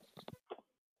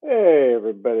Hey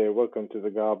everybody, welcome to the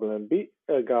Goblin Beat,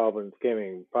 a Goblins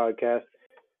Gaming podcast.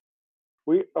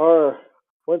 We are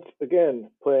once again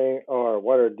playing our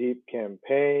Waterdeep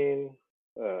campaign.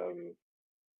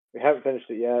 We haven't finished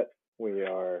it yet. We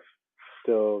are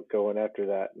still going after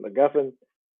that MacGuffin,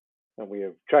 and we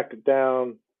have tracked it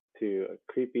down to a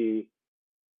creepy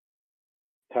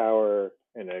tower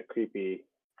in a creepy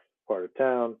part of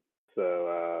town.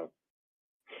 So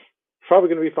it's probably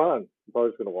going to be fun. I'm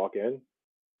probably just going to walk in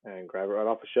and grab it right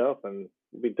off the shelf, and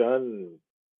we'll be done in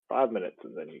 5 minutes.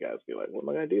 And then you guys will be like, what am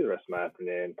I going to do the rest of my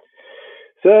afternoon?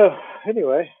 So,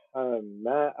 anyway, I'm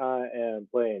Matt. I am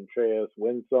playing Treos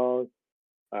Windsong.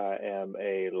 I am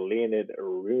a Leonin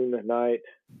Rune Knight.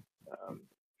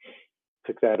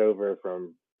 Took that over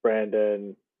from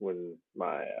Brandon when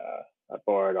my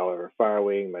bard Oliver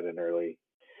Firewing met an early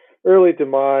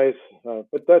demise,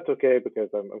 but that's okay because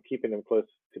I'm keeping him close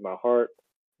to my heart.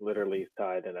 Literally, he's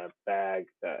tied in a bag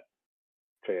that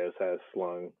Treos has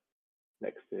slung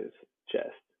next to his chest,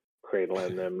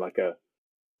 cradling them like a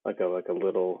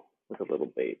little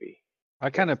baby.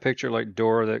 I kind of picture like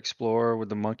Dora the Explorer with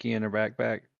the monkey in her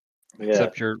backpack, Yeah,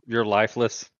 except you're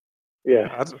lifeless.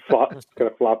 yeah, kind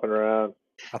of flopping around.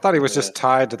 I thought he was just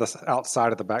tied to the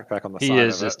outside of the backpack on the side of it. He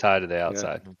is just tied to the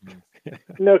outside. Yeah.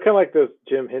 No, kind of like those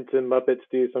Jim Henson Muppets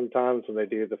do sometimes when they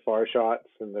do the far shots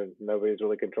and then nobody's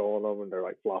really controlling them and they're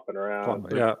like flopping around.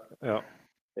 Yeah,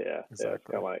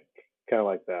 exactly. Yeah, kind of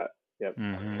like that. Yep.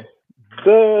 Mm-hmm.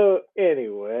 So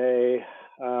anyway,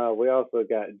 we also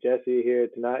got Jesse here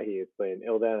tonight. He is playing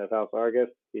Ildan of House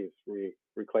Argith. He's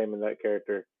reclaiming that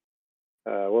character.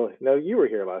 Well, no, you were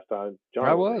here last time. John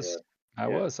I was.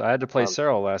 I had to play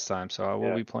Sarril last time, so I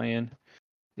will be playing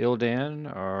Ildan,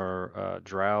 our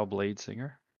drow blade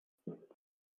singer.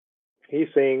 He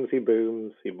sings, he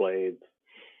booms, he blades.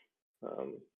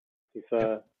 He's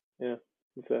a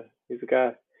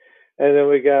guy. And then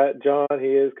we got John. He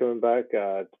is coming back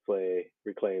to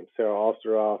reclaim Sarril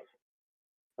Ostoroth.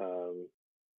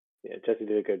 Jesse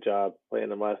did a good job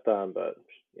playing him last time, but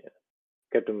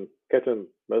kept him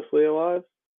mostly alive.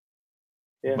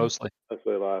 Yeah, mostly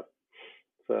alive.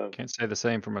 So can't say the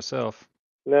same for myself.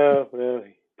 No,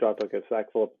 he dropped like a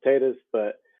sack full of potatoes.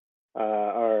 But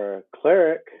our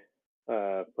cleric,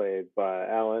 played by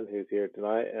Alan, who's here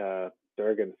tonight,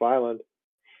 Durgan Phylund,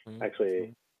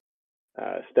 actually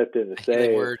stepped in to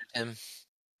save. Worded him.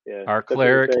 Yeah, our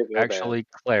cleric actually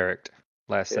clericed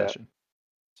last session.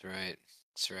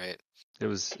 That's right. It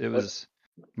was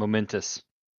momentous.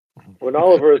 When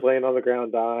Oliver was laying on the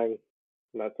ground dying,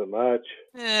 not so much.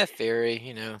 Fairy,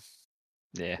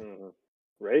 Yeah. Mm-hmm.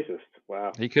 Racist.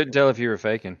 Wow. He couldn't tell if you were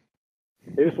faking.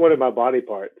 He just wanted my body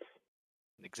parts.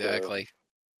 Exactly.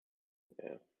 So,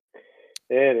 yeah.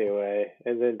 Anyway,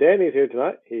 and then Danny's here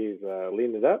tonight. He's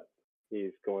leaning up.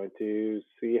 He's going to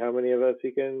see how many of us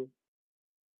he can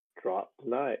drop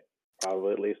tonight.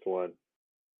 Probably at least one.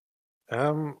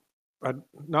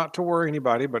 Not to worry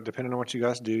anybody, but depending on what you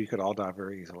guys do, you could all die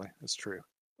very easily. It's true.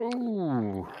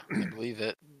 Ooh, I believe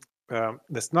it.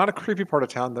 It's not a creepy part of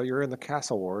town, though. You're in the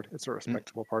castle ward. It's a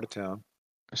respectable part of town.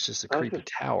 It's just a creepy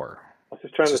tower. I was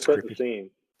just trying to set the scene.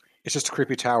 It's just a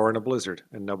creepy tower in a blizzard,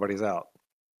 and nobody's out.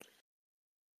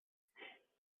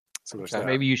 So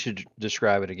maybe you should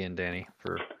describe it again, Danny,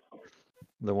 for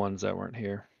the ones that weren't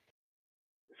here.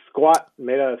 Squat,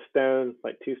 made out of stone,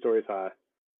 like 2 stories high.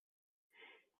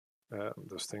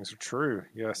 Those things are true.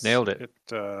 Yes, nailed it.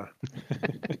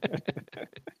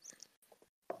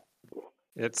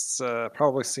 It's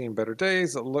probably seen better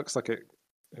days. It looks like it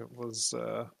was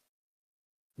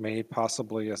made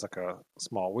possibly as like a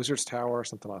small wizard's tower or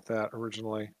something like that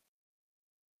originally.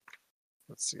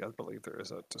 Let's see. I believe there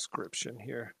is a description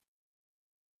here.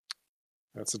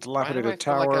 It's a dilapidated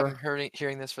tower. I feel like I'm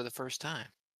hearing this for the first time.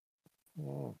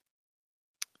 Oh.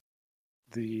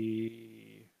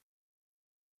 The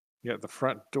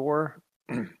front door,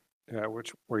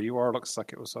 where you are, looks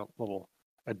like it was a little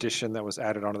addition that was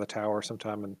added onto the tower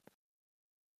sometime in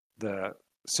the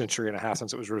century and a half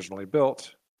since it was originally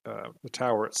built. The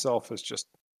tower itself is just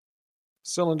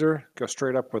cylinder, go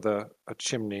straight up with a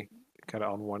chimney kind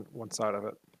of on one side of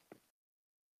it,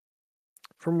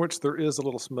 from which there is a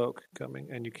little smoke coming,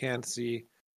 and you can see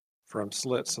from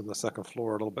slits on the second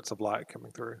floor little bits of light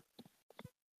coming through.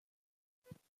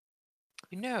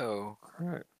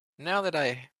 Right. Now that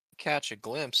I catch a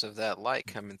glimpse of that light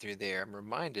coming through there, I'm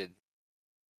reminded,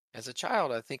 as a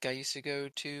child, I think I used to go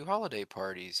to holiday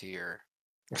parties here.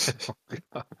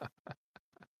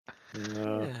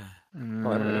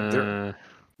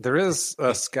 There is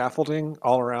scaffolding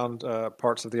all around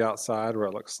parts of the outside where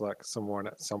it looks like someone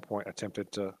at some point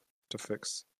attempted to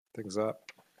fix things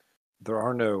up. There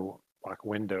are no like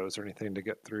windows or anything to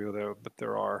get through though, but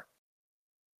there are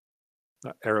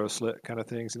arrow slit kind of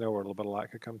things, where a little bit of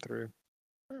light could come through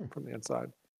from the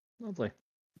inside. Lovely.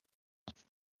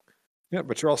 Yeah,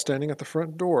 but you're all standing at the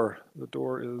front door. The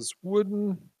door is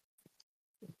wooden.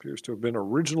 Appears to have been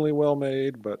originally well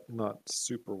made, but not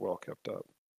super well kept up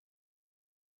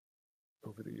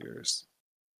over the years.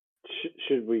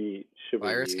 Should we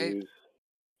Fire escape?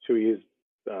 use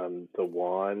the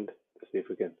wand to see if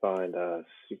we can find a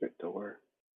secret door?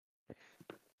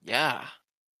 Yeah.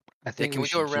 I think Can we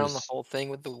go should around the just... whole thing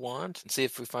with the wand and see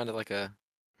if we find like a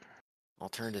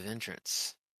alternative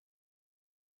entrance?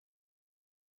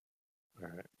 All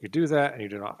right. You do that, and you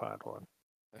do not find one.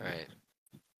 All right.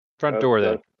 Front door,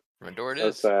 then. Front door it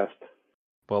That's is. fast.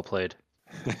 Well played.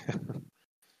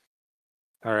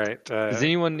 All right. Does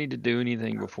anyone need to do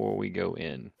anything before we go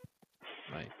in?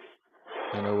 Like,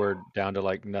 I know we're down to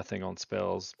like nothing on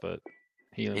spells, but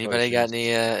healing Anybody got potions. any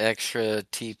extra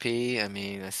TP? I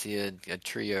mean, I see a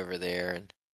tree over there,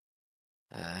 and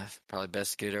probably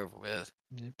best to get it over with.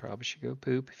 You probably should go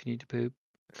poop if you need to poop.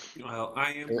 Well,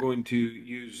 I am going to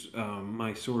use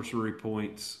my sorcery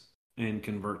points and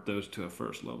convert those to a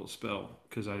first level spell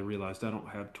because I realized I don't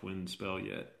have twin spell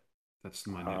yet. That's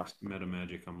my next meta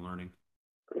magic I'm learning.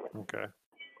 Okay.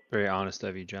 Very honest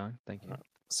of you, John. Thank you.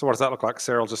 So what does that look like?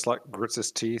 Sarril just like grits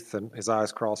his teeth and his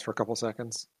eyes cross for a couple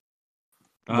seconds.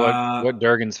 What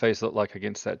Durgan's face looked like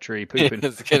against that tree pooping?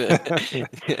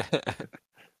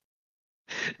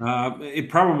 It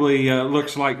probably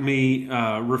looks like me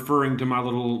referring to my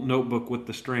little notebook with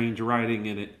the strange writing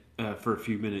in it for a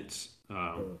few minutes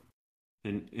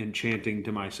and chanting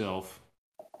to myself.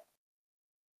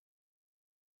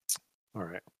 All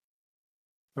right.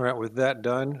 With that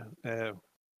done,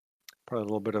 probably a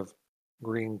little bit of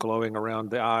green glowing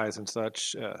around the eyes and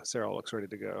such, Sarril looks ready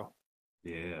to go.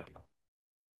 Yeah.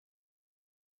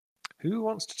 Who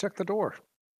wants to check the door?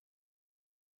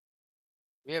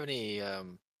 Do we have any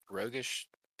roguish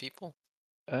people?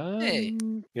 Hey.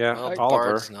 Yeah, well, Oliver.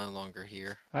 Bard's no longer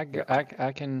here. I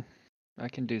can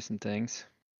do some things.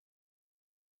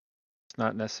 It's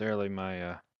not necessarily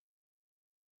my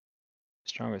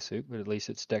strongest suit, but at least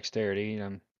it's dexterity and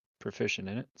I'm proficient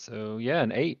in it. So yeah,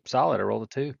 an 8, solid. I rolled a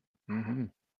 2. Mm-hmm.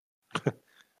 All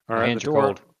right, hands the are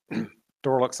door cold.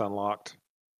 door looks unlocked.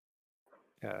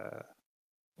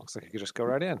 Looks like you could just go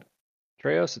right in.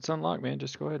 Treos, it's unlocked, man.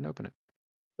 Just go ahead and open it.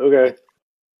 Okay.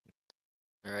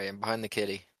 All right, I'm behind the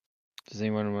kitty. Does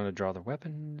anyone want to draw their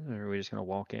weapon, or are we just gonna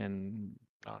walk in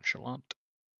nonchalant?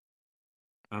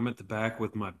 I'm at the back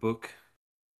with my book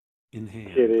in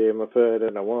hand. Kitty in my foot,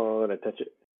 and I want to touch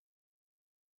it.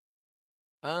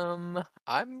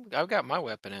 I've got my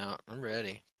weapon out. I'm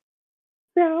ready.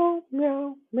 Meow,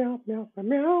 meow, meow, meow,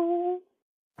 meow.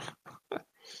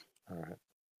 All right.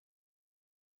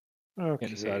 Okay.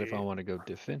 Can't decide if I want to go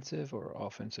defensive or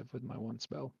offensive with my one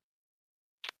spell.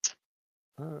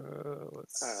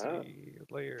 Let's see.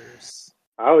 Layers.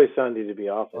 I always found you to be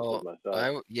offensive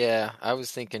myself. I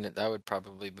was thinking that would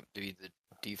probably be the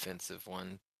defensive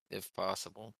one if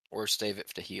possible, or save it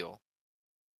to heal.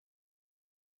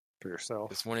 For yourself.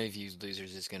 Because one of you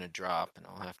losers is going to drop, and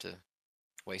I'll have to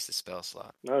waste the spell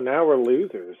slot. No, now we're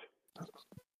losers.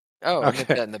 Oh, okay. I meant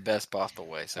that in the best possible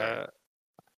way. Sorry.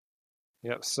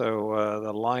 Yep. So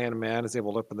the lion man is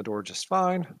able to open the door just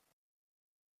fine.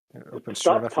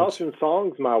 Stop tossing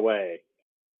songs my way.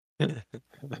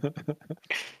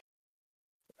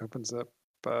 Opens up.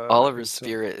 Oliver's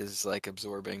spirit is like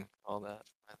absorbing all that.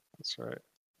 That's right.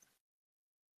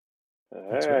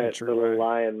 All right, little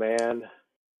lion man.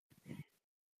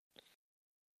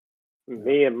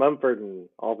 Me and Mumford and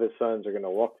all of his sons are going to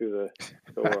walk through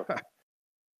the door.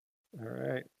 All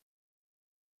right.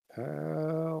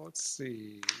 Let's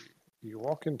see. You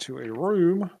walk into a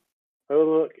room.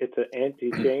 Oh, look, it's an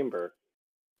antechamber.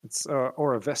 It's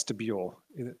or a vestibule,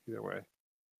 either way.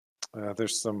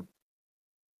 There's some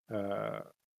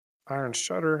iron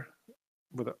shutter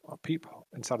with a peephole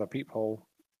inside a peephole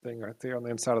thing right there on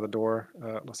the inside of the door.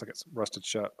 Looks like it's rusted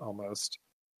shut almost.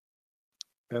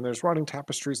 And there's rotting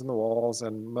tapestries on the walls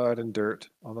and mud and dirt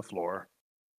on the floor.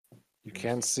 You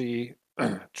can see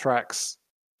tracks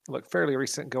look fairly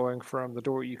recent going from the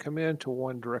door you come in to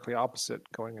one directly opposite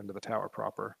going into the tower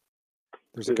proper.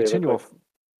 There's a continual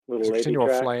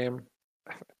flame,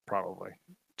 probably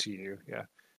to you, yeah.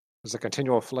 There's a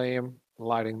continual flame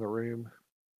lighting the room,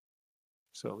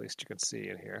 so at least you can see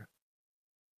in here.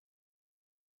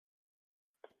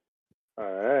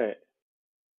 All right.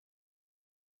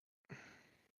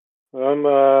 I'm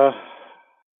gonna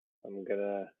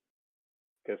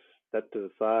step to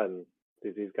the side and see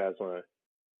if these guys want to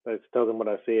I just tell them what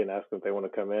I see and ask them if they want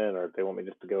to come in or if they want me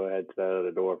just to go ahead to that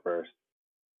other door first.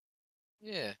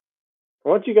 Yeah. I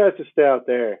want you guys to stay out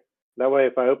there. That way,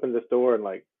 if I open this door and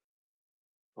like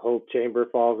the whole chamber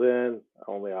falls in,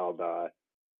 only I'll die.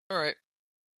 All right.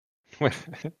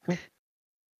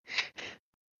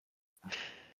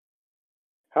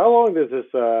 How long does this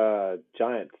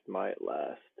giant smite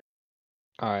last?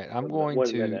 All right, I'm going 1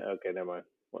 to. minute. Okay, never mind.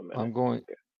 1 minute. I'm going.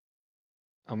 Okay.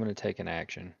 I'm going to take an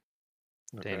action,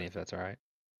 Danny, if that's all right.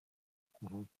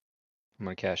 Mm-hmm. I'm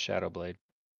going to cast Shadow Blade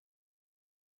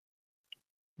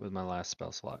with my last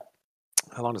spell slot.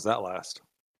 How long does that last?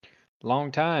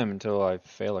 Long time until I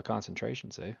fail a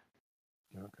concentration save.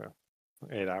 Okay.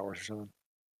 8 hours or something.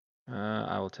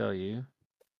 I will tell you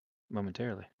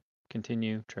momentarily.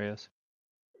 Continue, Treos.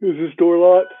 Is this door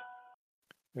locked?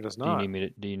 It does Do not. you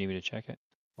need me to check it?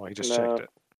 Well, he just checked it.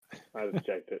 I just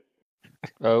checked it.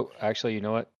 Oh, actually, you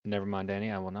know what? Never mind,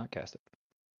 Danny. I will not cast it.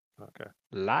 Okay.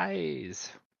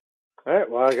 Lies. All right.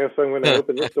 Well, I guess I'm going to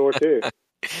open this door too.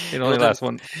 It only lasts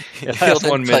one. It lasts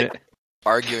 1 minute. Like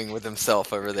arguing with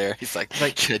himself over there. He's like,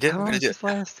 should I do it? How long does this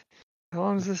last? How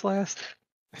long does this last?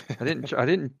 I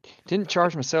didn't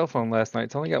charge my cell phone last night.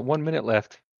 It's only got 1 minute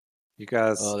left. You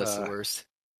guys, Oh, that's the worst.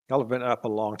 Y'all have been up a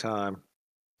long time.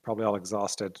 Probably all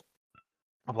exhausted.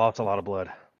 I've lost a lot of blood.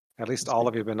 At least all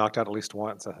of you have been knocked out at least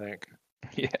once, I think.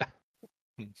 Yeah.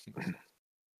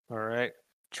 All right.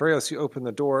 Treos, you open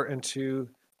the door into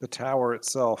the tower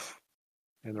itself.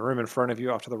 In the room in front of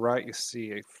you, off to the right, you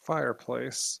see a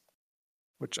fireplace,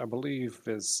 which I believe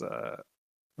is,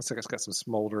 looks like it's got some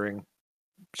smoldering,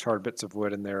 charred bits of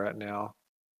wood in there right now.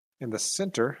 In the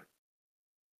center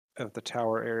of the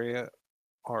tower area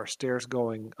are stairs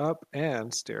going up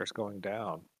and stairs going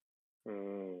down.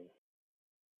 Mm.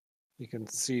 You can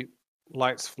see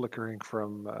lights flickering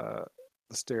from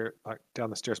the stair, like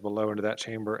down the stairs below into that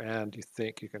chamber, and you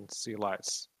think you can see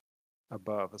lights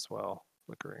above as well,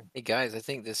 flickering. Hey guys, I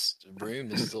think this room,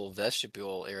 this little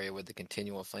vestibule area with the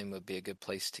continual flame would be a good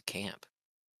place to camp.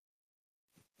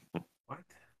 What?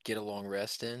 Get a long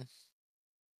rest in.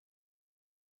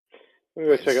 I'm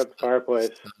going to check out the fireplace.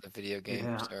 It's not a video game,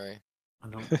 Yeah. sorry. I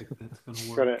don't think that's going to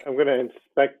work. I'm going to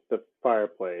inspect the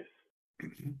fireplace.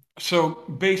 So,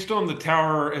 based on the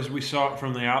tower as we saw it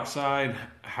from the outside,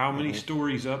 how many Mhm.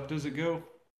 stories up does it go?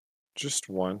 Just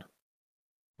one.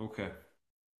 Okay.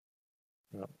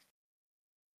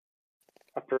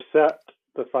 I percept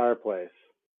the fireplace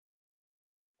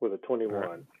with a 21.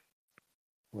 Right.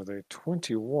 With a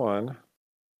 21,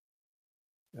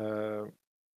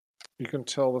 you can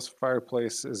tell this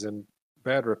fireplace is in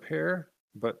bad repair,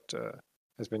 but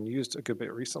has been used a good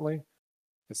bit recently.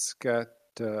 It's got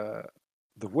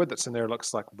the wood that's in there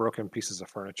looks like broken pieces of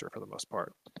furniture for the most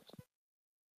part.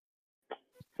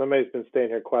 Somebody's been staying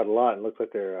here quite a lot and looks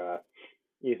like they're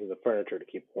using the furniture to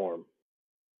keep warm.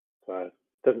 So it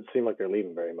doesn't seem like they're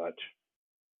leaving very much.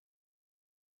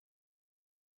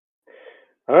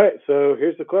 All right, so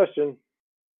here's the question.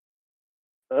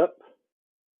 Up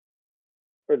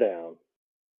or down?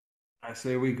 I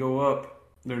say we go up.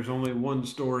 There's only one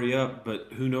story up,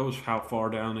 but who knows how far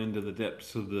down into the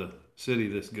depths of the city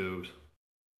this goes.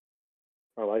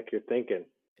 I like your thinking.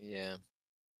 Yeah.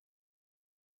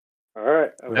 All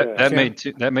right.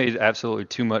 That made absolutely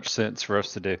too much sense for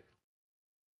us to do.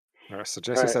 All right, so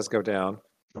Jesse says go down.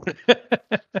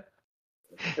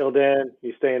 Ildan,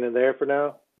 you staying in there for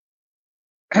now?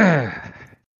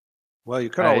 Well, you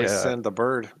could always send the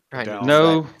bird down.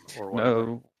 No,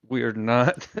 we are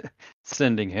not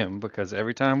sending him because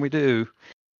every time we do,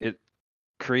 it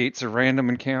creates a random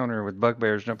encounter with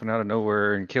bugbears jumping out of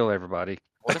nowhere and kill everybody.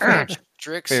 What if we have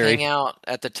Strix hang out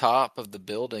at the top of the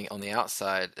building on the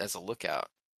outside as a lookout?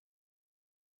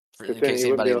 In case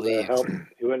anybody leaves.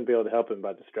 He wouldn't be able to help him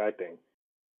by distracting.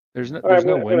 There's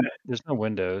no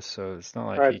windows, so it's not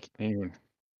like right. he can even.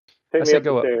 Take me up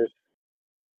the stairs.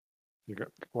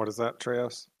 What is that,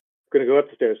 Treos? I'm going to go up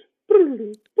the stairs.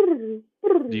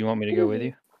 Do you want me to go with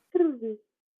you?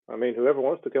 I mean, whoever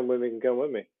wants to come with me can come with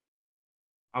me.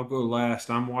 I'll go last.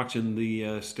 I'm watching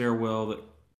the stairwell that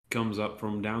comes up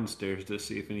from downstairs to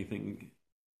see if anything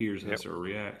hears us or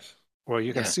reacts. Well,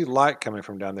 you can see light coming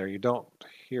from down there. You don't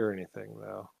hear anything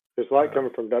though. There's light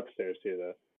coming from upstairs too,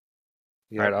 though.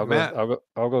 Yeah, all right,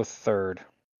 I'll go third.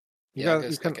 You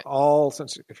can all,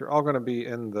 since if you're all going to be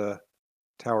in the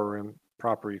tower room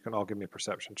proper, you can all give me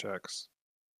perception checks.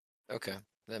 Okay,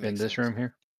 that makes sense. In this room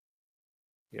here.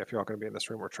 Yeah, if you're all going to be in this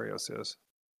room where Treos is.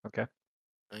 Okay.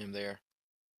 I am there.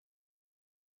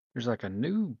 There's like a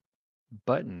new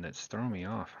button that's throwing me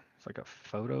off. It's like a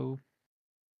photo.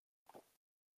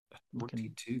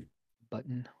 42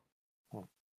 button.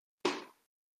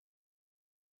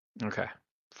 Okay.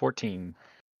 14.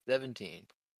 17.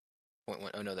 Point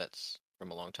one. Oh no, that's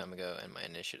from a long time ago, and my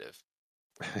initiative.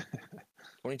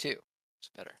 22. It's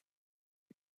better.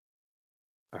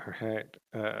 All right.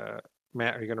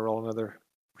 Matt, are you going to roll another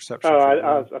perception?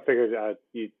 Oh, for I figured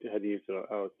you had used it.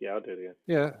 Oh, yeah, I'll do it again.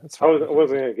 Yeah, that's I fine.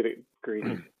 wasn't going to get it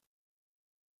greedy.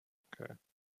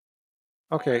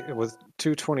 Okay, it was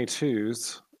 2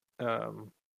 22s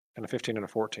and a 15 and a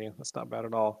 14. That's not bad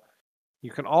at all.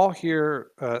 You can all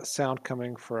hear sound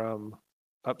coming from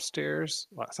upstairs.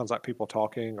 Sounds like people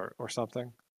talking or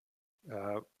something.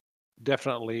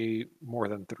 Definitely more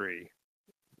than 3,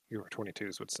 your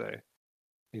 22s would say.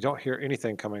 You don't hear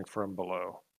anything coming from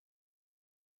below.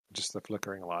 Just the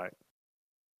flickering light.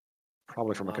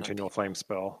 Probably from a continual flame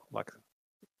spell, like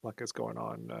is going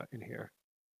on in here.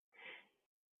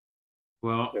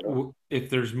 Well, if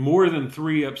there's more than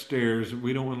 3 upstairs,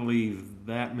 we don't want to leave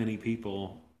that many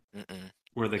people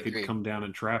where they could come down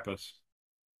and trap us.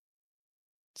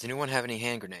 Does anyone have any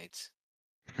hand grenades?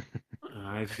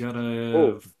 I've got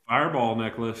a fireball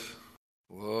necklace.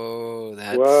 Whoa,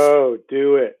 that's... Whoa,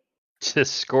 do it.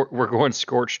 Just we're going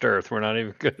scorched earth. We're not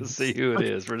even going to see who it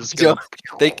is. We're just going.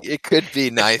 It could be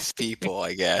nice people,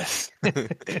 I guess.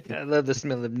 I love the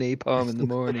smell of napalm in the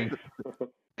morning.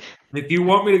 If you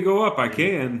want me to go up, I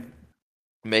can.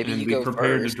 Maybe and you be go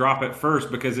prepared first. to drop it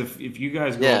first, because if you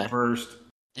guys go up first,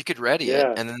 you could ready it,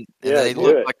 and then they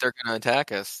look like they're going to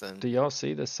attack us. Then do y'all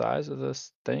see the size of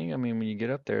this thing? I mean, when you get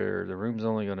up there, the room's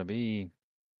only going to be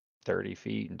 30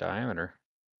 feet in diameter.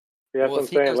 Yeah, that's what I'm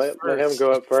saying. Let him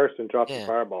go up first and drop the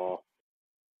fireball.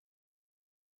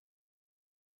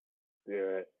 Do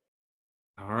it.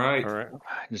 All right.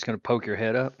 Just gonna poke your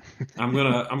head up. I'm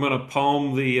gonna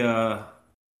palm the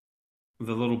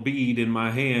little bead in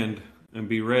my hand and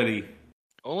be ready.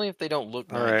 Only if they don't look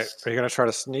nice. All right. Are you gonna try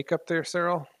to sneak up there,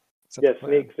 Sarril? Yeah,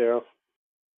 sneak, Sarril.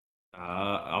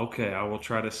 Okay, I will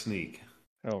try to sneak.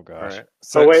 Oh gosh. All right.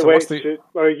 So wait.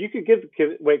 You could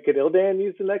could Ildan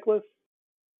use the necklace?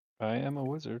 I am a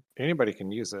wizard. Anybody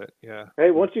can use it. Yeah. Hey,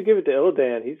 once you give it to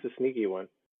Ildan, he's the sneaky one.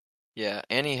 Yeah,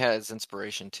 and he has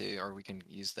inspiration too, or we can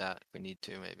use that if we need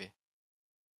to, maybe.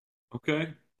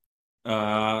 Okay.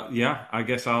 Yeah, I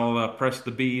guess I'll press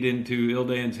the bead into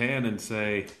Ildan's hand and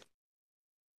say,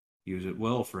 "Use it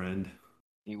well, friend."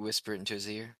 You whisper it into his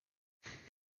ear?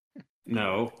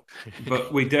 No,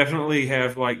 but we definitely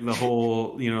have like the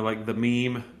whole, like the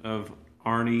meme of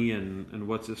Arnie and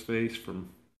what's his face from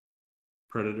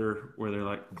Predator, where they're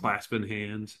like clasping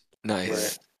hands.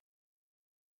 Nice.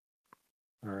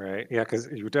 All right. Yeah, because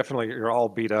you're all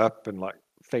beat up and like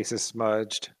faces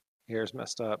smudged, hair's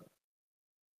messed up.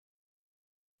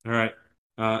 All right.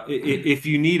 If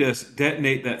you need us,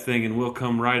 detonate that thing and we'll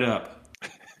come right up.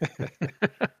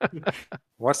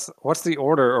 What's the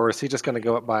order, or is he just going to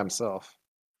go up by himself?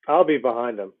 I'll be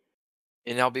behind him.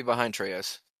 And I'll be behind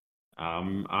Treos.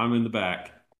 I'm in the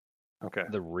back. Okay.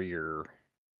 The rear.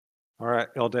 All right,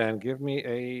 Ildan, give me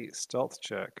a stealth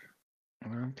check.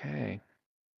 Okay.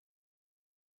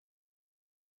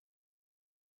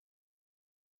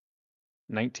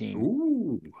 $19.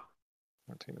 Ooh.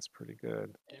 19 is pretty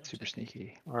good. Super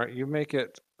sneaky. All right, you make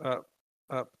it up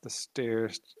the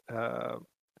stairs, and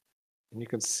you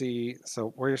can see. So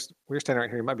where you're standing right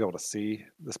here, you might be able to see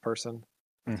this person.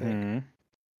 I think.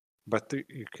 But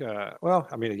you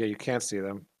can see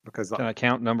them because. Can I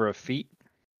count number of feet?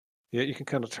 Yeah, you can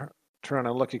kind of turn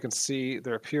and look. You can see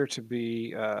there appear to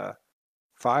be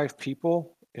 5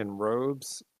 people in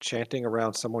robes chanting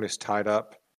around someone who's tied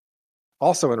up,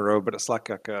 also in a robe, but it's like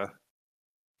a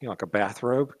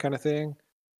bathrobe kind of thing.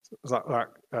 It's like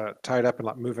tied up and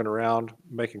like moving around,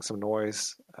 making some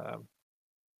noise.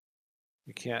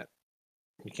 You can't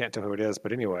tell who it is,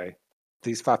 but anyway,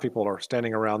 these 5 people are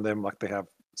standing around them like they have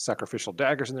sacrificial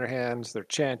daggers in their hands. They're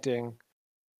chanting.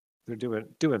 They're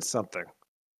doing something.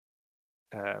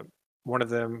 One of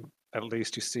them, at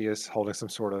least, you see is holding some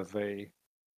sort of a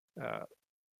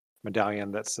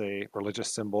medallion that's a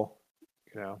religious symbol.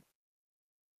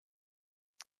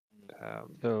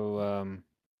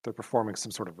 They're performing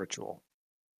some sort of ritual.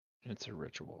 It's a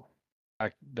ritual.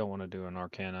 I don't want to do an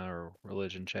arcana or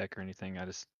religion check or anything.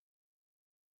 It's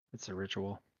a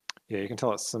ritual. Yeah, you can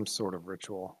tell it's some sort of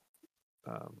ritual.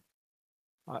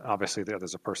 Obviously,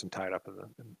 there's a person tied up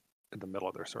in the middle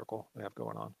of their circle they have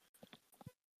going on.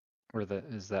 Or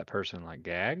is that person like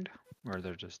gagged, or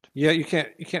they're just? Yeah, you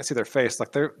can't see their face.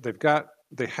 Like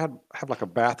they have like a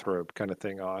bathrobe kind of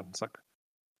thing on. It's like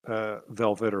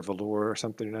velvet or velour or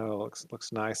something. It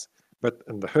looks nice. But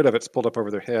and the hood of it's pulled up over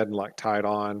their head and like tied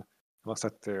on. It looks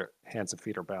like their hands and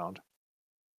feet are bound.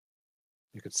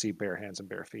 You could see bare hands and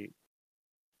bare feet.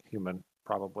 Human,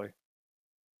 probably.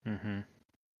 Mm-hmm.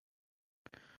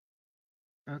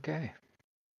 Okay.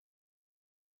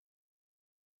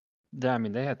 Yeah, I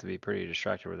mean, they have to be pretty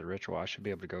distracted with the ritual. I should be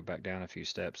able to go back down a few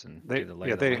steps and do the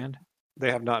lay of the land.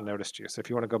 They have not noticed you. So if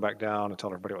you want to go back down and tell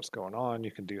everybody what's going on,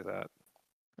 you can do that.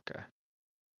 Okay.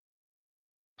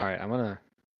 All right,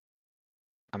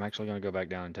 I'm actually gonna go back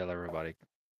down and tell everybody.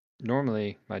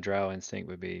 Normally, my drow instinct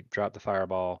would be drop the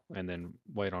fireball and then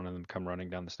wait on them to come running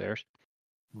down the stairs.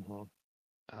 Mm-hmm.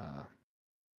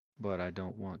 But I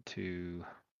don't want to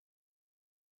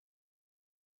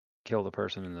kill the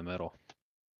person in the middle.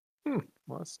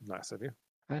 Well, that's nice of you.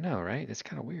 I know, right? It's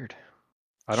kind of weird.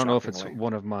 I don't know if it's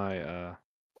one of my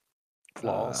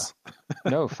flaws.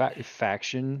 No,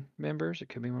 faction members. It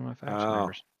could be one of my faction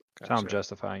members. Gotcha. So I'm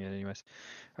justifying it anyways.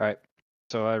 All right.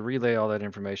 So I relay all that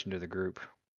information to the group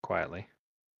quietly.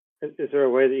 Is there a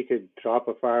way that you could drop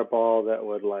a fireball that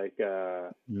would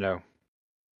No.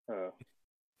 Oh.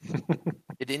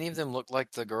 Did any of them look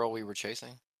like the girl we were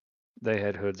chasing? They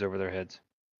had hoods over their heads.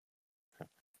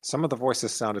 Some of the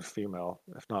voices sounded female,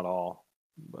 if not all.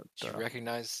 But did you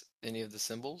recognize any of the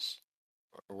symbols?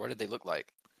 Or what did they look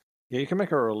like? Yeah, you can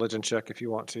make a religion check if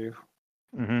you want to.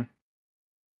 Mm-hmm.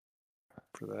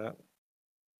 For that.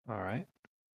 All right.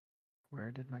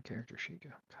 Where did my character sheet go?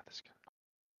 God, this guy.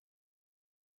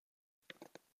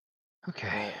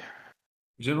 Okay.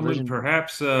 Gentlemen,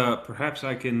 perhaps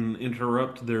I can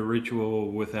interrupt their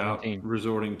ritual without 17.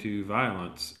 resorting to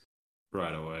violence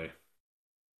right away.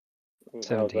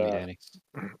 17, Danny.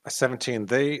 17.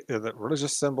 The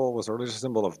religious symbol was a religious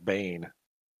symbol of Bane.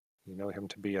 You know him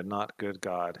to be a not good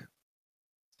god.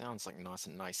 Sounds like not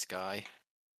a nice guy.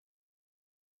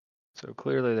 So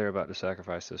clearly they're about to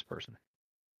sacrifice this person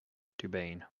to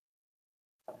Bane.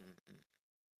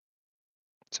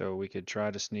 So we could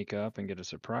try to sneak up and get a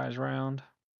surprise round.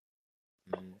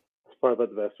 It's probably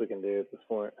about the best we can do at this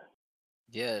point.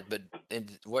 Yeah, but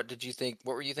what did you think?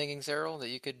 What were you thinking, Sarril, that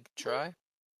you could try?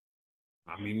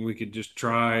 I mean, we could just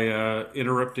try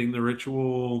interrupting the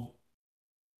ritual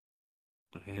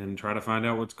and try to find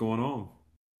out what's going on.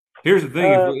 Here's the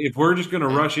thing: if we're just going to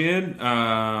rush in,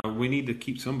 we need to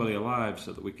keep somebody alive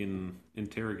so that we can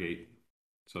interrogate.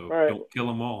 So don't kill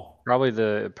them all. Probably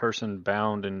the person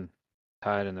bound and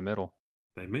tied in the middle.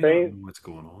 They may not know what's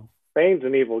going on. Bane's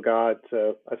an evil god,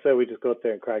 so I say we just go up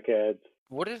there and crack heads.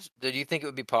 Did you think it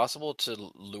would be possible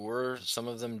to lure some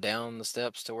of them down the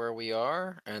steps to where we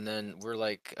are, and then we're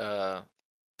like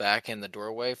back in the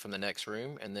doorway from the next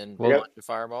room, and then launch the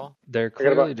fireball? They're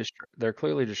clearly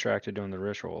distracted doing the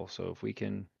ritual, so if we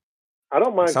can... I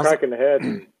don't mind cracking the head.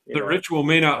 The ritual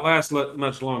may not last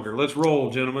much longer. Let's roll,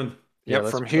 gentlemen. Yep,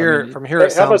 from here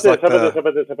it sounds like How about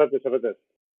this?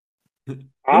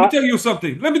 Let me tell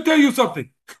you something.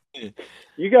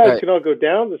 You guys can all go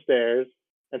down the stairs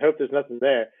and hope there's nothing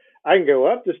there. I can go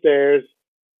up the stairs,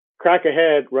 crack a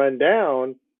head, run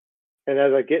down, and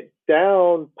as I get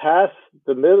down past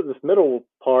this middle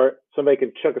part, somebody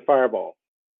can chuck a fireball.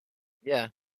 Yeah,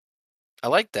 I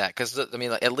like that because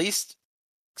at least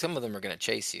some of them are going to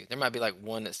chase you. There might be like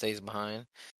one that stays behind,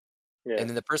 and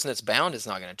then the person that's bound is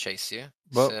not going to chase you.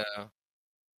 Well,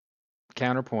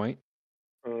 counterpoint.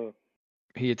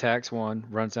 He attacks one,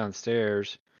 runs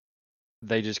downstairs.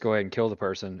 They just go ahead and kill the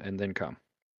person and then come.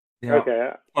 Yeah.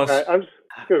 Okay. Plus, right, I'm just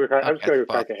going to go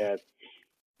crack ahead.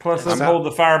 Plus, let's hold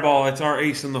the fireball. It's our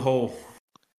ace in the hole.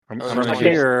 From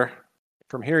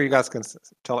here, you guys can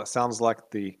tell it sounds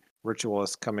like the ritual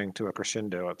is coming to a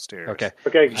crescendo upstairs. Okay.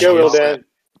 Okay, go, Ildan.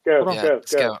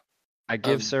 Go. I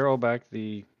give Sarril back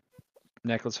the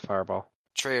necklace of fireball.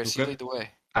 Treos, you lead the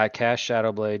way. I cast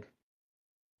Shadow Blade.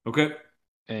 Okay.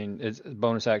 And it's a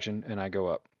bonus action, and I go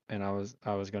up. And I was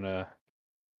gonna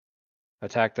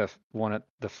attack the one at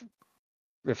the.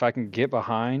 If I can get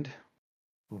behind.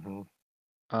 Mm-hmm.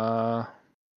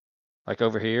 Like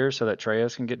over here, so that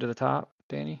Treos can get to the top,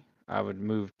 Danny. I would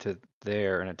move to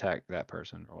there and attack that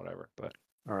person or whatever. But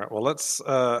all right, well, let's.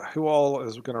 Who all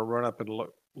is going to run up and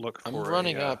look for? I'm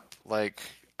running up. Like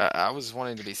I was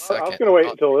wanting to be second. I was going to wait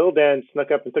until Ildan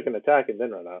snuck up and took an attack and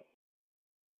then run up.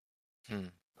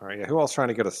 All right, yeah. Who else trying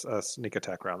to get a sneak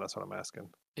attack round? That's what I'm asking.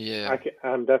 Yeah,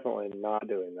 I'm definitely not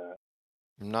doing that.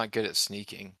 I'm not good at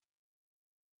sneaking.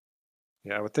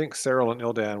 Yeah, I would think Sarril and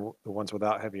Ildan, the ones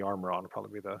without heavy armor on, would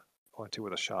probably be the only two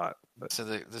with a shot. But... So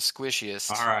the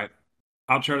squishiest. All right,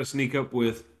 I'll try to sneak up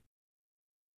with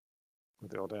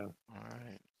Ildan.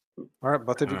 All right,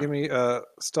 both of you give me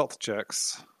stealth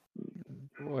checks.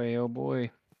 Boy, oh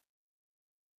boy.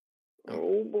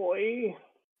 Oh boy.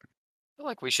 I feel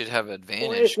like we should have advantage.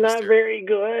 Boy, it's not very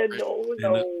good. Oh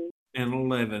no. And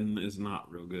 11 is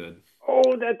not real good.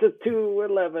 Oh, that's a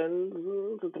 211.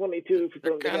 It's a 22 if you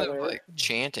They're put them kind together. of like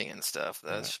chanting and stuff.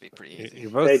 That should be pretty easy. You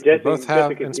both, Hey, you Jesse, both Jesse have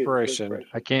could use inspiration.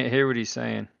 I can't hear what he's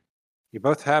saying. You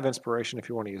both have inspiration if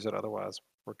you want to use it. Otherwise,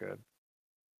 we're good.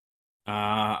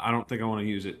 I don't think I want to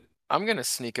use it. I'm gonna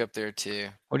sneak up there too.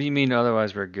 What do you mean?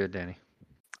 Otherwise, we're good, Danny.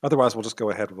 Otherwise, we'll just go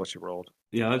ahead with what you rolled.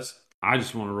 Yeah, I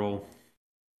just want to roll.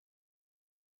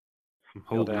 I'm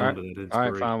holding down. on to that inspiration.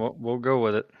 All right, fine. We'll go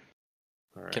with it.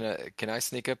 All right. Can I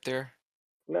sneak up there?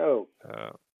 No.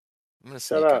 I'm gonna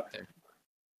sneak up. up there.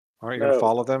 All right, you're gonna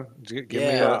follow them. Give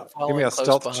me a following close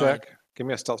stealth behind. check. Give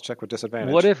me a stealth check with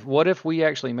disadvantage. What if we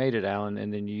actually made it, Alan,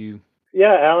 and then you?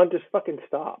 Yeah, Alan, just fucking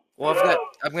stop. Well,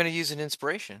 I'm gonna use an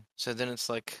inspiration. So then it's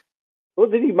like, Well,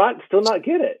 then you might still not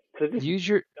get it. So just Use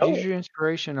your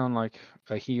inspiration on like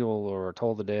a heal or a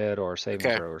Toll the Dead or a saving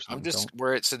okay, throw or something. I'm just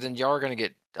where it. So then y'all are gonna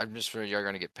get. I'm just worried y'all are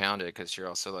gonna get pounded because you're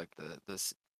also like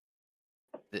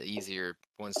the easier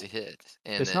ones to hit.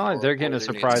 And It's then, not like they're getting a they're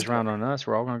gonna get surprise stuck. round on us.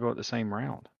 We're all going to go at the same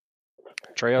round.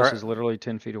 Treos is literally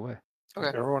 10 feet away.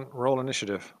 Okay. Everyone, roll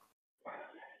initiative.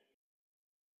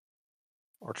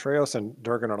 Or Treos and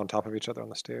Durgan are on top of each other on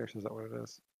the stairs. Is that what it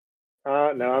is? no,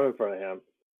 I'm in front of him.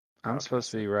 I'm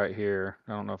supposed to be right here.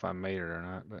 I don't know if I made it or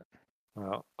not, but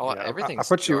Well, everything's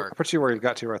I put dark. you where you've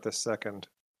got to right this second.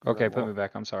 okay, put me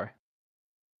back. I'm sorry.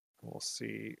 We'll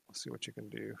see what you can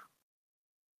do.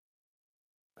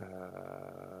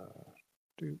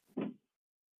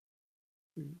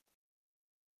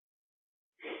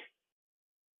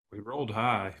 We rolled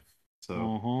high,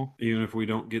 so even if we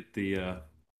don't get the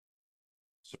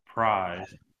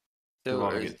surprise, we'll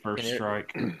all get first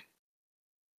strike.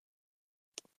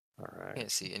 All right. I can't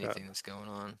see anything that's going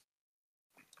on.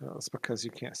 Well, it's because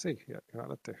you can't see yet. You're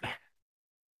not up there. That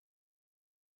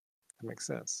makes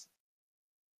sense.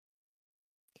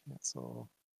 Cancel.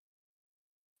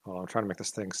 Oh, I'm trying to make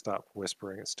this thing stop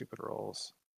whispering its stupid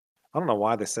rolls. I don't know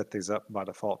why they set these up by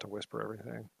default to whisper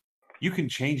everything. You can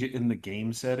change it in the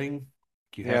game setting.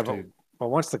 You have to. But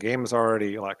once the game is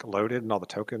already like loaded and all the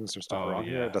tokens and stuff are on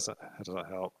here, it doesn't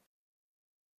help.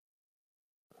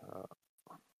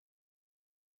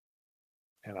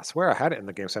 And I swear I had it in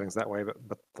the game settings that way,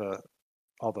 but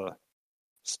all the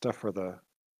stuff for the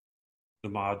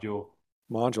module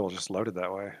just loaded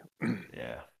that way.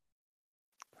 Yeah.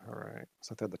 All right.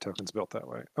 So I had the tokens built that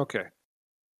way. Okay.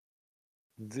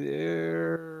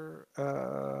 There.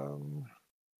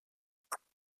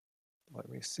 Let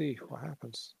me see what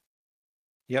happens.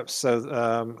 Yep.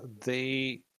 So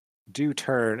they do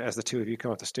turn as the two of you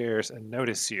come up the stairs and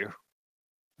notice you.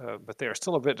 But they are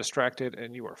still a bit distracted,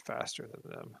 and you are faster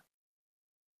than them.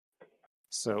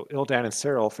 So Ildan and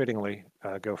Sarril fittingly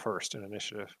go first in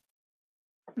initiative.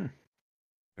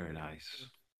 Very nice.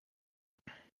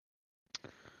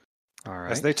 All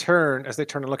right. As they turn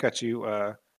and look at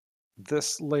you,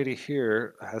 this lady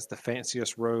here has the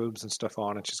fanciest robes and stuff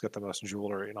on, and she's got the most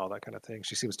jewelry and all that kind of thing.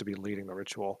 She seems to be leading the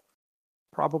ritual.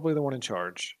 Probably the one in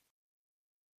charge.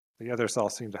 The others all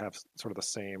seem to have sort of the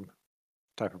same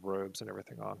type of robes and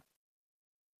everything on.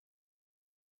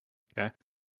 Okay.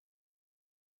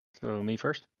 So me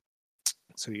first?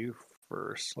 So you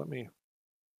first. You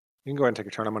can go ahead and take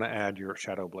your turn. I'm going to add your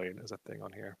Shadow Blade as a thing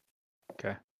on here.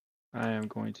 Okay. I am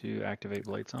going to activate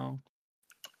Blade Song.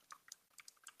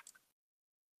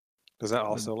 Does that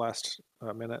also last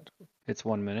a minute? It's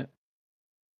 1 minute.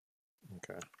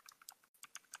 Okay.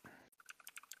 I'm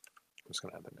just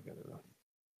going to add them together though.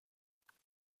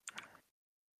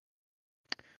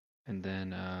 And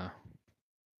then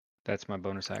that's my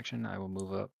bonus action. I will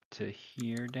move up to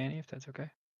here, Danny, if that's okay.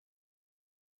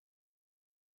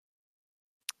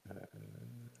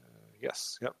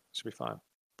 Yes. Yep. Should be fine.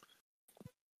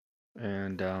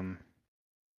 And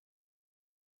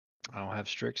I'll have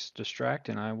Strix distract,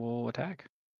 and I will attack.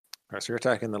 All right. So you're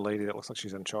attacking the lady that looks like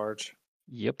she's in charge.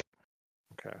 Yep.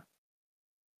 Okay.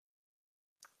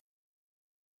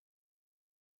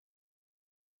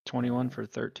 $21 for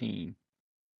 13.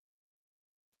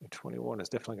 21 is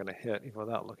definitely going to hit even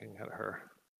without looking at her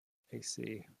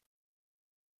AC.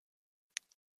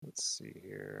 Let's see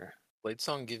here. Blade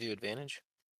Song give you advantage?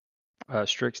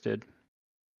 Strix did.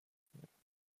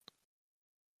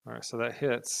 All right, so that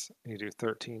hits. You do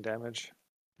 13 damage.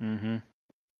 Mm-hmm.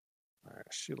 All right,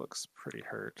 she looks pretty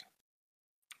hurt.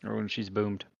 Or when she's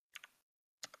boomed.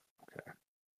 Okay.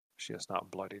 She is not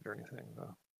bloodied or anything,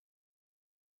 though.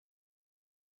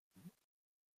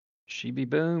 She be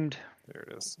boomed. There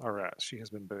it is. All right, she has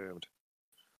been boomed.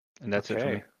 And that's it for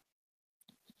me.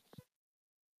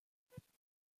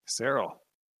 Sarril.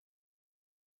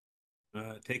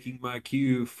 Taking my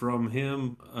cue from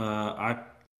him, I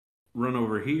run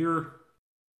over here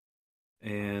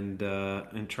and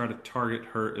try to target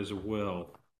her as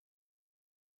well.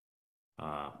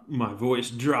 My voice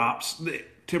drops. The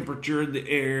temperature in the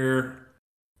air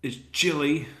is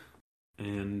chilly,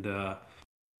 and I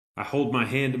hold my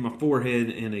hand to my forehead,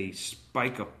 and a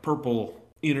spike of purple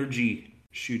energy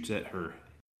shoots at her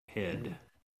head.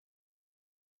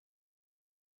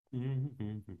 All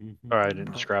right,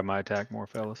 and describe my attack more,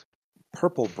 fellas.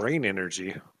 Purple brain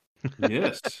energy.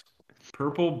 Yes.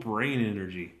 Purple brain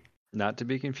energy. Not to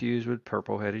be confused with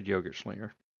purple-headed yogurt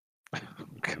slinger.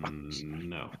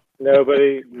 No.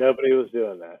 Nobody was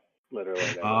doing that. Literally.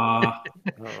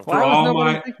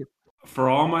 For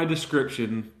all my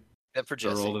description, Except for I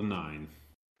Jesse. rolled a 9.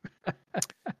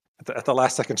 At the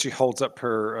last second, she holds up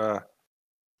her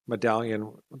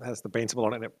medallion that has the bane symbol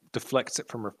on it, and it deflects it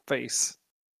from her face.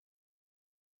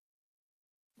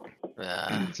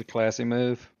 It's a classy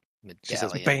move. She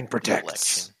says, "Bane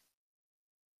protects."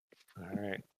 All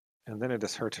right, and then it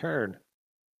is her turn.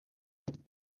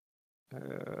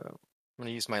 I'm going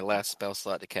to use my last spell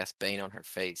slot to cast Bane on her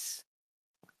face.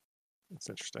 That's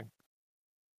interesting.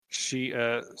 She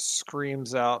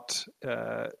screams out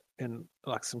in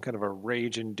like some kind of a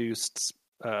rage-induced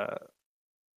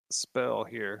spell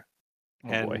here,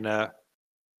 and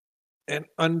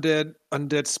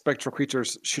undead spectral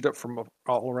creatures shoot up from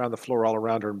all around the floor, all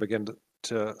around her, and begin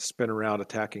to spin around,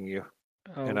 attacking you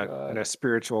in a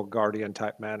spiritual guardian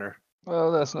type manner.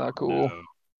 Oh, that's not cool.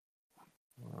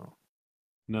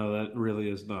 No, that really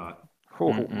is not.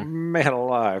 Oh, man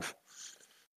alive.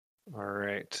 All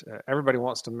right. Everybody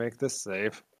wants to make this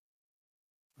save.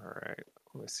 All right.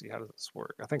 Let me see. How does this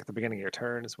work? I think at the beginning of your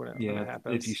turn is when it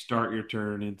happens. If you start your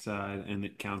turn inside and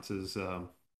it counts as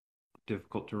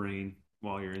difficult terrain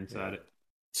while you're inside it.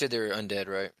 So they're undead,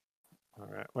 right? All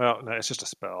right. Well, no, it's just a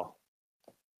spell.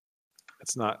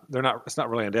 It's not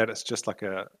really undead. It's just like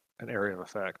an area of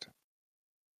effect.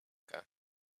 Okay.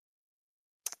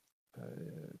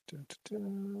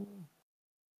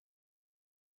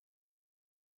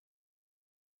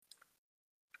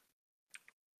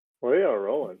 Where are y'all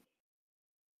rolling?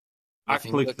 I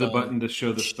clicked the button to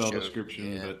show the spell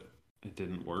description, but it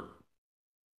didn't work.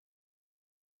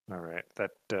 All right.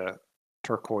 That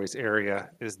turquoise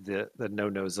area is the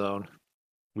no-no zone.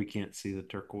 We can't see the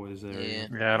turquoise area.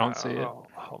 Yeah, I don't see it.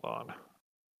 Hold on.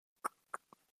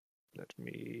 Let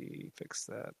me fix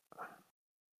that.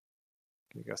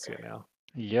 Can you guys see it now?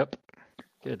 Yep.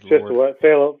 Good Just lord. what?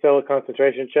 Fail a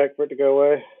concentration check for it to go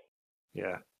away?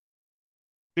 Yeah.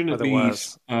 Shouldn't it be a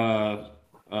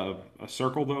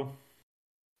circle, though?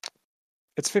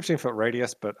 It's 15-foot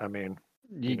radius, but I mean...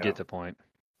 You get the point.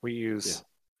 We use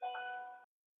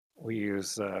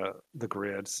the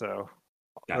grid, so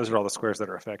Gotcha. Those are all the squares that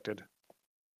are affected.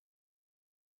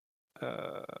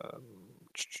 Looking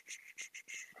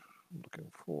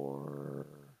for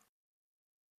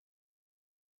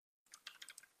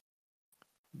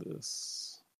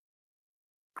this.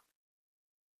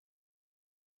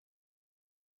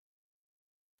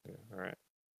 Yeah, all right.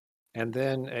 And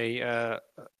then a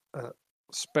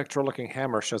spectral-looking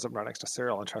hammer shows up right next to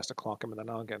Sarril and tries to clonk him in the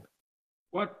noggin.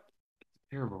 What?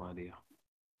 Terrible idea.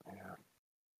 Yeah.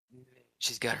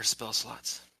 She's got her spell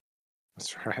slots.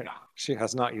 That's right. She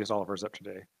has not used all of hers up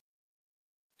today.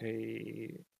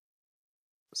 A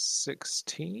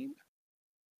 16?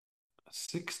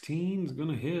 16 is going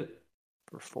to hit.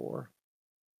 For 4.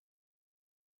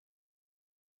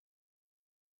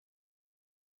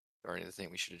 Starting to think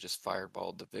we should have just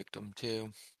fireballed the victim, too.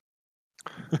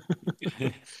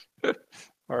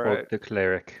 All right. The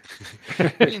cleric.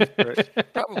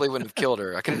 Probably wouldn't have killed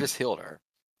her. I could have just healed her.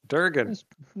 Durgan.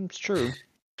 It's true.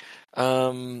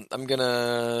 I'm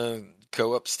gonna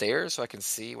go upstairs so I can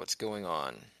see what's going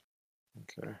on.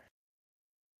 Okay.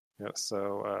 Yeah,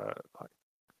 so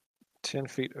 10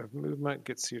 feet of movement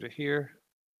gets you to here.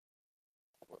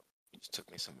 Just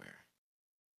took me somewhere.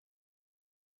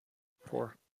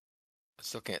 4. I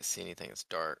still can't see anything. It's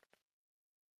dark.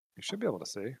 You should be able to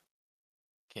see.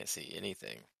 Can't see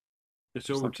anything. It's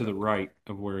over to the right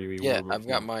of where you were. Yeah, I've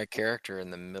got my character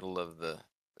in the middle of the...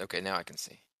 Okay, now I can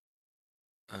see.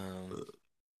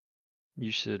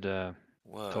 You should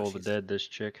toll the dead this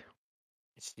chick.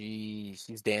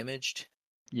 She's damaged?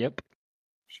 Yep.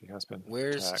 She has been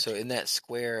attacked. So in that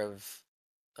square of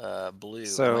blue,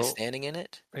 so, am I standing in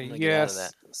it? Yes. Get out of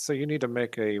that. So you need to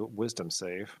make a wisdom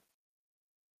save.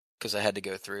 Because I had to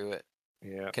go through it.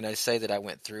 Yeah. Can I say that I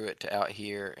went through it to out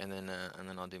here, and then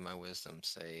I'll do my wisdom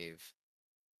save?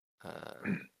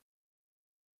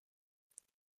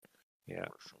 Yeah.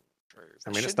 I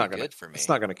mean, it's not going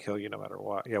to kill you no matter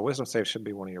what. Yeah, wisdom save should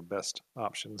be one of your best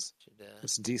options.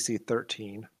 It's DC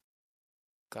 13.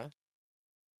 Okay.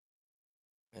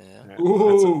 Yeah.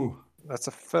 Ooh. That's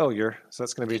a failure. So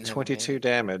that's going to be Didn't have 22 advantage.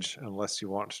 damage, unless you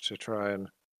want to try and.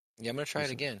 Yeah, I'm gonna try it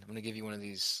Listen. again. I'm gonna give you one of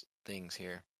these things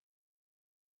here.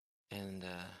 And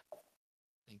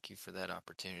thank you for that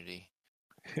opportunity.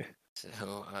 So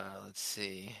let's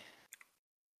see.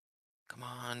 Come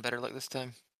on, better luck this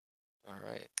time. All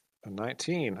right. A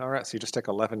 19. All right, so you just take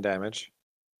 11 damage.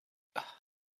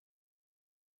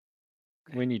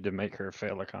 We need to make her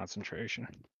fail a concentration.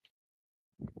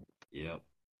 Yep.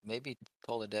 Maybe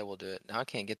Toll the Dead will do it. Now I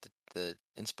can't get the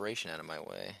inspiration out of my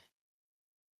way.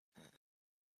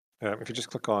 If you just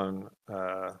click on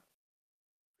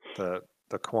the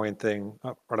coin thing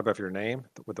right above your name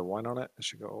with the 1 on it, it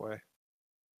should go away.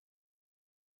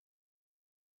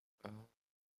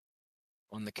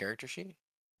 On the character sheet?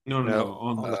 No.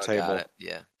 On the table. Got it.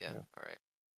 Yeah. All right.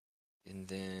 And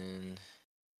then,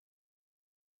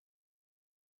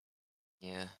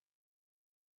 yeah,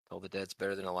 Toll the Dead's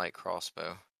better than a light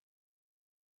crossbow.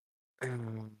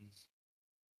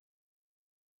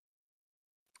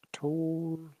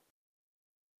 Tool.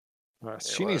 Right,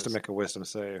 There she needs to was. make a wisdom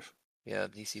save. Yeah,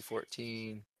 DC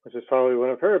 14. Which is probably one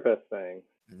of her best things.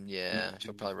 Yeah,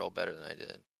 she'll probably roll better than I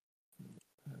did.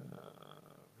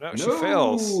 No, she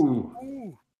fails.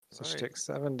 Ooh, So she right. takes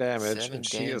 7 damage, 7 and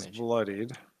she is damage.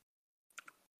 bloodied.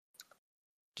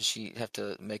 Does she have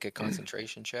to make a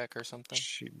concentration check or something?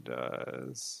 She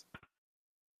does.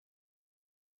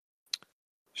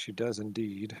 She does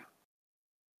indeed.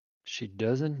 She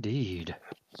does indeed.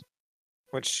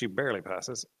 Which she barely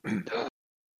passes.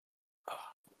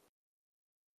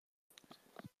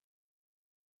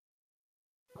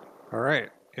 All right.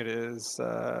 It is.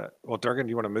 Well, Durgan, do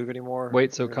you want to move anymore?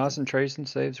 Wait, so concentration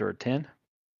saves are a 10?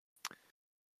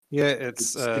 Yeah,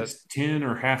 it's 10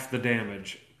 or half the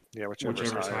damage. Yeah,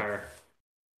 whichever's higher.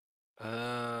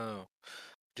 Oh.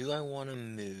 Do I want to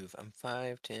move? I'm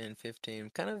 5, 10, 15,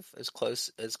 kind of as close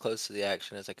to the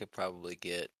action as I could probably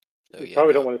get. So, You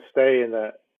probably don't want to stay in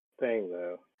that thing,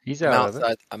 though. He's I'm out of it.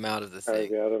 outside. I'm out of the How is thing.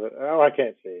 he out of it? Oh, I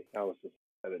can't see. I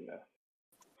didn't know.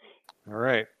 All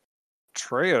right.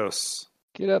 Treos.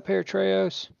 Get up here,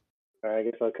 Treos. All right, I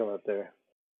guess I'll come up there.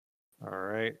 All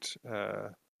right.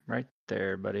 Right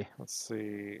there, buddy. Let's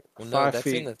see. Well, 5 no, that's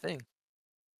feet. in the thing.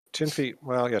 10 feet.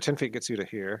 Well, yeah, 10 feet gets you to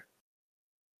here.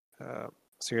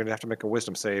 So you're gonna have to make a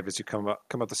wisdom save as you come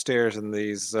up the stairs, and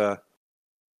these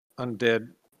undead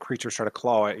creatures try to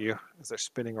claw at you as they're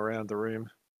spinning around the room.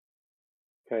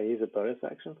 Can I use a bonus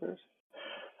action first?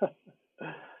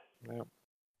 Yep.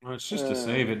 Well, it's just a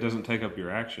save. It doesn't take up your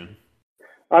action.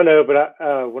 I know, but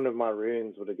one of my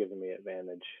runes would have given me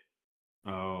advantage.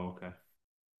 Oh, okay.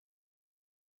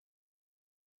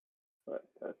 But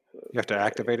that's You have to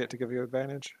activate it to give you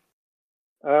advantage?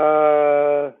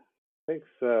 I think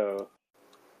so.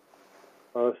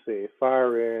 Oh, let's see. Fire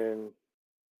rune.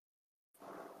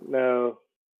 No.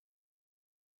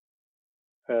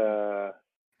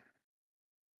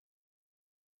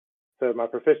 So my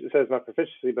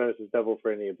proficiency bonus is double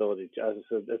for any ability.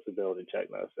 It's ability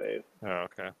check, not a save. Oh,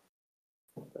 okay.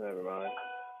 So never mind.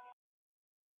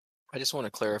 I just want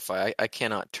to clarify. I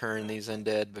cannot turn these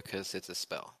undead because it's a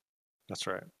spell. That's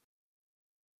right.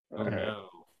 Oh, Okay. no.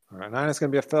 All right, 9 is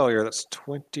going to be a failure. That's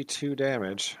 22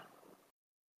 damage.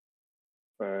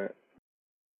 All right.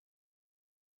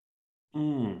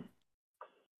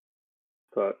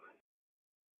 Fuck.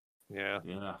 Yeah.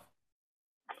 Yeah.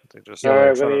 They just All right.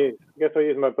 I guess I'll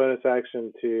use my bonus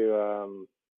action to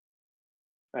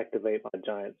activate my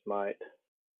Giant's Might.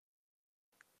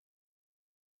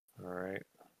 All right.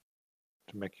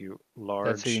 To make you large.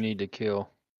 That's who you need to kill.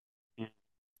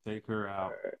 Take her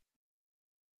out. Right.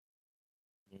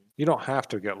 You don't have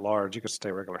to get large. You could stay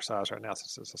regular size right now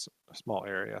since it's a small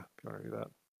area. If you want to do that.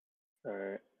 All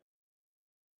right.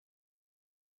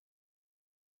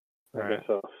 All I right. guess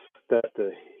I'll step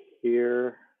to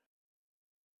here.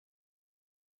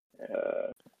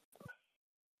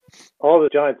 All the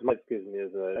Giant's Might gives me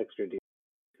is an extra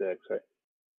D6, right?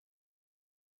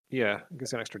 Yeah, it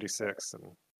gives you an extra D6 and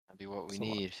That'd be what we some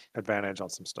need. advantage on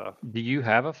some stuff. Do you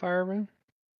have a fire rune?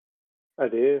 I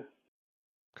do.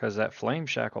 Because that flame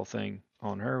shackle thing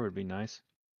on her would be nice.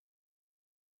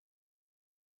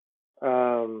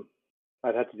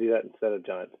 I'd have to do that instead of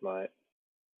Giant's Might.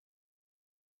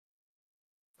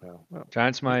 Oh, well,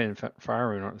 Giant's Might and fire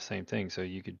rune aren't the same thing, so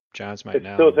you could Giant's Might It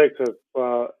now. still takes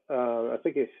I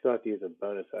think you still have to use a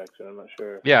bonus action. I'm not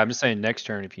sure. Yeah, I'm just saying next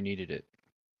turn if you needed it.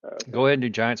 Okay. Go ahead and do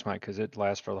Giant's Might because it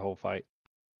lasts for the whole fight.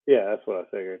 Yeah, that's what I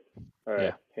figured. All right.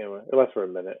 Yeah. Hammer. It lasts for a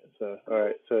minute. So, all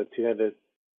right. So 200,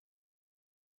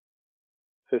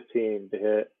 15 to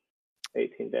hit,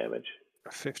 18 damage.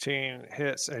 15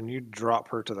 hits, and you drop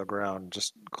her to the ground.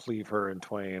 Just cleave her in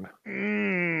twain.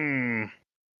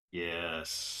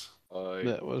 Yes.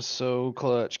 That was so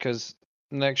clutch, because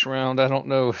next round, I don't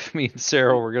know if me and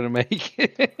Sarril were going to make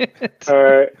it. All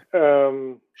right.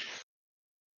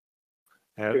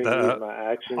 And Gonna use my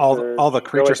action all surge. the No,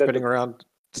 creatures wait, that's spinning a- around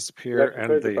disappear, Action and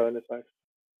surge or the bonus action?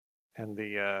 and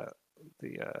the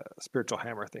spiritual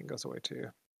hammer thing goes away too.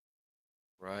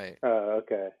 Right. Oh,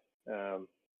 okay.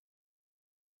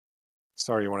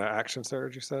 Sorry, you want to action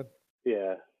surge? You said.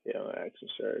 Yeah, my action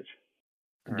surge.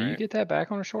 Do you get that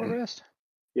back on a short rest?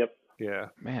 Yep. Yeah.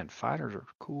 Man, fighters are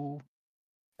cool.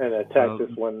 And attack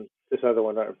Well, this other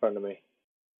one right in front of me.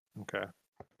 Okay.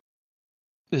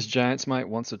 Is Giant Smite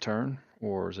once a turn,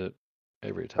 or is it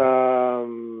every attack?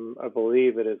 I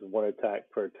believe it is one attack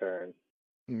per turn.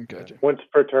 Gotcha. Once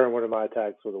per turn, one of my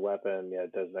attacks with a weapon,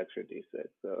 it does an extra d6,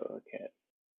 so I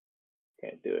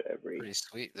can't do it every. Pretty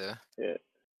sweet though. Yeah.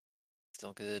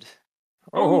 Still good.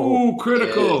 Oh,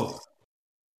 critical!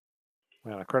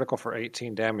 Man, a critical for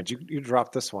 18 damage. You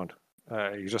drop this one.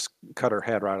 You just cut her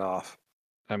head right off.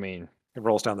 I mean, It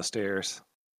rolls down the stairs.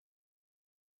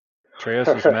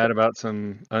 Treos is mad about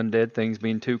some undead things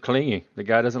being too clingy. The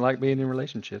guy doesn't like being in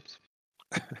relationships.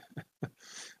 I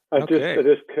Okay.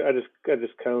 just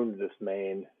coned this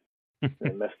mane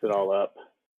and messed it all up.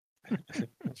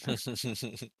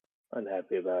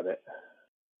 Unhappy about it.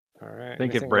 All right. I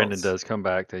think if anything Brandon else? does come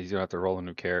back, that he's gonna have to roll a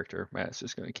new character. Matt's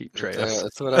just gonna keep Treos.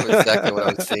 That's what exactly what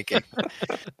I was thinking.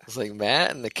 It's like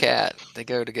Matt and the cat, they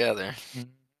go together. Oh,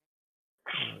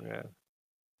 yeah.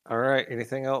 All right.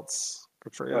 Anything else for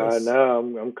Treos? No,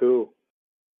 I'm cool.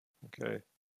 Okay.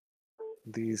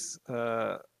 These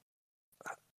other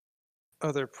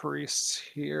priests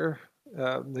here,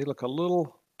 they look a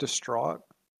little distraught.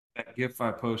 That GIF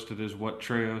I posted is what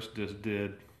Treos just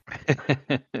did.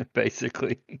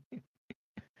 Basically.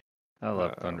 I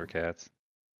love Thundercats.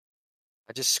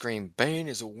 I just screamed, Bane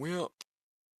is a wimp.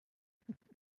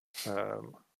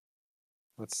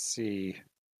 Let's see.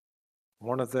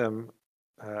 One of them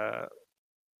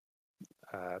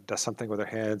does something with their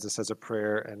hands. It says a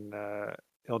prayer, and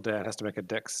Ildan has to make a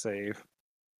dex save,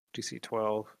 DC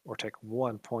 12, or take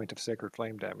 1 point of sacred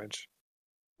flame damage.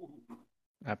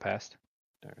 I passed.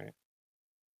 All right.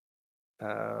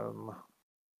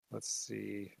 Let's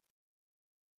see.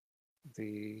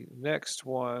 The next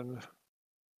one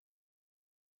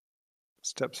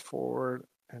steps forward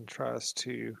and tries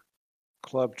to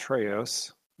club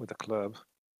Treos with a club.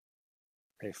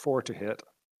 A 4 to hit.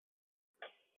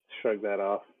 Shrug that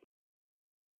off.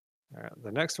 All right.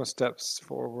 The next one steps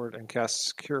forward and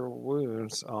casts Cure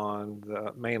Wounds on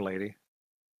the main lady.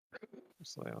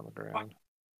 Just laying on the ground.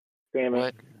 Damn it.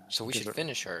 What? So we Gives should her-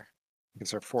 finish her.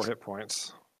 Gives her 4 hit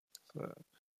points.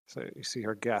 So you see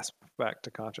her gasp back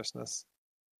to consciousness.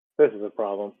 This is a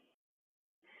problem.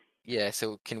 Yeah,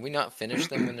 so can we not finish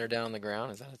them when they're down on the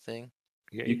ground? Is that a thing?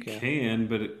 Yeah, You can,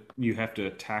 but you have to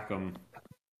attack them.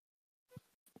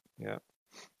 Yeah.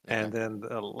 And then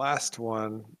the last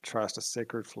one tries to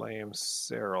Sacred Flame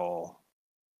Sarril.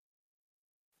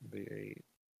 Be a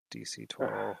DC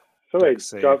 12. Somebody dex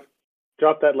save.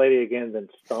 drop that lady again, then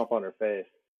stomp on her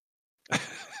face.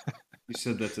 You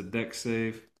said that's a dex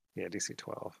save? Yeah, DC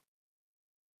 12.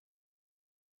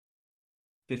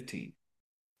 15.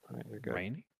 All right, you're good.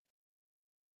 Rainy?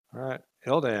 All right,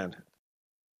 Ildan,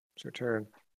 it's your turn.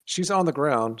 She's on the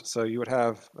ground, so you would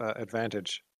have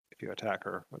advantage if you attack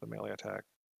her with a melee attack.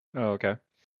 Oh, okay.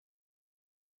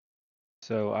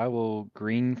 So I will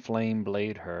green flame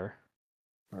blade her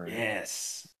All right.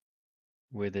 Yes.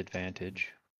 with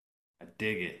advantage. I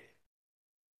dig it.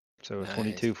 So Nice.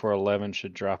 22 for 11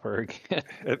 should drop her again.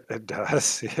 It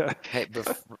does, yeah. Hey,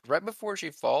 right before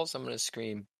she falls, I'm going to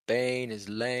scream, Bane is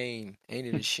lame. Ain't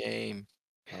it a shame?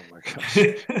 Oh my gosh.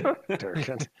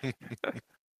 Durgan.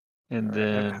 And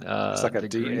then it's like a the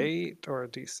D8 or a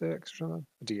D6 or something?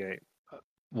 A D8.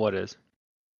 What is?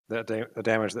 The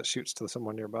damage that shoots to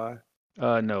someone nearby.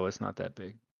 No, it's not that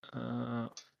big.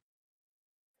 Can't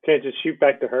just shoot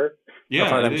back to her. Yeah,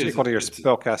 fire it damage is. equal to your It's-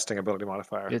 spellcasting ability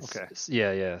modifier. It's Okay.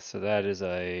 yeah. So that is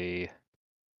a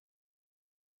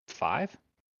 5.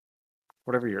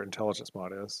 Whatever your intelligence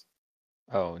mod is.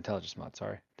 Oh, intelligence mod.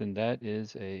 Sorry. Then that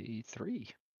is a 3.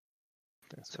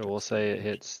 That's So we'll say it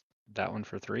hits that one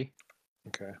for 3.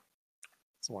 Okay.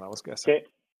 That's the one I was guessing.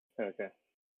 Okay.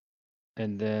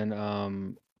 And then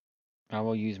I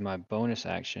will use my bonus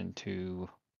action to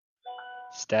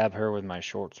stab her with my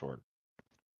short sword.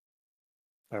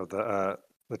 Oh, the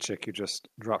chick you just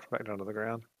dropped back down to the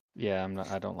ground. Yeah,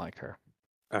 I don't like her.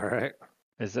 All right.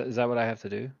 Is that what I have to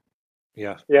do?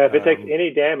 Yeah. Yeah, if it takes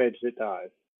any damage, it dies.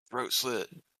 Throat slit.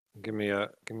 Give me a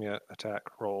attack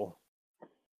roll.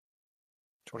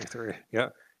 23. Yeah.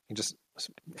 You just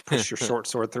push your short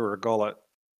sword through her gullet,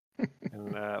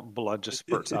 and blood just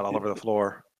spurts out all over the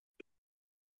floor.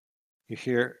 You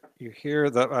hear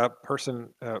the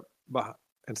person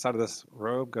inside of this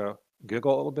robe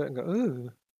giggle a little bit and go, ooh.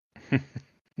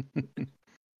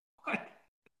 What?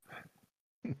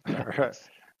 All right.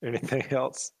 Anything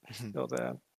else,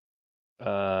 Ildan?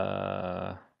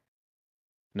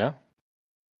 No.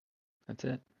 That's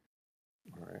it.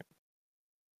 All right.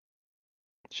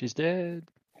 She's dead.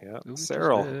 Yeah. Ooh, she's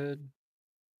Sarril. dead.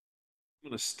 I'm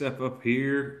gonna step up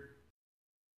here,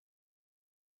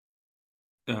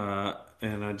 and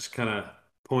I just kind of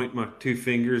point my two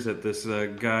fingers at this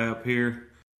guy up here.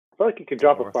 I feel like you could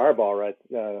drop a North. fireball right.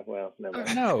 Well, never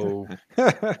mind. No.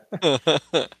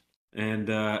 And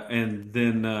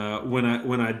then when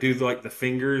I do like the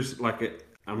fingers, like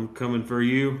I'm coming for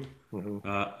you,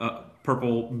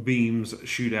 purple beams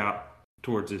shoot out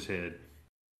towards his head.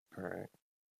 All right.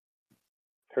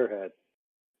 Her head,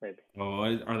 maybe. Oh,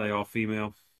 are they all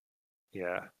female?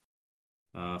 Yeah.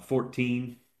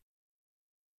 14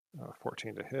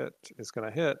 14 to hit is going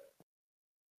to hit.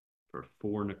 for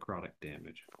 4 necrotic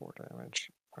damage. 4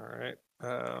 damage. All right.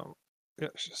 Yeah,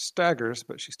 she staggers,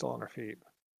 but she's still on her feet.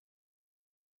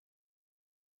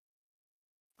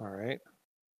 All right.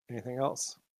 Anything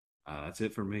else? That's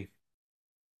it for me.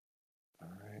 All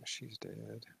right. She's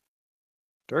dead.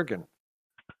 Durgan.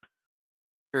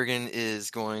 Durgan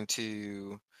is going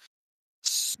to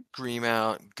scream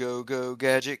out, "Go, go,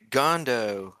 gadget,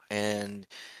 Gondo!" and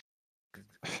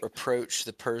approach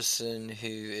the person who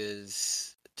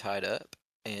is tied up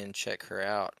and check her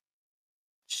out.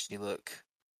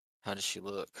 How does she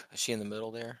look? Is she in the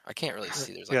middle there? I can't really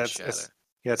see. There's like a shadow.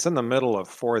 It's in the middle of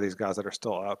 4 of these guys that are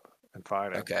still up and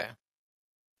fighting. Okay.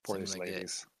 4 of So these I'm gonna get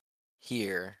ladies.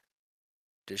 Here,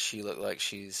 does she look like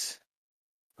she's...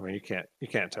 I mean, you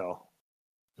can't tell.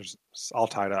 It's all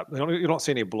tied up. You don't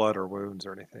see any blood or wounds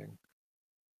or anything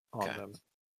on Okay. them.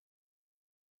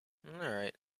 All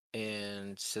right.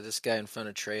 And so this guy in front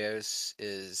of Treos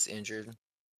is injured.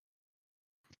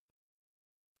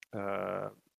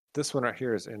 This one right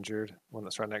here is injured. One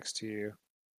that's right next to you,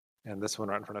 and this one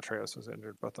right in front of Treos was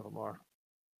injured. Both of them are.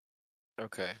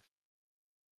 Okay.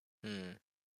 Well,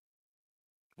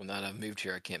 now that I've moved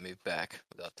here, I can't move back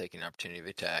without taking an opportunity of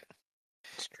attack.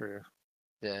 It's true.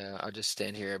 Yeah, I'll just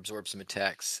stand here, absorb some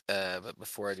attacks. But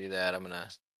before I do that, I'm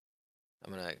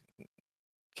gonna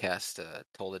cast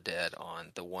Toll the Dead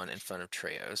on the one in front of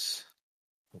Treos.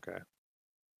 Okay.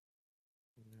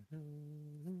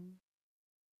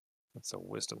 That's a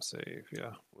wisdom save.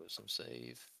 Yeah. Wisdom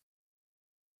save.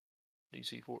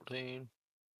 DC 14.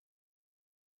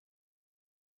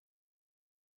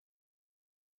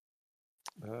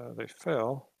 They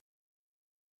fell.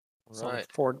 Right.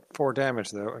 So 4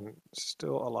 damage though, and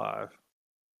still alive,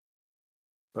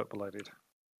 but bloodied.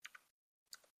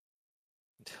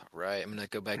 Right. I'm gonna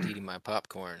go back to eating my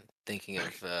popcorn, thinking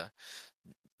of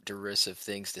derisive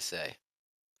things to say.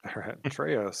 All right,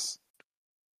 Treos.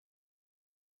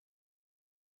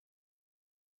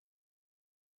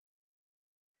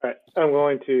 All right, I'm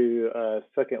going to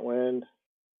second wind.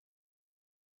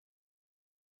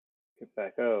 Get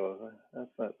back. Oh,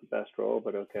 that's not the best roll,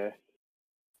 but okay.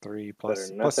 3 Better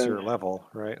than plus your nothing. level,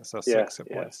 right? So Yeah, 6 hit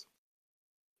yeah. points.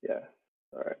 Yeah.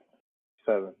 All right.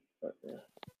 7. But, yeah.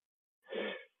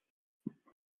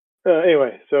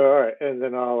 Anyway, so all right, and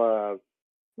then I'll.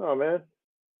 Oh man,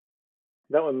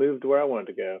 that one moved to where I wanted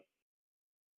to go.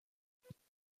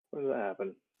 When did that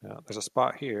happen? Yeah, there's a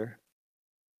spot here.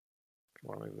 If you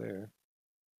want to move there.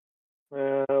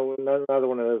 Another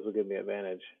one of those will give me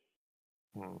advantage,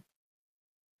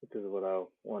 which is what I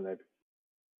wanted.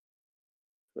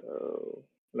 So,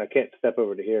 and I can't step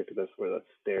over to here because that's where the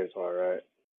stairs are, right?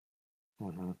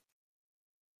 Mm-hmm.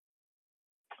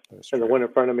 And the one in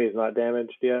front of me is not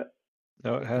damaged yet?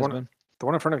 No, it has been. The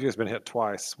one in front of you has been hit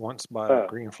twice. Once by a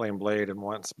green flame blade and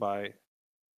once by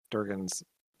Durgan's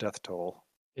death toll.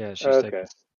 Yeah, she's taken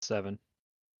 7.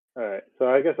 All right, so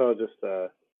I guess I'll just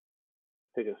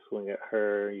take a swing at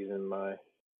her using my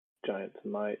giant's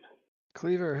might.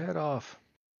 Cleave her head off.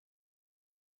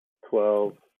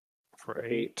 12. For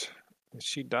 8.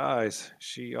 She dies.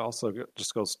 She also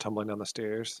just goes tumbling down the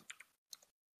stairs.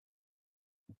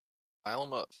 Pile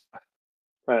them up.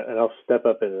 All right, and I'll step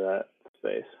up into that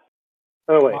space.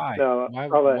 Oh, wait. Why? No,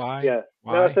 Why? Yeah.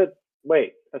 Why? No, I said,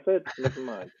 wait. I said, never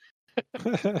mind.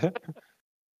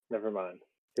 Never mind.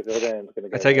 Because Ildan's going to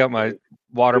go. I take out my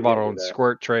water He's gonna bottle do and that.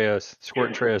 squirt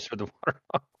Treos with the water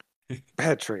bottle.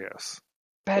 Bad Treos.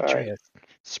 Bad All right. Treos.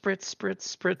 Spritz,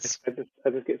 spritz, spritz. I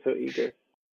just get so eager.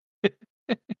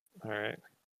 right.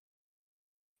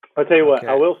 I'll tell you what.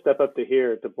 I Okay. will step up to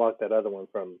here to block that other one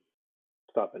from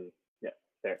stopping. Yeah,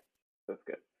 there. That's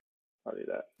good. I'll do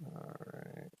that. All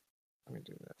right. Let me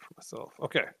do that for myself.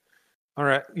 Okay. All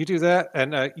right. You do that,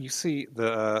 and you see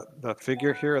the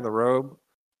figure here in the robe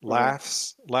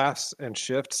laughs, and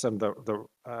shifts, and the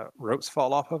ropes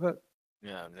fall off of it.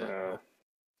 No, no.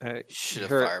 Should You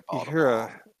have fireballed them all.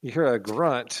 you hear a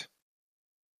grunt,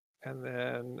 and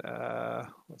then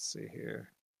let's see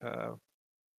here. A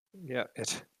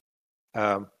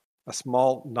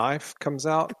small knife comes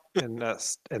out and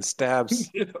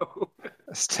stabs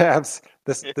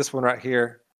this one right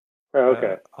here. Oh,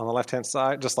 okay. On the left hand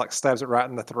side, just like stabs it right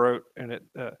in the throat, and it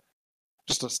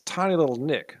just a tiny little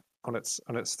nick on its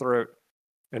throat,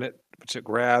 and which it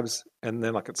grabs, and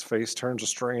then like its face turns a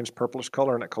strange purplish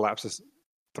color, and it collapses,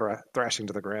 thrashing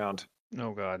to the ground.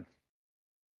 Oh God.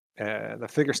 And the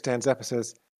figure stands up and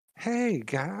says, "Hey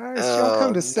guys, y'all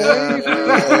come to save me."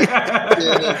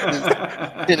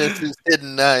 Dennis's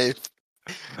hidden knife.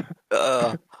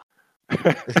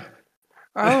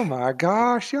 Oh my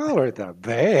gosh, y'all are the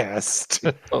best.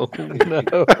 Oh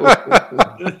no.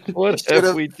 What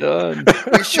have we done?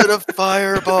 We should have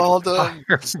fireballed them.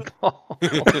 Fireball.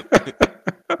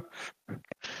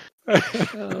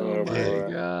 Oh my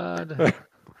boy. God.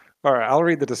 All right, I'll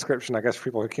read the description, I guess, for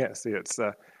people who can't see it. It's,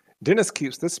 Dennis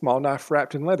keeps this small knife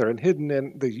wrapped in leather and hidden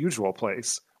in the usual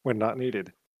place when not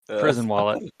needed. Prison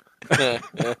wallet. And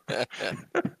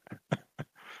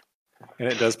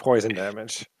it does poison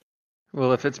damage.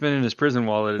 Well, if it's been in his prison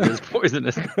wallet, it is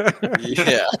poisonous.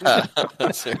 Yeah.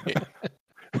 That's right.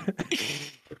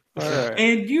 All right.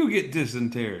 And you get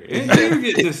dysentery. And you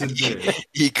get dysentery.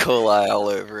 E. coli all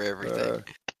over everything.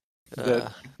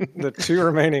 The two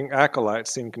remaining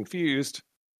acolytes seem confused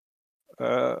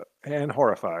and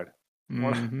horrified.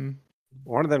 Mm-hmm.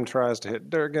 One of them tries to hit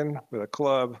Durgan with a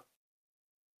club.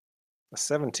 A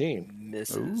 17.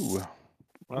 Misses. Ooh.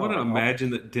 I want to imagine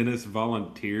that Dennis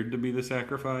volunteered to be the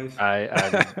sacrifice.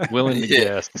 I'm willing to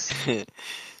guess.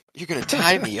 You're going to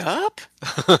tie me up?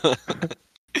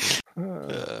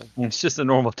 It's just a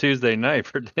normal Tuesday night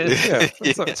for Dennis. Yeah,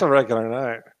 it's a regular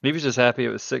night. He was just happy it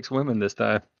was 6 women this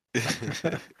time.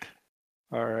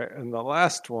 All right, and the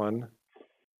last one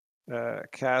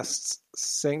casts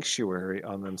Sanctuary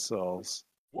on themselves.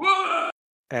 What?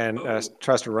 And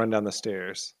tries to run down the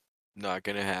stairs. Not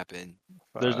going to happen.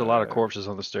 There's a lot of corpses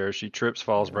on the stairs. She trips,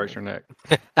 falls, breaks her neck.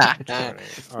 20.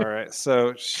 All right,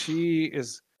 so she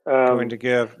is going to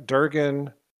give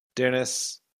Durgan,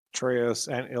 Dennis, Treos,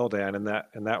 and Ildan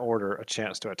in that order a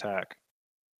chance to attack.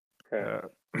 Okay.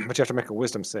 But you have to make a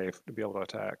wisdom save to be able to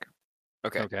attack.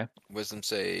 Okay. Wisdom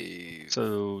save.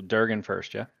 So Durgan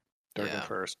first, yeah? Durgan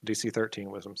first. DC 13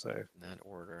 wisdom save. In that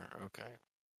order.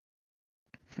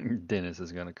 Okay. Dennis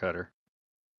is going to cut her.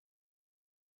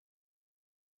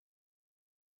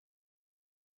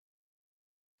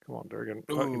 Come on, Durgan.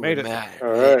 Oh, you made it. Matt, All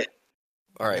right.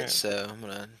 All right, Yeah. so I'm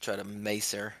going to try to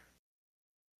mace her.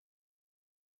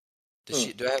 Do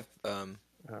I have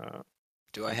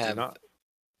do I have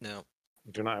no.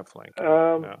 You do not have flank.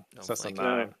 No So that's a flank.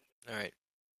 9. All right.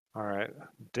 All right.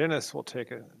 Dennis will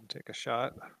take a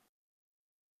shot.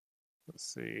 Let's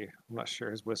see. I'm not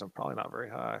sure. His wisdom probably not very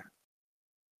high.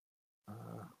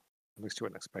 At least you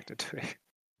wouldn't expect it to be.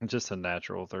 Just a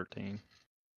natural 13.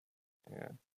 Yeah.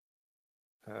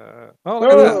 Oh,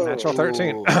 look at that. Natural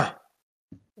 13.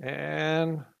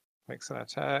 And makes an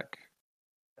attack.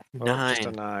 Oh, just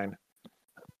a 9.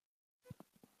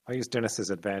 I'll use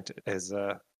Dennis's advantage as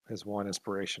one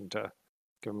inspiration to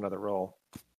give him another roll.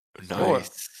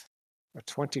 Nice. A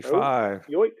 25.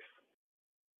 Oh, yoicks.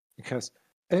 Because,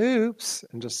 oops,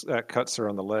 and just cuts her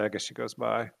on the leg as she goes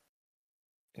by.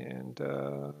 And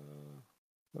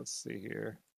let's see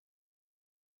here.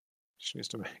 She needs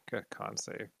to make a con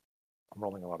save. I'm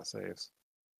rolling a lot of saves.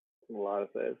 A lot of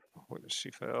saves. She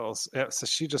fails. Yeah, so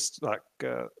she just like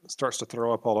starts to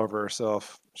throw up all over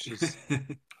herself.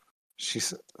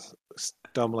 She's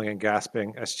stumbling and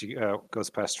gasping as she goes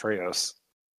past Treos,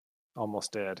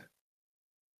 almost dead.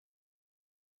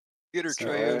 Get her,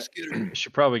 Treos. Get her.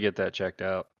 Should probably get that checked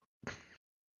out.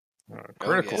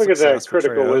 Critical Look at that success for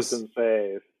critical Treos. wisdom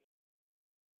save.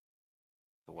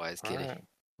 The wise All kitty. right.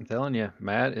 I'm telling you,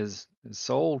 Matt is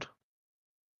sold.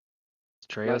 It's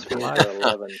Treos for 19 life. to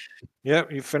 11.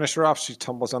 Yep, you finish her off. She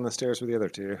tumbles down the stairs with the other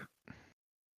two.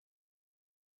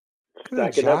 Good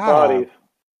Stacking up job. bodies.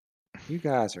 You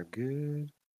guys are good.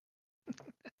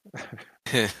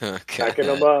 Stacking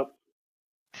them up.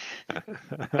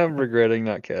 I'm regretting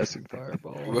not casting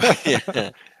Fireball.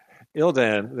 Yeah.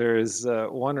 Ildan, there is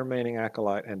one remaining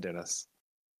acolyte and Dennis.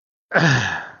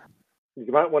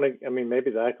 You might want to. I mean,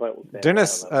 maybe the acolyte will stand.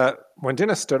 Dennis, when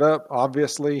Dennis stood up,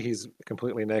 obviously he's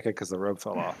completely naked because the robe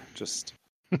fell off. Just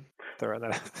throwing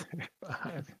that out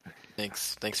there.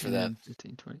 Thanks for that.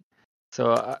 15, 20.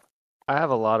 So I have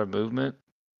a lot of movement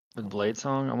with Blade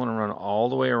Song. I want to run all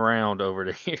the way around over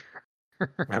to here.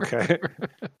 Okay.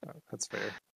 That's fair.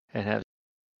 And have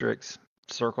Strix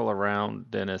circle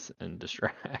around Dennis and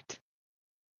distract.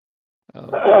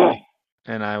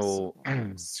 And I will.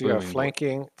 So you have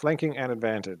flanking and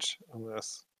advantage on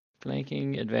this.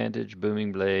 Flanking advantage,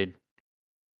 booming blade.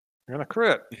 And a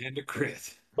crit. And a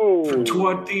crit. Oh. For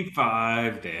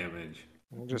 25 damage.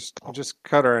 You just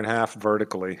cut her in half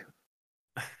vertically.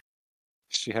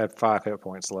 She had 5 hit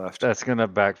points left. That's gonna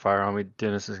backfire on me.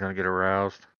 Dennis is gonna get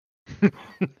aroused.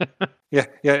 Yeah.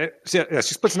 She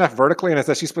splits in half vertically, and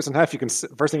as she splits in half, you can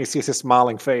first thing you see is his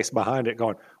smiling face behind it,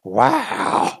 going,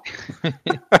 "Wow!"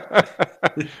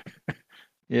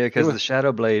 Yeah, because the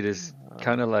Shadow Blade is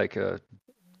kind of like a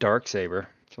dark saber.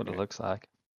 That's what it looks like.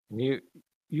 You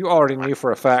already knew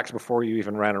for a fact before you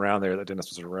even ran around there that Dennis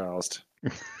was aroused.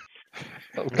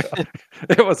 Oh, God.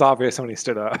 It was obvious when he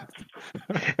stood up.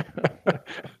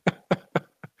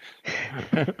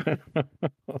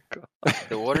 Oh, God.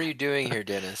 So what are you doing here,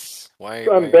 Dennis? Why?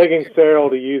 I'm begging Sarril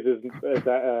to use his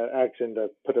action to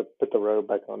put the robe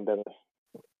back on Dennis.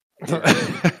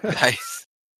 Nice.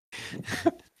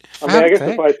 I mean, I guess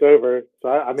the fight's over. So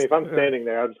I mean, if I'm standing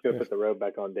there, I'm just gonna put the robe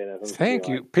back on Dennis. Thank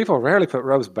you. People rarely put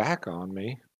robes back on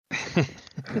me.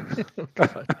 Oh,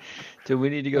 God. Do we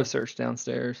need to go search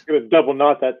downstairs? I'm gonna double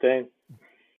knot that thing.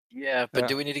 Yeah, but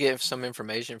do we need to get some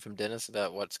information from Dennis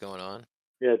about what's going on?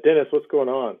 Yeah, Dennis, what's going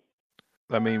on?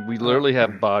 I mean, we literally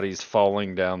have bodies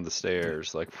falling down the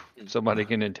stairs. Like, somebody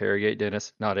can interrogate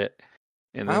Dennis, not it.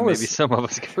 And then maybe some of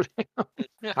us go down.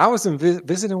 I was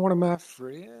visiting one of my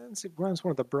friends. He runs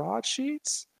one of the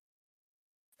broadsheets.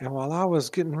 And while I was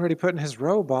getting ready putting his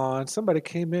robe on, somebody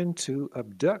came in to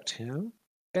abduct him.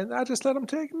 And I just let him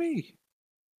take me.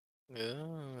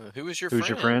 Who was your friend? Who's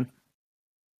your friend?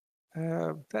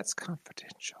 That's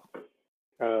confidential.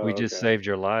 We just saved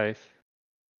your life.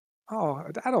 Oh,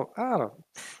 I don't.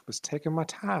 Was taking my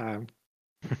time.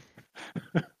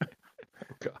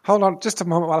 Hold on, just a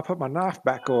moment while I put my knife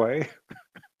back away.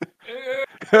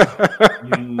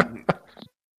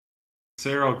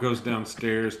 Sarril goes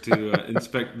downstairs to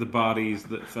inspect the bodies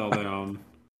that fell down.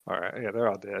 All right, yeah, they're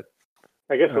all dead.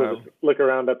 I guess we'll just look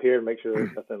around up here and make sure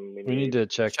there's nothing we need to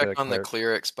check on the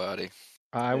cleric's body.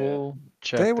 I will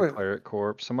check the cleric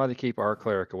corpse. Somebody keep our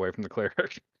cleric away from the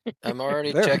cleric. I'm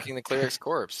already checking the cleric's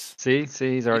corpse. See,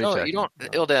 he's already checking.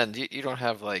 Ildan, you don't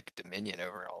have like dominion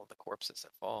over all the corpses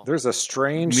that fall. There's a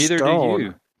strange Neither stone. do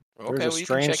you. There's a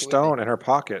strange stone in her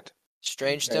pocket.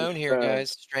 Strange stone here,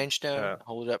 guys. Strange stone.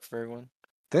 Hold it up for everyone.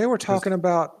 They were talking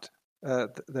about.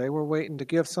 They were waiting to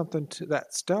give something to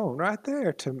that stone right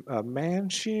there to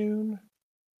Manchun.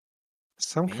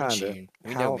 Some kind of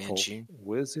powerful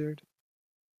wizard.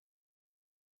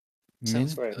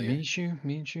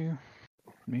 Manchun.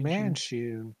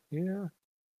 Manchun, yeah.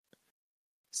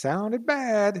 Sounded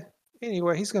bad.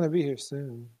 Anyway, he's going to be here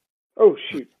soon. Oh,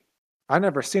 shoot. I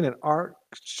never seen an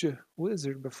arch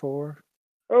wizard before.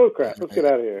 Oh, crap. Let's get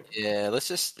out of here. Yeah, let's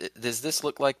just... Does this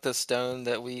look like the stone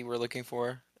that we were looking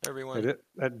for, everyone?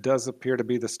 That does appear to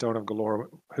be the stone of Galore.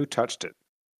 Who touched it?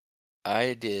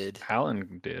 I did.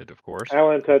 Alan did, of course.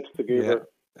 Alan touched the goober. Yeah.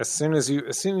 As soon as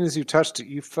you touched it,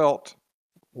 you felt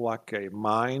like a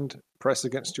mind press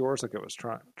against yours, like it was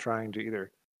trying to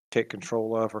either take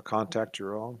control of or contact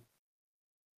your own.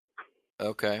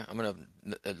 Okay, I'm gonna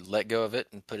let go of it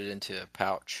and put it into a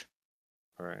pouch.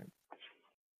 All right.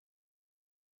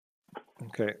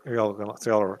 Okay,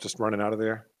 y'all are just running out of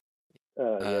there.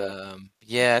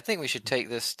 Yeah, I think we should take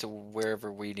this to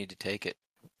wherever we need to take it.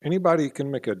 Anybody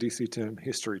can make a DC 10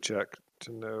 history check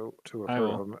to have heard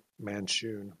of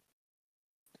Manchun.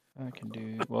 I can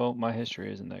do. Well, my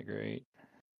history isn't that great.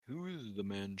 Who is the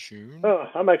Manchun? Oh,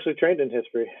 I'm actually trained in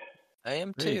history. I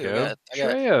am too. There you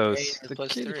go. Treos, the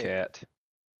kitty cat.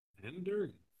 And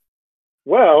Durgan.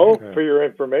 Well, for your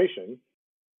information.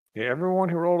 Yeah, everyone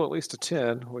who rolled at least a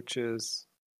 10, which is...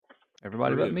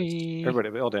 Everybody but me. Everybody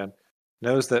but Ildan,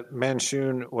 knows that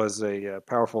Manchun was a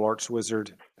powerful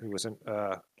archwizard who was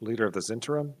leader of the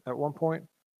Zhentarim at one point,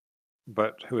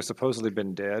 but who has supposedly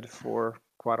been dead for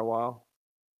quite a while.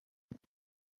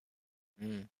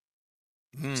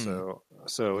 So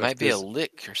it might be a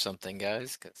lick or something,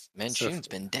 guys, because Manchun's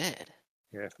been dead.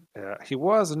 Yeah, he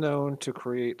was known to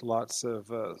create lots of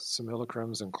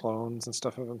simulacrums and clones and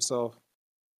stuff of himself.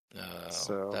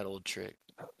 Oh, that old trick.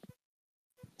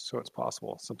 So it's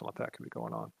possible something like that could be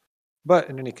going on. But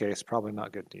in any case, probably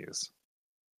not good news.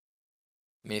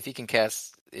 mean, if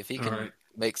he can All right.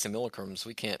 make simulacrums,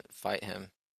 we can't fight him.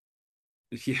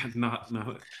 Yeah, not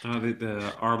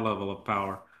at our level of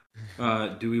power.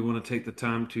 Do we want to take the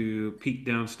time to peek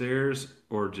downstairs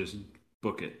or just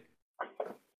book it?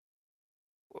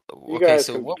 You Okay, guys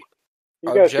so can what you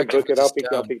our guys can objective book with it.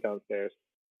 the I'll stone? peek downstairs.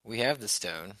 We have the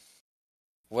stone.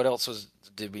 What else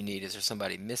did we need? Is there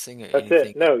somebody missing or That's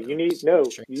anything? it. No,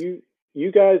 Strings?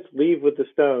 you guys leave with the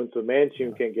stone so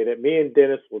Manchun can get it. Me and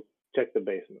Dennis will check the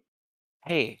basement.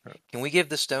 Hey, can we give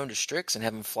the stone to Strix and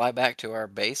have him fly back to our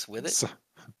base with it? So,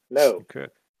 No. okay.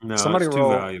 No, Somebody it's too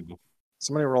valuable.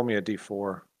 Somebody roll me a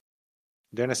d4.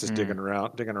 Dennis is digging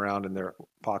around in their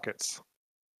pockets.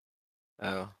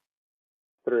 Oh,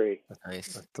 3.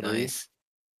 nice. A 3.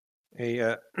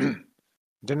 Nice.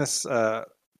 Dennis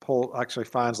actually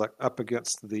finds like up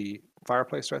against the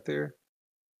fireplace right there,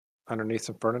 underneath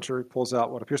some furniture. He pulls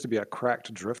out what appears to be a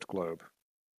cracked drift globe.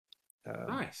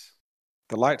 Nice.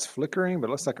 The light's flickering, but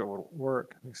it looks like it will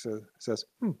work. He says,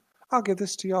 I'll give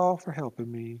this to y'all for helping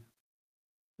me.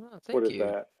 Oh, What thank is you.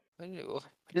 that? What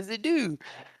does it do?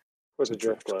 What's It's a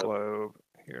drift globe? globe.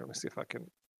 Here, let me see if I can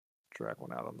drag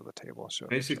one out onto the table and show it.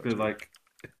 Basically, like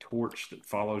a torch that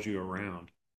follows you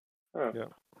around. Oh. Yeah.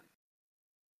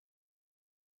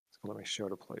 So let me show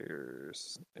the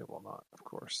players. It will not, of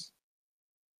course.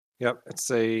 Yep, it's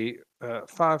a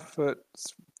 5-foot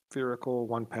spherical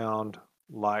 1 pound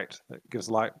light that gives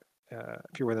light.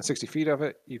 If you're within 60 feet of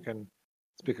it, you can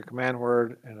speak a command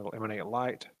word and it'll emanate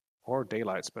light or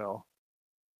daylight spell.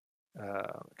 You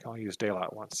can only use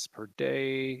daylight once per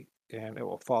day, and it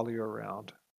will follow you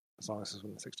around as long as it's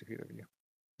within 60 feet of you.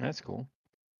 That's cool.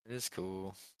 It is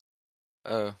cool.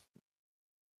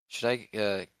 Should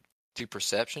I do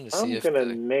perception to see I'm if gonna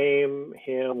name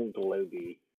him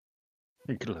Globy.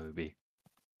 Globy.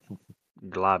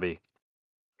 Globby.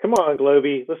 Come on,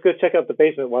 Globy. Let's go check out the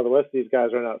basement while the rest of these guys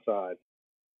run outside.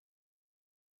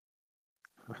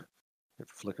 It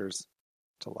flickers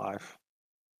to life.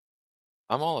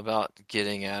 I'm all about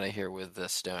getting out of here with the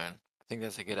stone. I think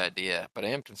that's a good idea, but I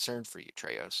am concerned for you,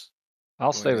 Treos.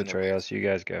 I'll stay with Treos. You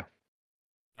guys go.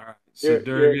 All right. So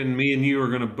Durgan, me and you are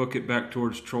going to book it back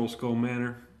towards Troll Skull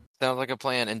Manor. Sounds like a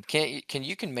plan. And can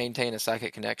you maintain a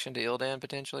psychic connection to Ildan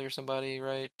potentially or somebody,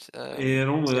 right? It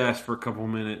only lasts for a couple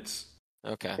minutes.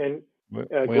 Okay. And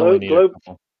we only need a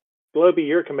couple. Globy,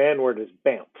 your command word is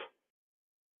BAMF.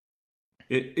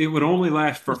 It would only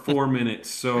last for 4 minutes,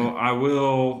 so I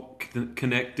will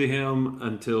connect to him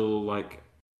until like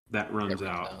that runs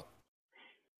out.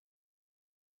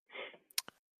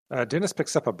 Dennis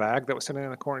picks up a bag that was sitting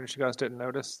in the corner that you guys didn't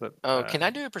notice. Can I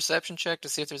do a perception check to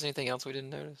see if there's anything else we didn't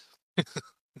notice?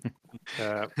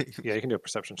 Yeah, you can do a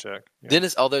perception check. Yeah.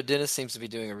 Although Dennis seems to be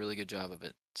doing a really good job of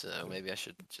it, so maybe I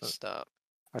should just stop.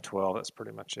 A 12, that's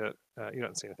pretty much it. You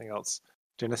don't see anything else.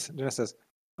 Dennis says,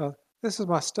 this is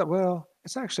my stuff. Well,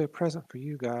 it's actually a present for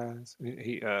you guys.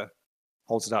 He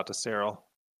holds it out to Sarril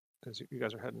as you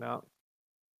guys are heading out.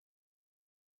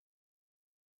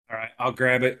 All right, I'll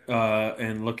grab it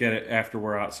and look at it after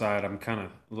we're outside. I'm kind of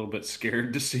a little bit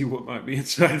scared to see what might be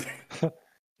inside. All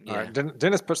right,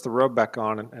 Dennis puts the robe back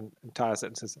on and ties it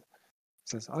and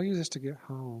says, I'll use this to get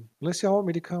home. Unless y'all want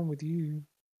me to come with you.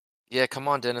 Yeah, come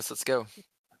on, Dennis, let's go.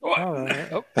 All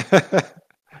right. Oh.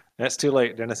 That's too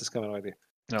late. Dennis is coming with you.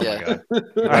 Oh my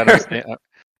God.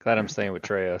 Glad I'm staying with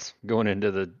Treos. Going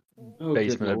into the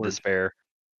basement of despair.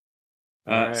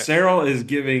 Right. Sarril is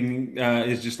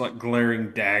is just like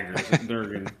glaring daggers at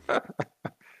Durgan.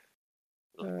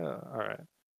 All right.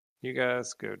 You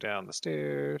guys go down the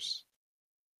stairs.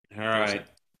 All right.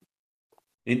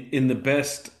 In the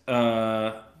best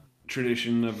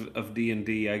tradition of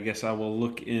D&D, I guess I will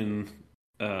look in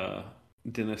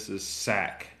Dennis's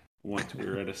sack once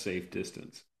we're at a safe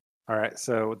distance. All right.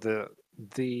 So the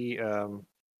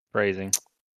phrasing.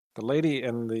 The lady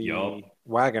in the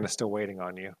wagon is still waiting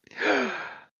on you.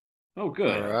 Oh,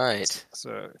 good. All right.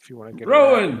 So if you want to get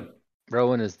Rowan!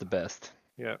 Rowan is the best.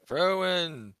 Yeah.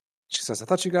 Rowan! She says, I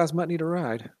thought you guys might need a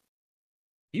ride.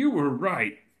 You were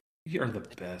right. You're the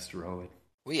best, Rowan.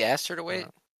 We asked her to wait.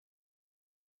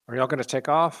 Are y'all going to take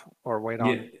off or wait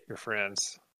on your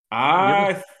friends?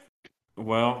 I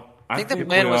think the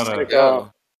plan was to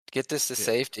go. Get this to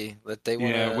safety. That they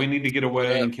want. Yeah, we need to get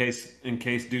away in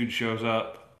case dude shows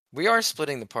up. We are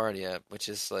splitting the party up, which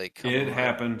is like it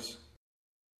happens.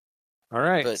 All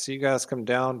right, so you guys come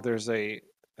down. There's it's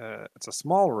a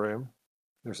small room.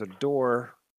 There's a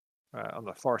door on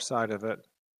the far side of it.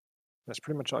 That's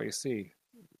pretty much all you see.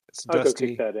 It's I'll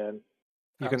dusty. go kick that in.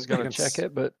 I was going to check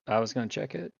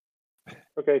it.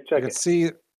 Okay, check it. You can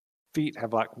see feet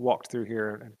have like walked through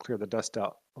here and cleared the dust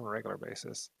out on a regular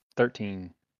basis.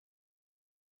 13.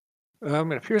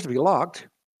 It appears to be locked,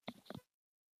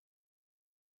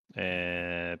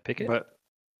 Pick it. but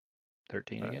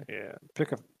 13 again. yeah,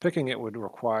 picking it would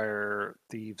require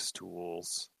thieves'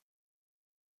 tools.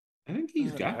 I think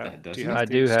he's Do got you have- that, do doesn't you he? have I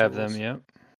do thieves' have tools? them. Yep.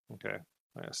 Okay,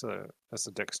 yeah, so that's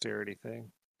a dexterity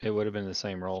thing. It would have been the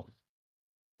same roll.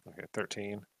 Okay,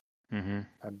 13. Mm-hmm.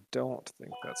 I don't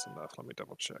think that's enough. Let me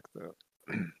double check though.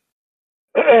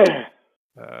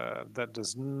 That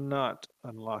does not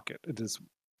unlock it. It is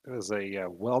a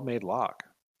well-made lock.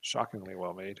 Shockingly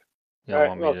well-made. Y'all Alright,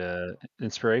 want me well- to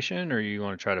inspiration, or you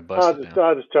want to try to bust it down?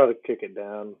 I'll just try to kick it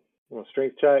down. Want a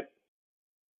strength check?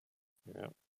 Yeah.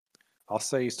 I'll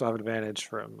say you still have advantage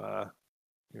from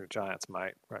your giant's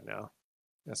might right now.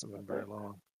 It hasn't been very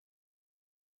long.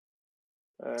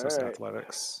 So it's Alright.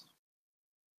 athletics.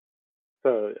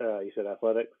 So you said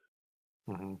athletics?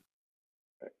 Mm-hmm.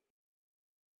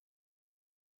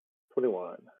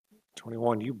 21.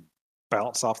 21. You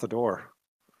bounce off the door.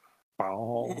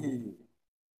 Bow. Ooh.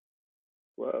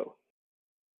 Whoa.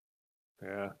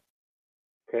 Yeah.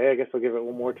 Okay, I guess I'll give it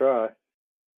one more try.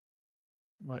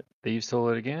 What? Thieves tool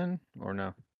it again, or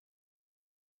no?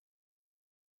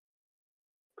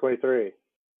 23.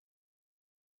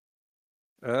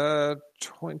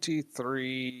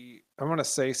 23. I'm gonna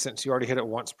say since you already hit it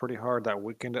once pretty hard, that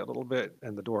weakened it a little bit,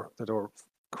 and the door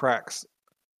cracks,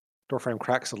 door frame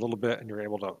cracks a little bit, and you're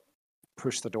able to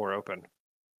push the door open.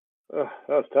 Ugh,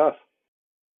 that was tough.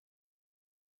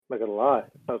 Not gonna lie,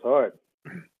 that was hard.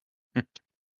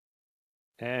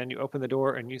 And you open the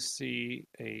door, and you see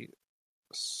a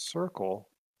circle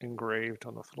engraved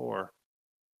on the floor.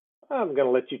 I'm gonna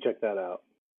let you check that out.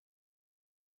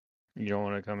 You don't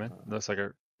want to come in? Looks like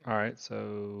a. All right,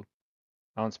 so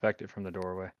I'll inspect it from the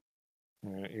doorway.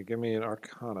 All right, you give me an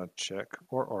Arcana check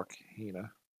or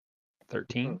Arcana.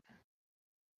 13.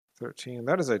 13.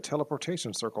 That is a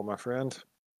teleportation circle, my friend.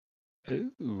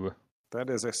 Ooh. That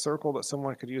is a circle that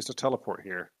someone could use to teleport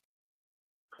here.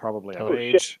 Probably a Oh,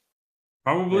 mage.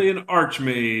 Probably an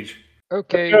archmage.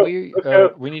 Okay, go, we let's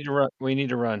go. we need to run. We need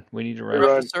to run. We need to run.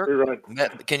 Disrupt Run, the circle. rerun.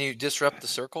 Matt, can you disrupt the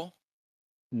circle?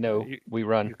 No, You- we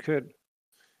run. You could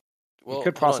Well, you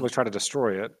could hold possibly on. try to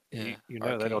destroy it. Yeah, You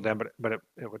know that'll arcane. down, but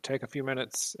it would take a few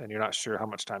minutes, and you're not sure how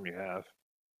much time you have.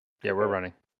 Yeah, we're Okay.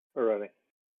 running. We're running.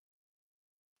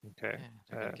 Okay.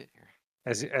 Yeah, I gotta get here.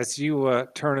 As you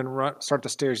turn and run, start the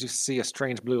stairs, you see a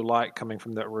strange blue light coming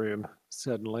from that room.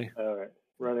 Suddenly, All right.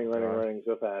 Running God.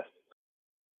 so fast.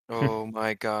 Oh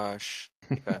my gosh.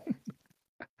 Okay.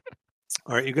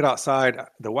 all right, you get outside.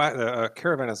 The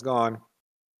caravan is gone,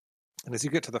 and as you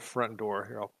get to the front door,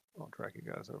 here I'll drag you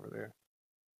guys over there.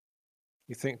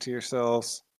 You think to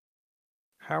yourselves,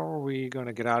 how are we going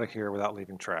to get out of here without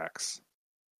leaving tracks?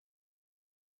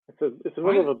 It's the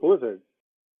middle of a blizzard.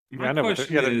 My Yeah, I know, but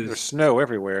question there's is, snow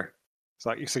everywhere. It's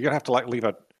like so you'd have to like leave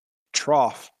a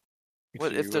trough.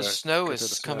 What if you, the snow get through is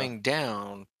the snow. coming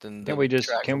down? Then the Can we just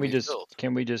tracks will be filled.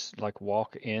 can we just like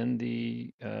walk in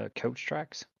the coach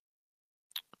tracks?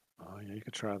 Oh yeah, you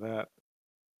could try that.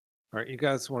 All right, you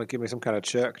guys want to give me some kind of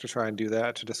check to try and do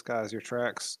that to disguise your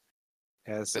tracks?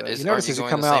 As But you aren't notice you as you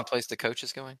going come the same out, place the coach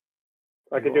is going?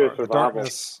 I you could do are- a the survival.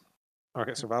 darkness.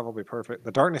 Okay, survival will be perfect.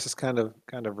 The darkness is kind of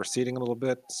receding a little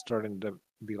bit, starting to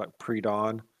be like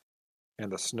pre-dawn, and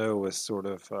the snow is sort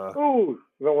of. Ooh,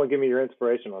 you don't want to give me your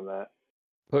inspiration on that.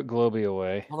 Put Globy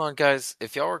away. Hold on, guys.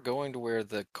 If y'all are going to where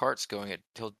the cart's going,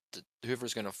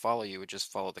 whoever's going to follow you would just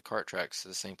follow the cart tracks to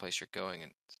the same place you're going,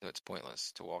 and so it's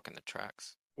pointless to walk in the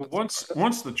tracks. well, That's the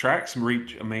once the tracks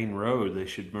reach a main road, they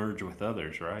should merge with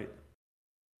others, right?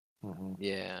 Mhm.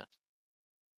 Yeah.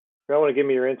 You don't want to give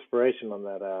me your inspiration on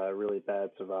that really bad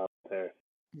survival there.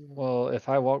 Well, if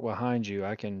I walk behind you,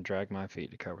 I can drag my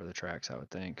feet to cover the tracks, I would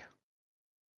think.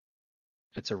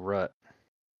 It's a rut.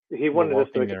 He wanted us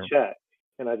to walking make in a a- check,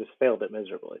 and I just failed it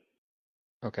miserably.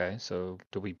 Okay, so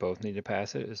do we both need to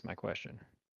pass it? Is my question.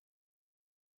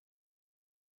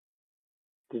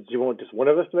 Did you want just one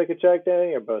of us to make a check,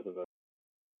 Danny, or both of us?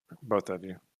 Both of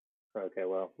you. Okay,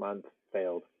 well, mine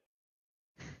failed.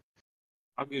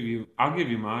 I'll give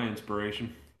you my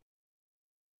inspiration.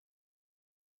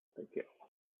 Thank you.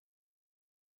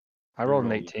 I rolled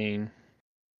an Reroll. 18.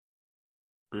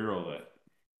 Reroll that.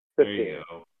 There 15. you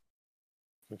go.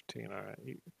 15. All right.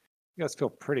 You guys feel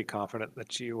pretty confident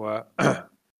that you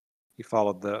you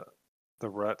followed the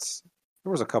ruts.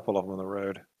 There was a couple of them on the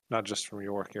road, not just from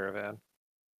your caravan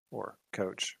or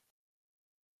coach.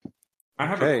 I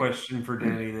have Okay. a question for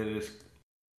Danny that is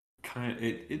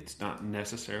it's not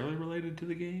necessarily related to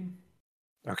the game.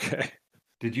 Okay.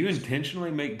 Did you intentionally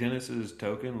make Dennis's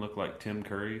token look like Tim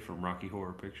Curry from Rocky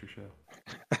Horror Picture Show?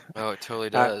 Oh, it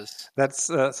totally does. That's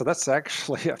that's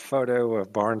actually a photo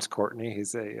of Barnes Courtney.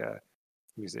 He's a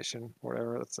musician,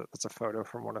 whatever. That's a photo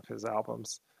from one of his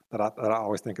albums that I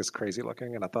always think is crazy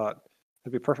looking, and I thought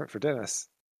it'd be perfect for Dennis.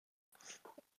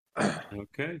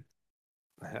 Okay.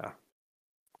 Yeah.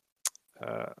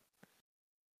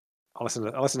 I listen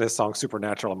to his song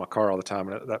 "Supernatural" in my car all the time,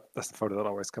 and that's the photo that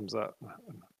always comes up.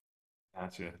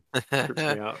 Gotcha. Trips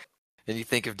me out. And you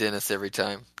think of Dennis every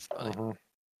time. It's funny.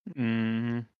 Mm-hmm.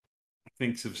 Mm-hmm.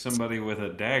 Thinks of somebody with a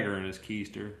dagger in his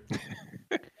keister.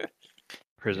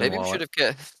 Prison Maybe we wallet. should have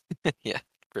kept. Yeah,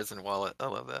 prison wallet. I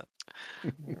love that.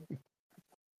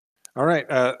 All right.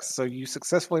 So you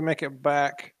successfully make it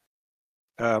back.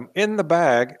 In the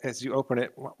bag, as you open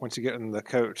it, once you get in the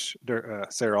coach,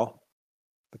 Sarril,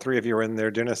 the three of you are in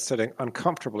there. Dennis sitting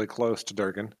uncomfortably close to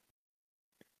Durgan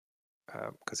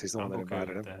because he's the one that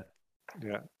invited him. That.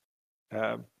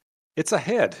 Yeah. It's a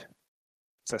head.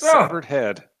 It's a severed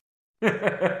head.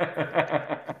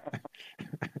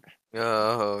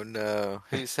 Oh no,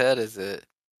 whose head is it?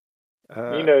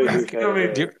 You know Please who's tell me,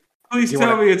 head. please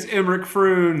tell me it's Emmerich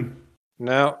Froon.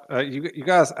 No, you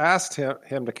guys asked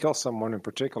him to kill someone in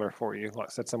particular for you.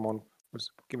 Like said someone was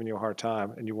giving you a hard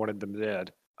time, and you wanted them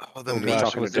dead. Oh, the Oh, meat. gosh, Gosh,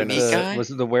 talking was to it Dennis. the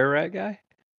was it the were rat guy?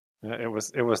 It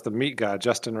was the meat guy,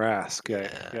 Justin Rask.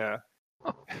 Yeah.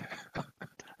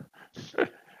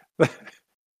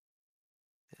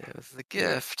 It was the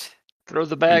gift. Throw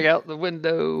the bag out the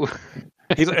window.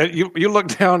 You look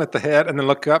down at the head and then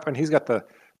look up, and he's got the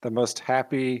most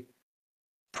happy,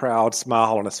 proud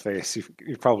smile on his face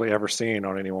you've probably ever seen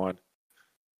on anyone.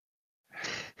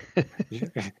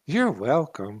 You're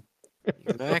welcome.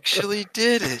 You actually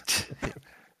did it.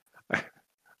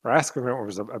 Rask, remember,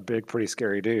 was a big, pretty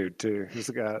scary dude too. He's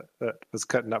the guy that was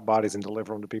cutting up bodies and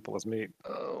delivering them to people as meat.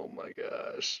 Oh my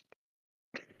gosh.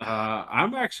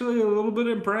 I'm actually a little bit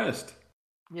impressed.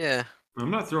 Yeah. I'm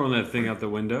not throwing that thing out the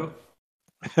window.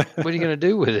 What are you gonna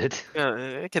do with it? Yeah,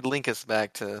 it could link us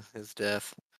back to his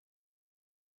death.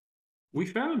 We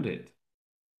found it.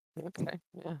 Okay.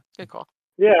 Yeah. Good call.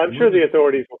 Yeah, I'm sure the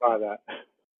authorities will find that.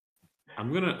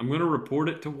 I'm gonna report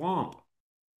it to Womp.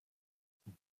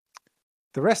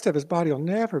 The rest of his body will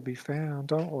never be found.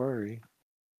 Don't worry.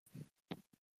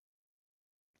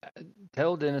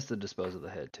 Tell Dennis to dispose of the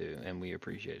head too, and we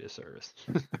appreciate his service.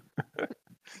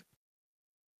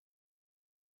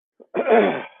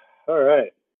 All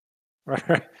right.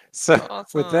 Right. So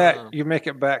with that, Awesome. you make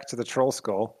it back to the troll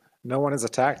skull. No one has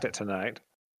attacked it tonight.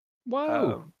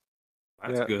 Whoa.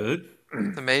 That's Yeah. good.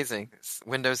 It's amazing.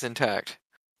 Windows intact.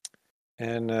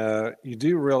 And you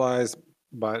do realize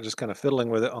by just kind of fiddling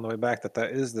with it on the way back that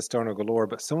is the Stone of Galore,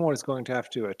 but someone is going to have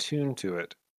to attune to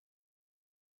it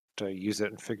to use it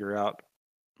and figure out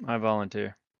I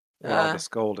volunteer. where all the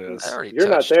skull is. I already You're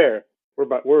not touched. there.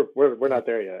 We're not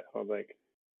there yet, I don't think.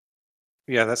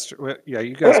 Yeah, that's true. Yeah,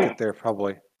 you guys get there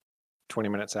probably 20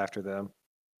 minutes after them.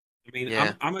 I mean,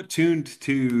 Yeah. I'm attuned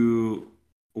to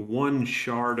one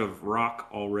shard of rock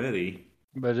already.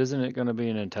 But isn't it going to be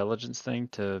an intelligence thing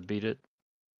to beat it?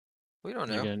 We don't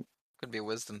You're know. gonna- Could be a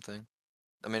wisdom thing.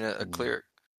 I mean, a cleric.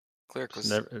 Cleric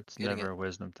was. it's getting never it. a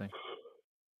wisdom thing.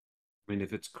 I mean,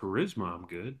 if it's charisma, I'm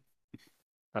good.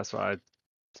 That's why I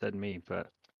said me, but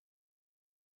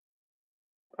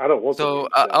I don't want So to.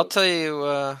 I'll tell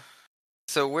you.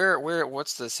 So where?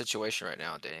 What's the situation right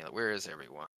now, Daniel? Where is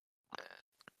everyone?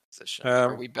 Position.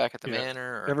 Are we back at the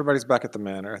manor? Or? Everybody's back at the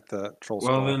manor at the troll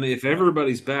skull. Well, then, if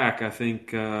everybody's back, I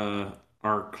think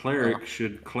our cleric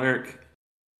should cleric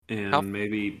and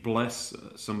maybe bless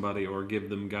somebody or give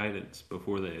them guidance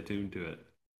before they attune to it.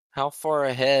 How far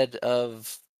ahead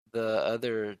of the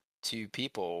other two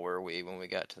people were we when we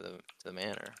got to the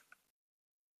manor?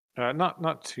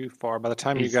 Not too far. By the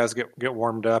time you guys get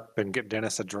warmed up and get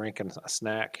Dennis a drink and a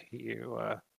snack,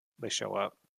 they show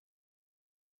up.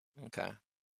 Okay.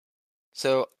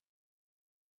 So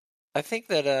I think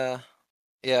that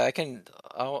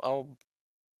I'll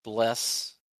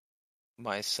bless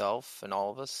myself and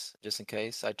all of us just in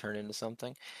case I turn into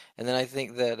something. And then I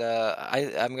think that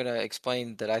I'm going to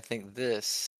explain that I think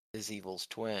this is Evil's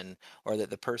twin, or that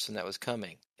the person that was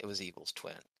coming, it was Evil's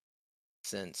twin.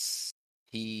 Since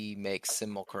he makes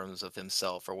simulacrums of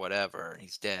himself or whatever, and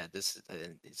he's dead. This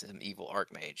is an evil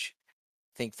archmage.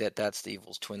 I think that that's the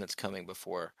Evil's twin that's coming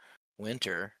before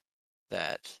winter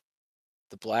that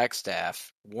the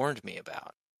Blackstaff warned me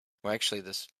about. Well, actually,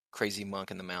 this crazy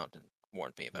monk in the mountain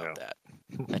warned me about that.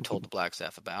 I told the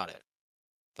Blackstaff about it.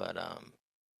 But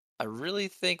I really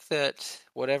think that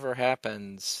whatever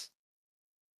happens,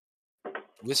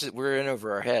 we're in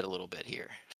over our head a little bit here.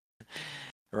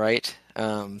 right?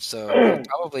 So we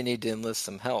probably need to enlist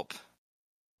some help.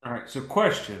 All right, so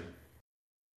question.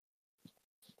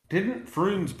 Didn't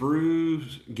Froom's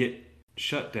Brews get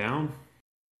shut down?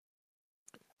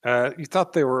 You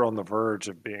thought they were on the verge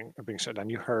of being shut down.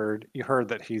 You heard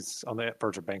that he's on the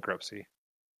verge of bankruptcy.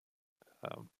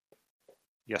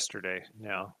 Yesterday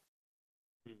now.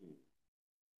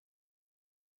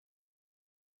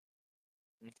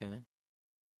 Okay.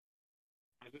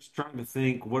 I'm just trying to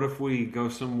think, what if we go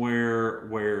somewhere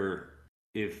where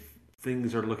if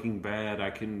things are looking bad,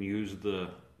 I can use the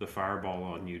fireball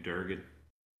on you, Durgan?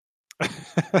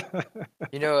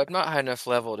 You know, I'm not high enough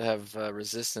level to have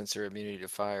resistance or immunity to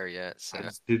fire yet. So I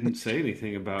just didn't say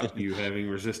anything about you having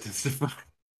resistance to fire.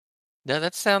 no,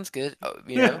 that sounds good.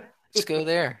 Let's go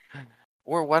there.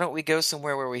 Or why don't we go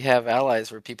somewhere where we have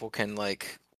allies where people can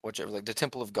like the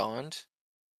Temple of Gond.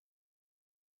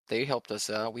 They helped us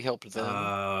out. We helped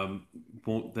them.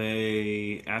 Won't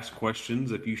they ask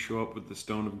questions if you show up with the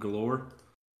Stone of Galore?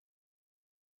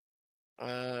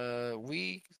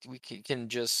 We can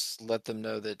just let them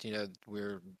know that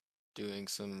we're doing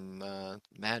some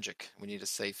magic. We need a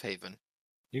safe haven.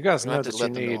 You guys We don't know have to that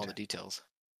let them know all the details.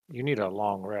 you need a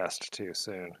long rest too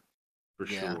soon. For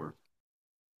Yeah. sure.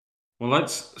 Well,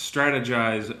 let's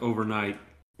strategize overnight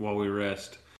while we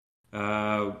rest.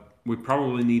 We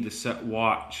probably need to set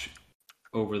watch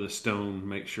over the stone,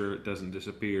 make sure it doesn't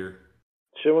disappear.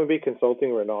 Shouldn't we be consulting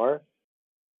Renar?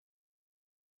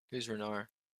 Who's Renar?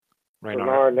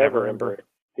 Renar Neverember.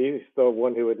 He's the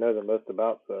one who would know the most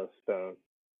about the stone.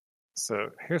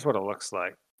 So here's what it looks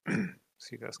like,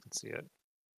 so you guys can see it.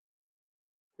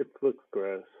 It looks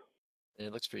gross.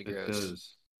 It looks pretty It gross.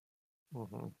 does.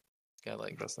 Mm-hmm. It's got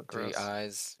like Does look 3 gross.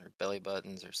 eyes or belly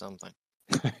buttons or something.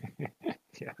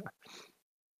 Yeah,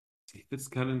 See if it's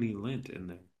got any lint in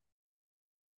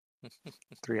there.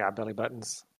 3 eye belly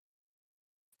buttons.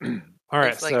 All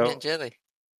right, It's like so mint jelly.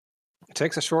 it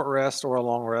takes a short rest or a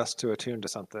long rest to attune to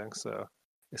something. So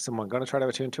is someone going to try to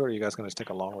attune to it, or are you guys going to take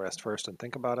a long rest first and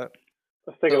think about it?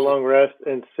 Let's take a long rest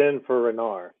and send for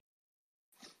Renar.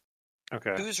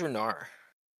 Okay. Who's Renar?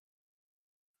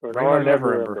 Renar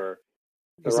Neverember.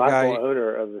 The rightful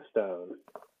owner of the stone.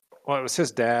 Well, it was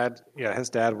his dad. Yeah, his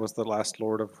dad was the last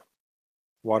Lord of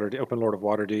Open Lord of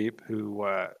Waterdeep, who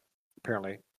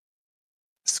apparently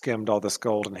skimmed all this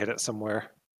gold and hid it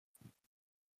somewhere.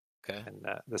 Okay. And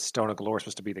the Stone of Galore is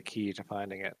supposed to be the key to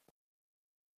finding it.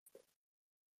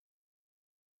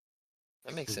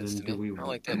 That makes So sense to then me. do we I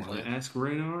like that want to plan. ask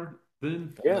Raynar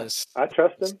then? Yeah, I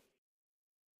trust him.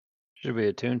 Should we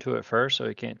attune to it first so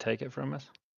he can't take it from us?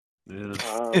 Yeah.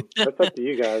 That's up to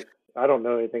you guys. I don't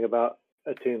know anything about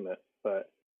attunement, but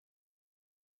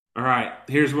All right,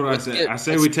 here's what I say. I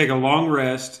say we take a long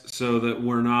rest so that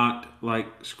we're not like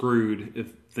screwed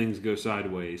if things go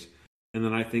sideways. And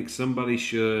then I think somebody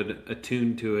should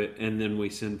attune to it, and then we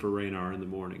send for Raynar in the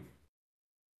morning.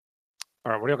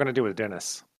 All right, what are you going to do with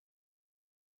Dennis?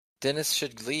 Dennis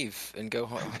should leave and go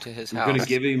home to his I'm house. going to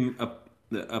give him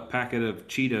a packet of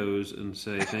Cheetos and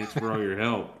say thanks for all your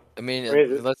help. I mean,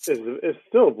 it's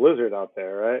still a blizzard out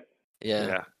there, right?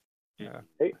 Yeah. He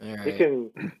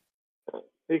Right.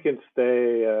 He can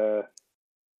stay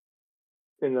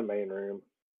in the main room.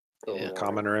 Yeah.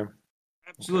 Common room.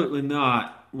 Absolutely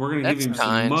not. We're going to give him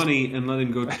some money and let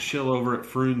him go chill over at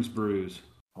Froom's Brews.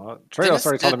 Well, Treos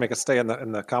already told him to make us stay in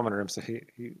the common room, so he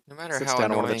no matter sits how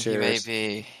down on one of annoying the chairs. he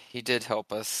may be, he did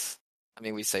help us. I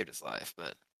mean, we saved his life,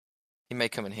 but he may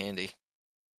come in handy,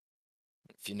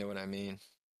 if you know what I mean.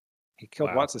 He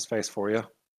killed What's-his face for you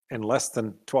in less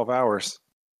than 12 hours.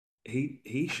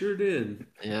 He sure did.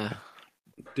 Yeah.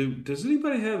 Does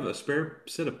anybody have a spare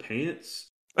set of pants?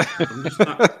 I'm just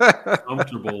not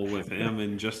comfortable with him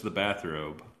in just the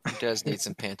bathrobe. He does need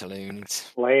some pantaloons.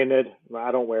 Leonid,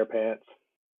 I don't wear pants.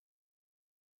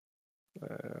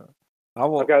 I've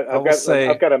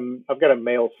got a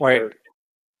male skirt. Wait,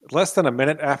 less than a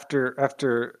minute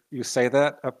after you say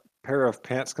that, a pair of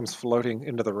pants comes floating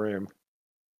into the room.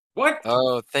 What?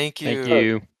 Oh, thank you. Thank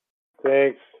you.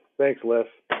 Thanks, Liv.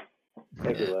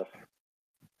 Thank you, Liv.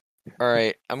 All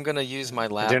right, I'm gonna use my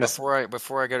last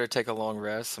before I go to take a long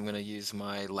rest. I'm gonna use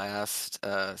my last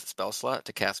spell slot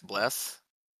to cast Bless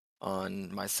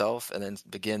on myself, and then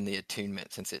begin the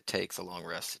attunement since it takes a long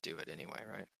rest to do it anyway,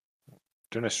 right?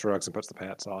 Dennis shrugs and puts the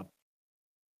pants on.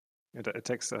 It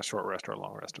takes a short rest or a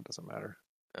long rest. It doesn't matter.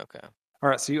 Okay. All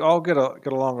right, so you all get a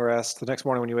long rest. The next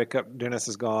morning when you wake up, Dennis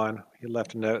is gone. He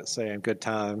left a note saying "good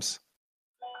times"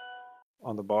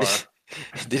 on the bar.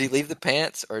 Did he leave the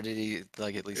pants, or did he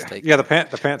at least take? Yeah, the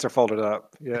pants are folded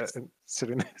up. Yeah, and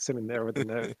sitting there with the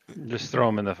note. Just throw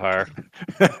them in the fire.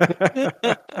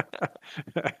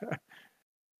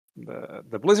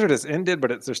 the blizzard has ended,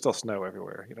 but there's still snow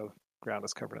everywhere. You know, the ground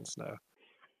is covered in snow.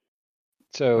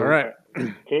 So, All right.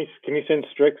 Can you send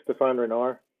Strix to find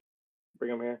Renar?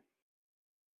 Bring him here.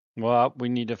 well, we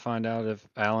need to find out if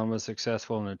Alan was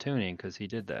successful in attuning because he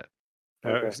did that.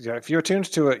 Okay. If you're attuned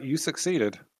to it, you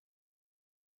succeeded.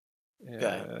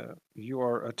 Okay. You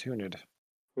are attuned.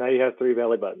 Now you have 3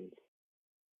 belly buttons.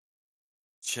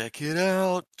 Check it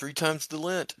out. 3 times the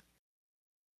lint.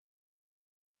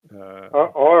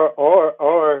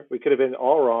 Or we could have been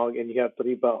all wrong, and you have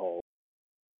 3 buttholes.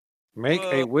 Make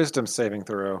a wisdom saving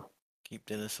throw. Keep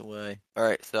Dennis away. All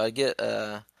right, so I get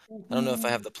I don't know if I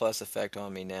have the plus effect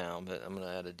on me now, but I'm gonna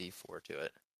add a D4 to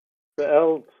it. The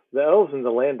elves in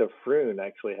the land of Froon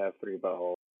actually have 3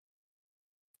 buttholes.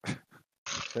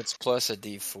 That's plus a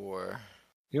D4.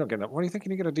 You don't get enough. What are you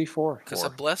thinking you get a D4 Because I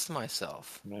for? blessed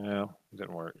myself. No, it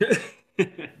didn't work.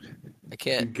 I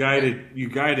can't. You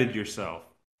guided yourself.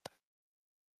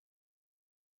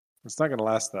 It's not going to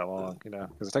last that long, you know,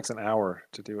 because it takes an hour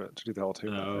to do it, to do the whole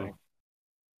attunement thing.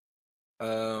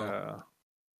 Oh.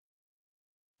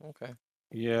 Okay.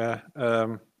 Yeah.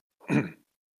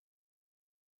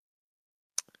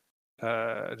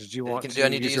 Did you want Do I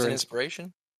need to use use your an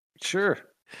inspiration? Sure.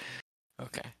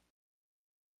 Okay.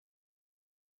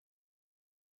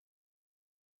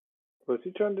 What's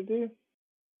he trying to do?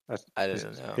 I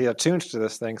don't know. He attuned to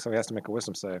this thing, so he has to make a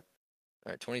wisdom save. All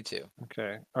right, 22.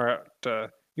 Okay. All right.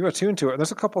 You attune to it.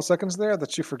 There's a couple of seconds there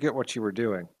that you forget what you were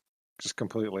doing, just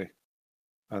completely,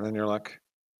 and then you're like,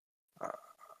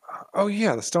 "Oh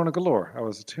yeah, the Stone of Galore. I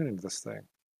was attuning to this thing."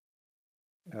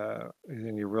 And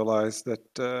then you realize that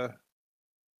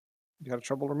you had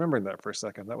trouble remembering that for a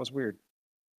second. That was weird.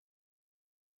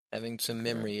 Having some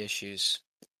memory issues.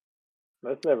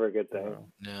 That's never a good thing.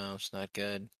 No, it's not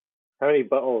good. How many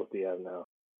buttholes do you have now?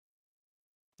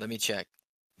 Let me check.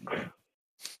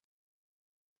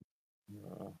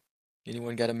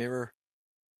 Anyone got a mirror?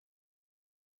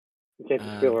 You can't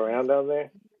just feel around down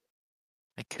there?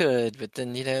 I could, but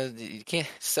then you can't.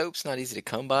 Soap's not easy to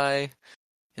come by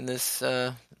in this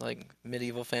like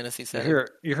medieval fantasy setting.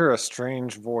 You hear a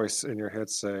strange voice in your head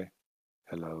say,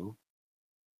 "Hello."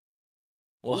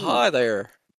 Well, hi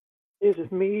there. Is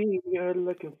it me you're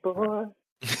looking for?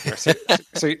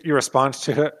 So you respond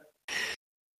to it.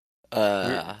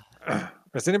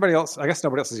 Is anybody else? I guess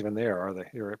nobody else is even there, are they?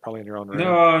 You're probably in your own room.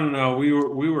 No. We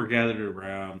were gathered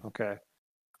around. Okay.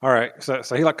 All right. So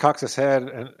he like cocks his head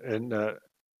and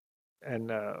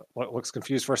looks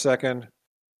confused for a second,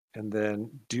 and then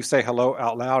do you say hello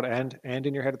out loud and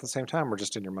in your head at the same time, or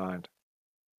just in your mind?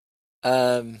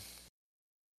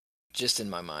 Just in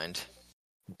my mind.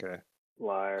 Okay.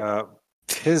 Liar.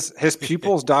 His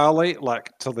pupils dilate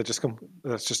like till they just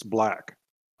it's just black.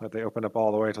 Like they open up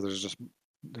all the way till they're just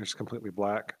completely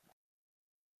black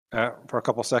for a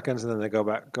couple seconds, and then they go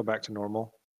back to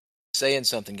normal. Saying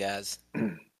something, guys.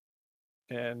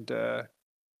 And you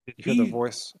hear the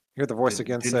voice. You hear the voice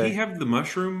again say, "Did he have the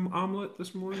mushroom omelet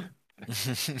this morning?"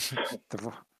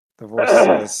 The voice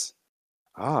says,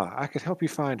 I could help you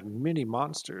find many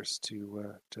monsters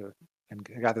to and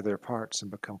gather their parts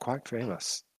and become quite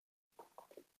famous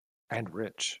and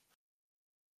rich."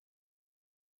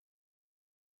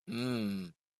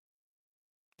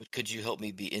 But could you help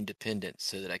me be independent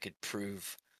so that I could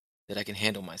prove that I can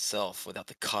handle myself without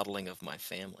the coddling of my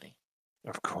family?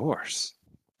 Of course.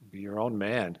 Be your own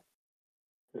man.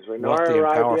 Is Renar Wealthy and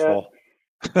arrived powerful.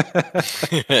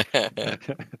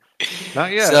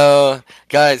 Not yet. So,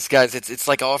 guys, it's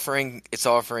like offering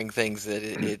things that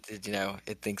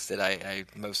it thinks that I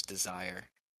most desire.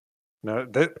 No,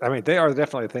 they are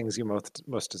definitely things you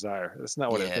most desire. That's not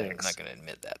what it thinks. I'm not going to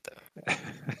admit that though.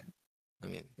 I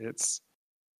mean, it's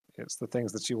the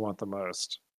things that you want the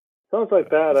most. Sounds like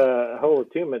that whole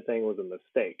attunement thing was a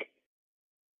mistake.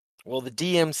 Well, the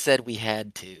DM said we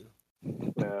had to.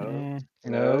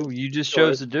 No, you just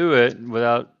chose to do it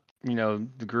without,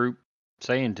 the group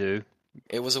saying to.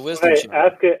 It was a wisdom check.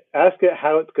 Ask it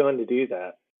how it's going to do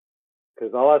that.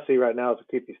 Because all I see right now is a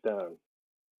creepy stone.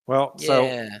 Well,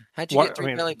 yeah. How'd you get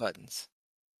 3 belly buttons?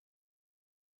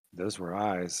 Those were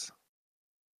eyes.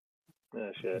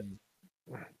 Oh, shit.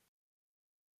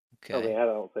 Okay. I mean, I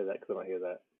don't say that because I don't hear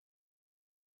that.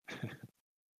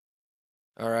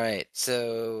 All right.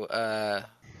 So,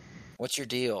 what's your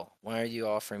deal? Why are you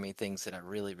offering me things that I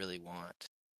really, really want?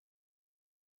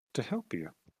 To help you.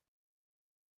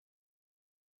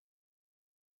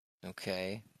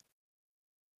 Okay.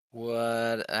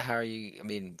 What? How are you? I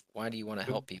mean, why do you want to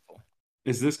help people?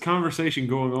 Is this conversation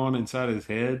going on inside his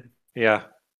head? Yeah.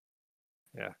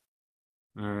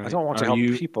 All right. I don't want to help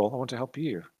people. I want to help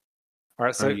you. All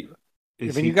right. So I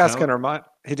Is mean, he you guys tell- can remind.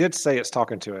 He did say it's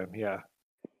talking to him. Yeah,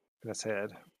 in his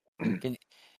head. Can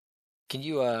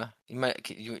you you mind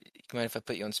if I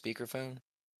put you on speakerphone?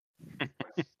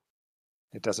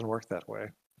 It doesn't work that way.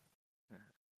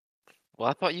 Well,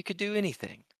 I thought you could do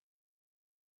anything.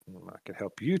 I can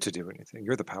help you to do anything.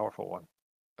 You're the powerful one.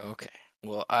 Okay.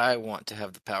 Well, I want to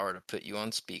have the power to put you on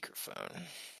speakerphone.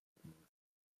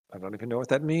 I don't even know what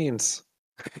that means.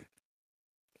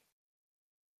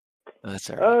 That's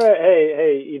all All right. right,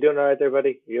 hey, you doing all right there,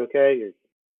 buddy? You okay? You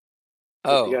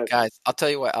Oh, guys- guys, I'll tell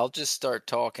you what. I'll just start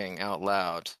talking out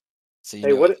loud, so you Hey,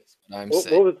 know what- at least what I'm what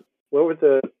saying.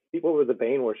 were the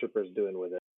Bane worshippers doing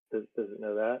with it? Does it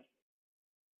know that?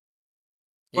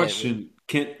 Yeah, Question: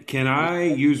 Can I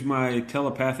use my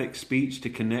telepathic speech to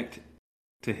connect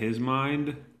to his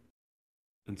mind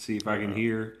and see if I can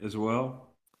hear as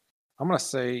well? I'm gonna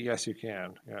say yes, you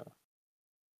can. Yeah.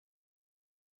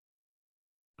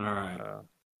 All right.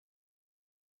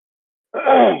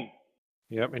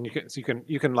 Yep, and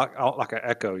you can like out like an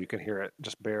echo. You can hear it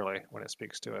just barely when it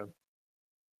speaks to him.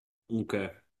 Okay.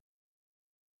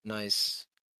 nice.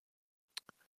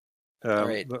 All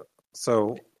right.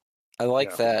 So I like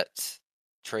yeah. that,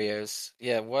 Treos.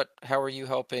 Yeah, how are you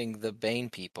helping the Bane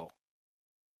people?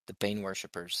 The Bane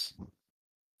worshippers?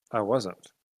 I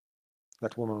wasn't.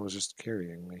 That woman was just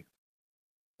carrying me.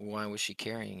 Why was she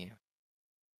carrying you?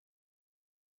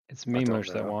 It's I don't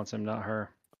Mimos that know. wants him, not her.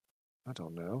 I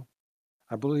don't know.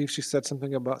 I believe she said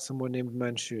something about someone named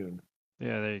Manchun.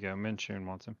 Yeah, there you go. Minchun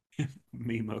wants him.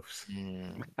 Mimos.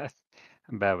 Hmm.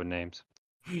 I'm bad with names.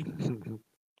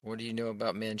 What do you know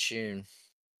about Manchun?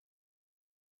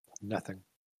 Nothing.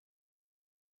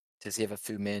 Does he have a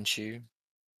Fu Manchu?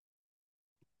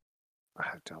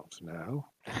 I don't know.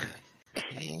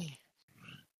 Okay.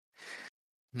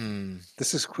 Hmm.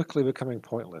 This is quickly becoming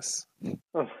pointless.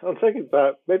 I'm thinking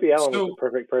about maybe Alan was So- the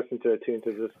perfect person to attune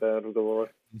to this sound of the lore.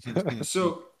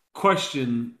 So,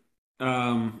 question: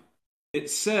 It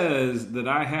says that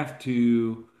I have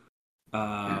to.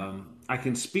 I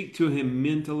can speak to him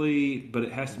mentally, but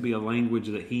it has to be a language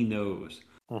that he knows.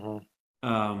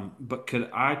 Mm-hmm. But could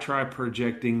I try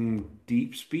projecting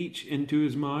deep speech into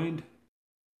his mind?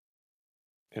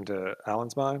 Into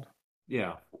Alan's mind?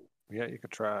 Yeah. Yeah, you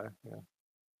could try.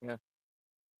 Yeah.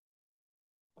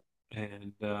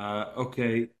 And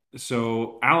okay,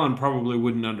 so Alan probably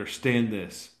wouldn't understand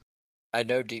this. I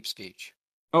know deep speech.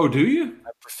 Oh, do you?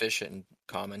 I'm proficient in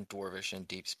common, dwarvish, and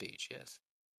deep speech, yes.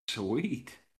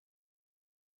 Sweet.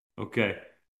 Okay.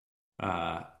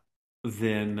 Uh,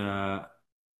 then I'm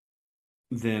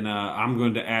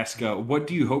going to ask, what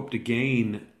do you hope to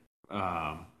gain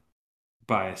by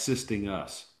assisting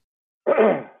us?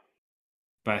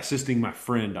 By assisting my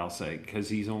friend, I'll say, because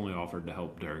he's only offered to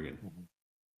help Durgan.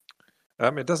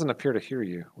 It doesn't appear to hear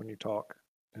you when you talk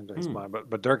into his mind,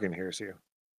 but Durgan hears you.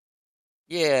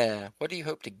 Yeah. What do you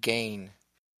hope to gain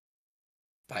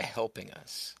by helping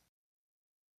us?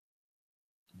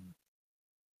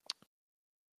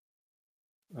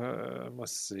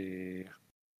 Let's see.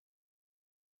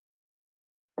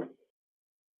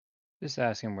 Just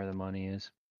ask him where the money is.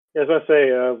 Yeah, I was about to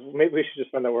say, maybe we should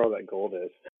just find out where all that gold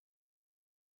is.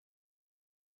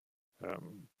 I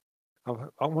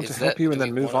want Is to help that- you do and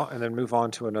then we move wanna- on, and then move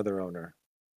on to another owner.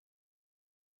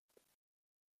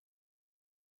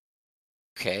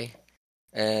 Okay.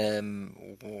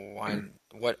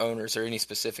 What owners, or any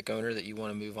specific owner that you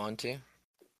want to move on to?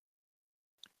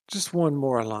 Just one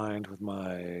more aligned with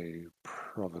my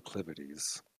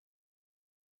proclivities.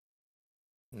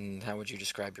 And how would you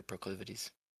describe your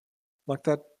proclivities? Like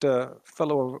that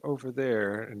fellow over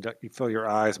there, and you feel your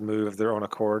eyes move of their own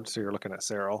accord, so you're looking at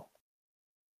Sarril.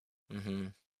 Mm-hmm.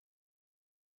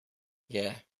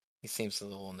 Yeah, he seems a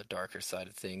little on the darker side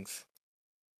of things.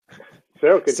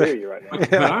 Sarah could hear you right now.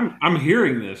 But I'm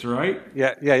hearing this, right?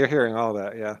 Yeah, you're hearing all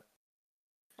that, yeah.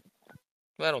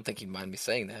 Well, I don't think he'd mind me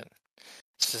saying that.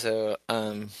 So,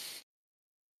 all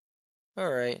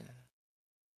right.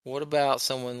 What about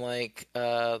someone like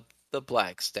the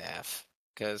Black Staff?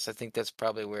 Because I think that's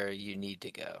probably where you need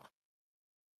to go.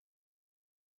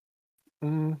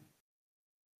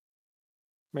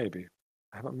 Maybe.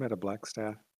 I haven't met a black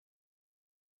staff.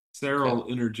 Sarril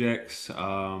interjects,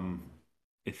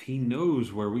 if he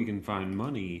knows where we can find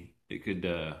money, it could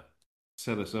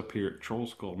set us up here at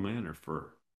Trollskull Manor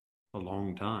for a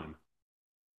long time.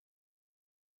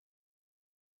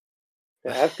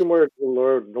 Yeah, ask him where the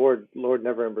Lord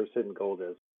Neverember's hidden gold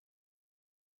is.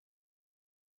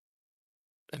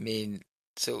 I mean,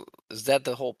 so is that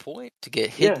the whole point? To get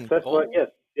Yes, hidden that's gold? what.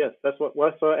 Yes, that's what. Well,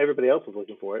 that's what everybody else is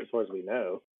looking for, as far as we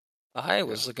know. I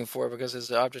was looking for it because it's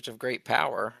an object of great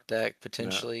power that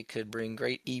potentially could bring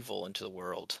great evil into the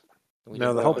world.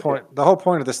 No, the whole point. The whole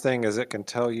point of this thing is it can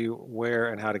tell you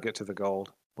where and how to get to the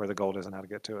gold, where the gold is, and how to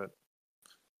get to it.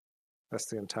 That's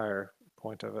the entire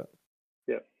point of it.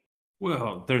 Yeah.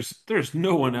 Well, there's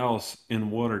no one else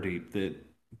in Waterdeep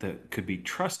that could be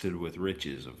trusted with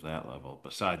riches of that level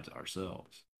besides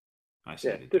ourselves. I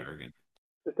say to Durgan.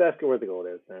 Just ask her where the gold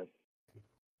is, man.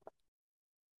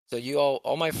 So you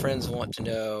all my friends want to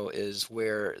know is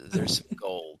where there's some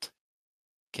gold.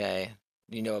 Okay,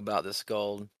 you know about this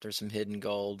gold. There's some hidden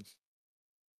gold.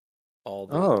 All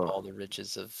the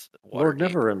riches of Waterdeep. Lord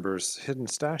Neverember's hidden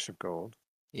stash of gold.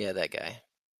 Yeah, that guy.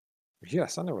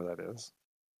 Yes, I know where that is.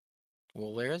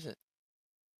 Well, where is it?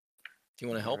 If you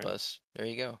want to help us, there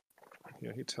you go.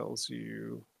 Yeah, he tells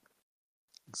you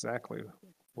exactly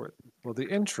where. Well,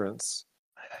 the entrance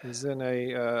is in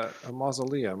a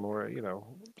mausoleum, or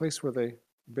place where they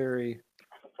bury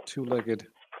two-legged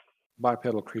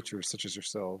bipedal creatures such as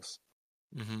yourselves.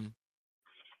 Mm-hmm.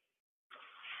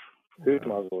 Whose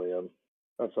mausoleum?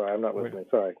 I'm sorry, I'm not listening.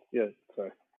 Sorry. Yeah,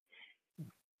 sorry.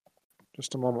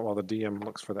 Just a moment while the DM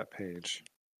looks for that page.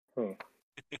 Well,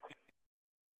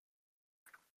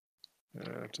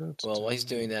 while he's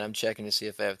doing that, I'm checking to see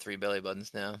if I have 3 belly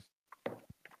buttons now. I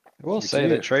will say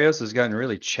that Treos has gotten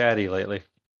really chatty lately.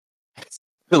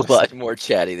 A lot more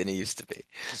chatty than he used to be.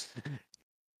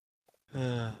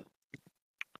 All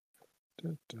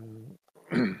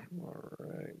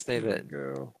right. Say that.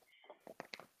 Go.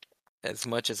 As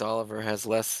much as Oliver has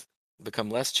become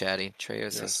less chatty,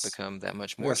 Treos has become that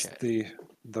much more chatty.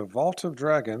 The Vault of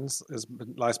Dragons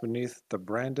lies beneath the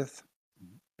Brandath,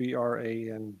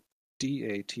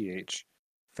 Brandath,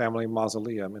 family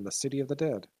mausoleum in the City of the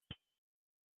Dead.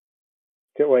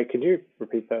 Okay, wait, can you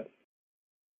repeat that?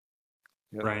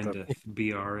 Yeah, Brandath,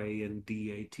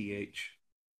 Brandath.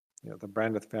 Yeah, the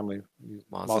Brandath family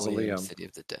mausoleum, City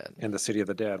of the Dead. In the City of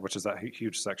the Dead, which is that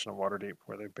huge section of Waterdeep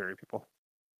where they bury people.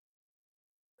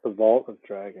 The Vault of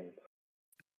Dragons.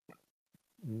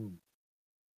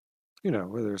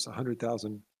 Where there's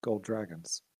 100,000 gold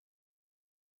dragons.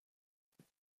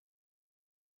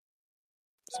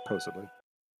 Supposedly.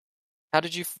 How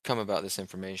did you come about this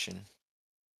information?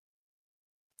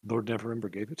 Lord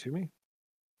Neverember gave it to me,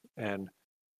 and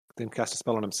then cast a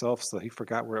spell on himself, so he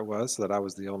forgot where it was, so that I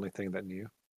was the only thing that knew.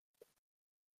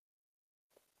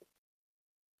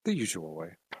 The usual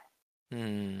way.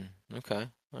 Okay.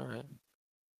 All right.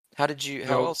 How did you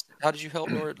help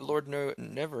Lord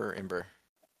Neverember?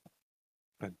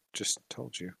 I just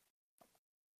told you.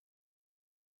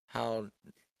 How?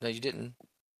 No, you didn't.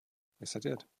 Yes, I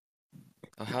did.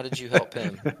 How did you help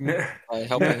him?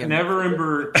 Helping him.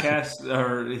 Neverember cast,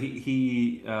 or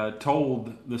he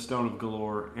told the Stone of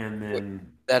Galore, and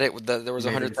then that there was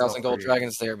 100,000 gold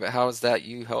dragons there. But how is that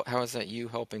you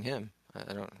helping him?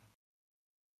 I don't.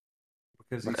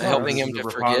 Because he's helping him the to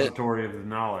repository of the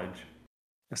knowledge.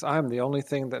 Yes, I'm the only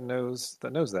thing that knows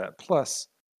that. Plus,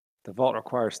 the vault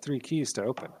requires 3 keys to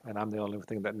open, and I'm the only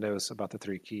thing that knows about the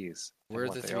 3 keys. Where are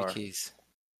the 3 keys?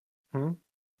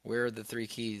 Where are the 3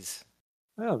 keys?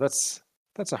 Well, that's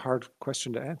a hard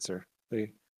question to answer.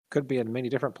 They could be in many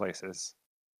different places.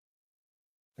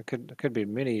 There could be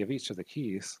many of each of the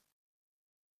keys.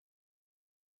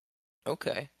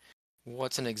 Okay.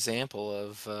 What's an example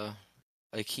of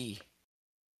a key?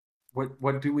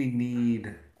 What do we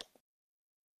need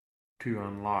to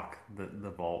unlock the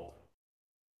vault?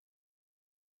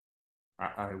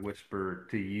 I whisper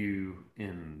to you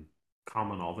in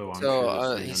common, although I'm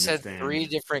sure he said 3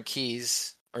 different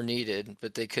keys are needed,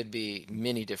 but they could be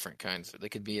many different kinds. They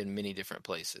could be in many different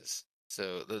places.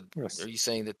 So, are you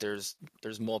saying that there's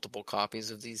multiple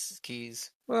copies of these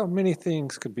keys? Well, many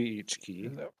things could be each key.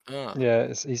 Yeah,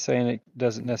 he's saying it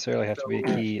doesn't necessarily have to be a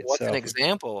key itself. What's an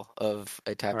example of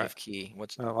a type of key?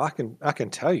 I can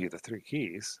tell you the 3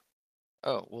 keys.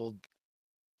 Oh, well,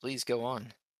 please go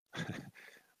on.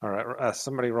 All right,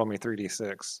 somebody roll me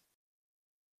 3d6.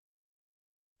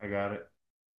 I got it.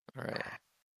 All right.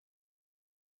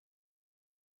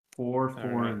 4,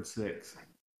 4, and 6.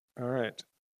 All right.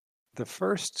 The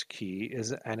first key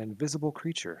is an invisible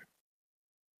creature.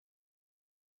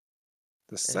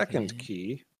 The second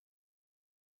key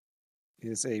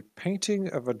is a painting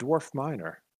of a dwarf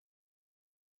miner.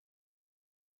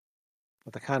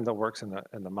 But the kind that works in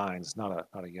the mines, not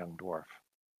a young dwarf.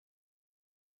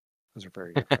 Those are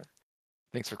very different.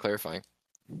 Thanks for clarifying.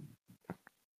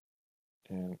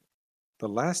 And the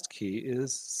last key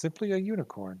is simply a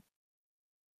unicorn.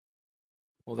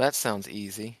 Well, that sounds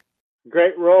easy.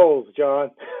 Great rolls,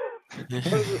 John.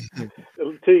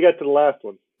 Until you get to the last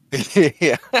one.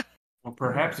 Yeah. Well,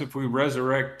 perhaps if we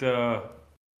resurrect,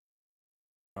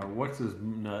 what's his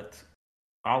nuts,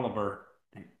 Oliver,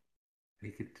 he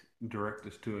could direct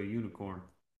us to a unicorn.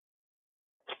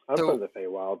 I'm So- from the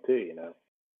Feywild too, you know.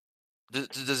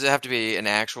 Does it have to be an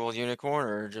actual unicorn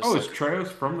or just Oh, like is Treos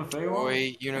from the Feywild?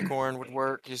 toy unicorn would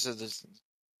work? You said this.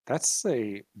 That's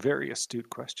a very astute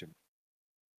question.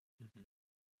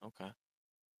 Okay.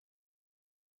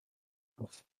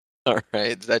 All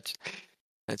right. That's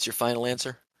your final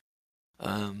answer.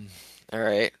 All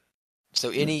right.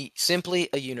 So simply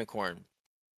a unicorn.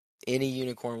 Any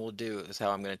unicorn will do is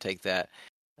how I'm going to take that.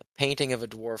 A painting of a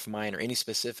dwarf miner, any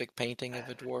specific painting of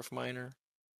a dwarf miner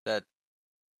that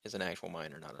is an actual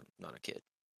miner, not a kid.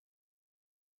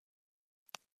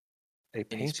 A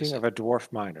painting of a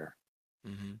dwarf miner.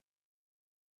 Mm-hmm.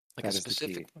 Like That a is the key.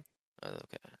 specific one.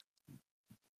 Okay.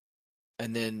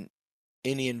 And then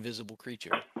any invisible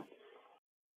creature.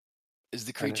 Does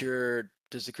the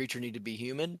creature need to be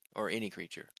human or any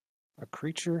creature? A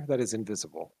creature that is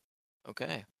invisible.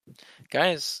 Okay.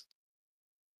 Guys,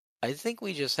 I think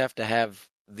we just have to have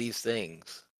these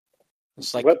things.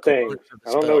 It's like What things? components of a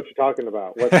I don't know spell. what you're talking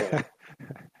about. What things?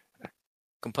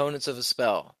 Components of a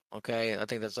spell. Okay, I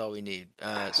think that's all we need.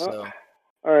 So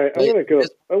all right, I'm Wait, gonna go. this-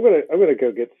 I'm gonna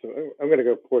go get some. I'm gonna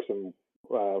go pour some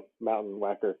Mountain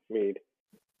Whacker mead.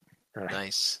 All right.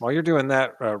 nice. While you're doing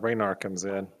that, Raynar comes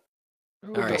in,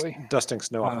 Oh, All right. boy. dusting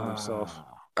snow off of himself.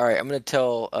 All right, I'm gonna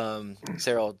tell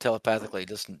Sarril telepathically.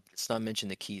 Let's not mention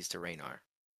the keys to Raynar.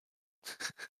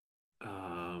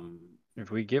 If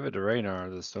we give it to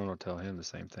Raynar, the stone will tell him the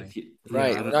same thing. Yeah,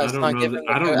 Right. I No, don't it's know not that. giving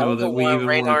I the- don't I know don't that know we why even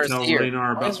want Raynar's to tell here.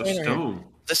 Raynar Why about is the Raynar here?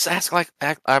 stone. Let's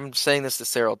act. I'm saying this to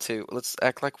Sarril too. Let's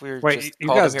act like we're Wait, just you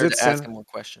called guys him here did to ask send- him more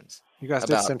questions. You guys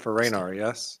did about send for the stone. Raynar,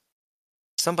 yes?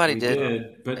 Somebody We did.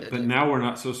 did, but now we're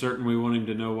not so certain we want him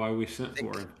to know why we sent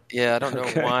for him. Yeah, I don't know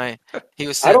Okay. why he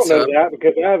was I sent. don't know So that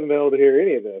because I haven't been able to hear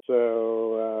any of this.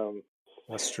 So,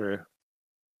 That's true.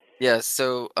 yeah.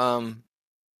 So hey,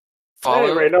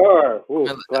 follow. Raynar. Ooh,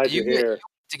 Well, glad you you're here.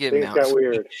 to get Things him out. got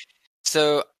weird.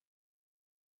 So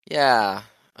yeah,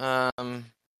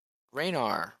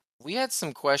 Raynar, we had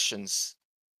some questions.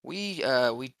 We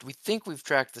think we've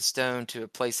tracked the stone to a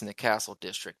place in the castle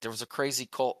district. There was a crazy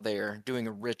cult there doing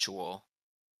a ritual.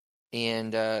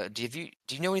 And do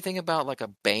you know anything about like a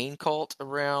Bane cult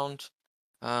around?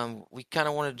 We kind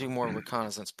of want to do more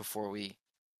reconnaissance before we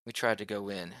tried to go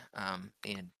in and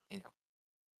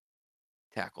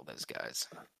tackle those guys.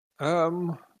 I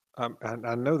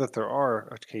know that there are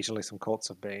occasionally some cults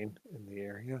of Bane in the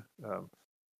area.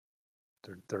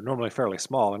 They're normally fairly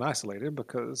small and isolated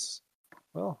because,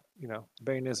 well,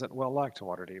 Bane isn't well liked in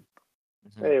Waterdeep.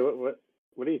 Mhm. Hey,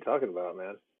 what are you talking about,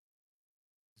 man?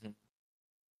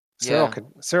 Sarril, Yeah.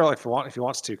 Sarril, if he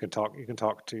wants to, can talk. You can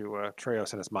talk to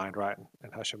Treos in his mind, right,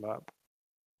 and hush him up.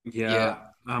 Yeah,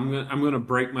 I'm gonna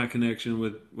break my connection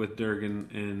with Durgan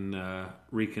and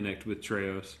reconnect with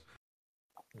Treos.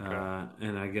 Okay.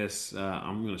 And I guess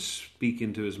I'm gonna speak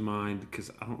into his mind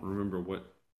because I don't remember what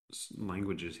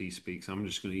languages he speaks. I'm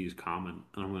just gonna use Common,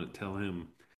 and I'm gonna tell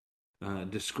him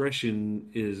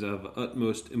discretion is of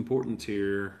utmost importance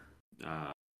here.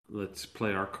 Let's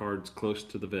play our cards close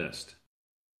to the vest.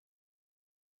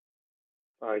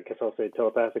 I guess I'll say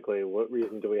telepathically. What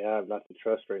reason do we have not to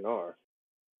trust Raynar?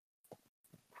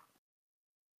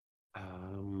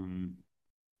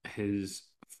 His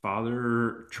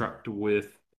father trucked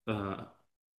with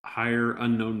higher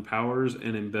unknown powers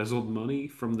and embezzled money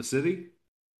from the city.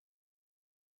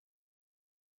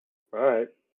 All right.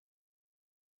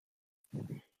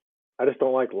 I just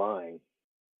don't like lying.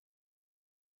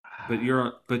 But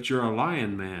you're a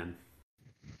lion man.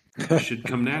 It should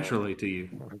come naturally to you.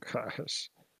 Oh gosh.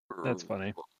 That's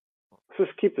funny. Let's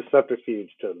just keep the subterfuge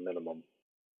to a minimum.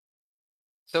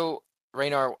 So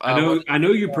Raynar, I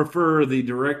know you prefer the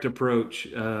direct approach,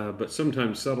 but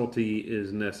sometimes subtlety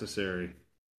is necessary.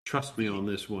 Trust me on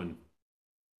this one.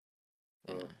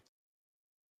 Yeah.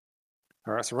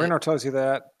 All right, so Raynar tells you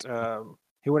that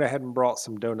he went ahead and brought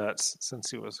some donuts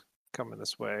since he was coming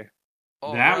this way.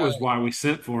 That was why we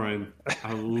sent for him.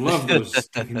 I love those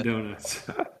stinking donuts.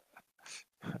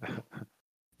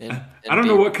 And I don't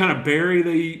know what kind of berry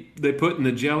they put in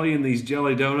the jelly in these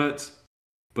jelly donuts,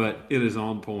 but it is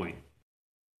on point.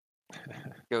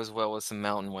 goes well with some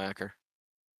Mountain Whacker.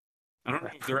 I don't know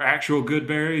if they're actual good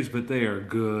berries, but they are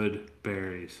good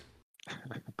berries.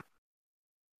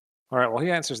 All right, well,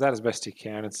 he answers that as best he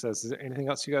can and says, "Is there anything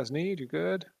else you guys need? You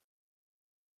good?"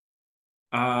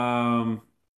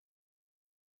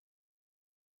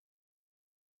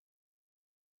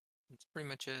 That's pretty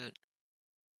much it.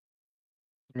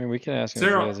 I mean, we can ask him if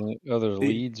he has any other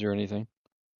leads or anything.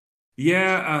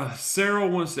 Yeah,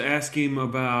 Sarril wants to ask him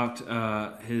about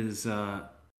his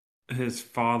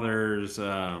father's.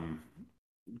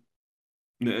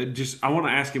 Just, I want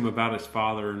to ask him about his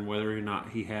father and whether or not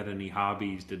he had any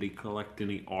hobbies. Did he collect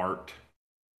any art?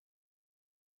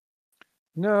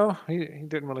 No, he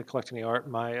didn't really collect any art.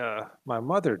 My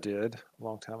mother did a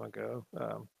long time ago,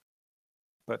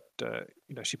 but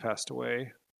she passed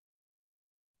away.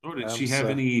 Oh, did she have So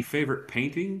any favorite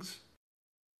paintings?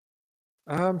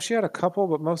 she had a couple,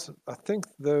 but I think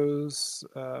those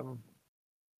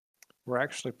were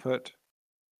actually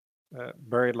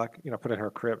buried, like put in her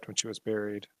crypt when she was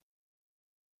buried.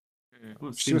 Mm.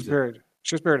 Well, it She was seems that. buried.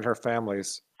 She was buried in her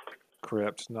family's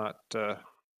crypt, not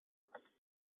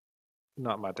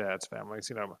my dad's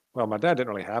family's. Well, my dad didn't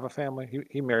really have a family.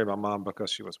 He married my mom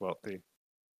because she was wealthy,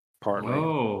 partly.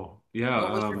 Oh,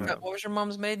 yeah. What was your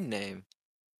mom's maiden name?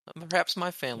 Perhaps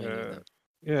my family knew Uh, them.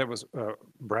 yeah, it was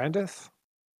Brandith.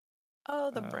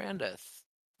 Oh, the Uh, Brandeth.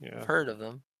 I've yeah, heard of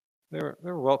them. they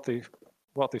were wealthy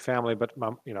family, but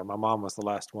my mom was the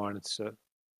last one. So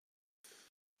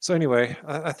anyway,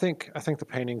 I think the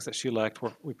paintings that she liked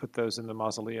we put those in the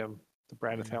mausoleum, the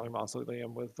Brandon Mm. family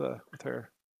mausoleum with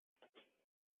her.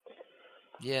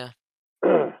 Yeah.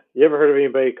 You ever heard of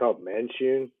anybody called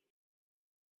Manchun?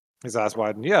 His eyes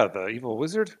widened. Yeah, the evil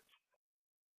wizard.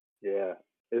 Yeah.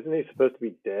 Isn't he supposed to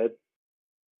be dead?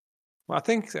 Well, I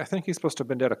think he's supposed to have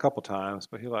been dead a couple times,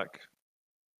 but he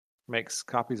makes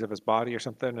copies of his body or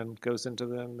something and goes into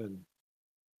them and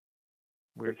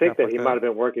I weird think crap that like he might that. have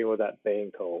been working with that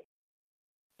Bane cult.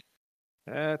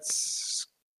 That's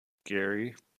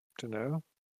scary to know.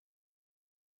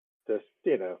 Just,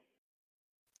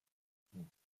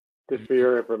 just for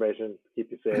your information,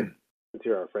 keep you safe, since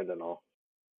you're our friend and all.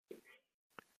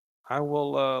 I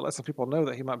will let some people know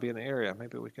that he might be in the area.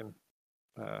 Maybe we can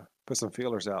put some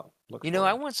feelers out. Look for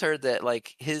I him. once heard that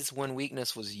like his one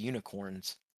weakness was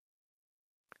unicorns.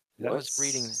 I was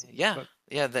reading, That,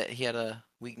 that he had a that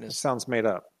weakness. sounds made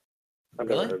up. I've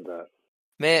never Really? heard that.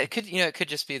 Man, it could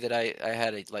just be that I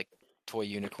had like toy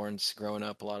unicorns growing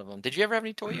up. A lot of them. Did you ever have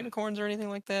any toy unicorns or anything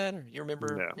like that? Or you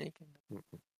remember No. anything?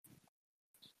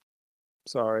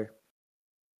 Sorry.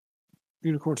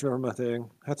 Unicorns are never my thing.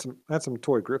 Had some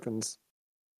toy griffins.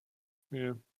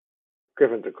 Yeah.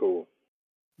 Griffins are cool.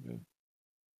 Yeah.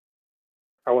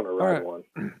 I want to All ride right. one.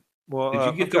 Well, Did you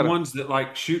I've get the got ones that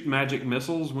like shoot magic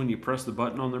missiles when you press the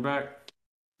button on their back?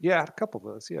 I had a couple of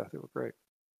those. Yeah, they were great.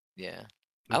 Yeah,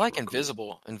 I Those like were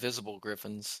cool. invisible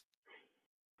griffins.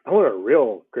 I want a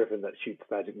real griffin that shoots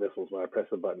magic missiles when I press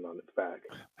a button on its back.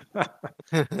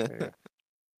 Yeah.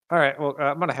 All right. Well,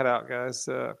 I'm gonna head out, guys.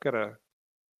 I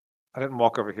didn't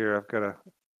walk over here. I've got a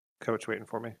coach waiting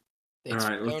for me. All Thanks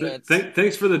for right. Well, donuts.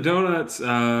 thanks for the donuts.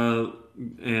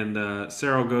 And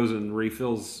Sarah goes and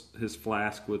refills his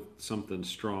flask with something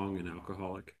strong and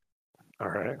alcoholic. All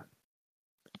right.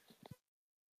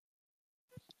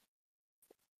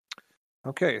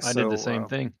 Okay. I did the same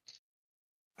thing.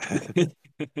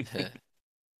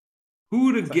 Who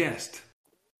would have guessed?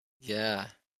 Yeah,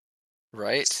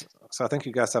 right. So I think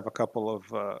you guys have a couple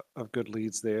of good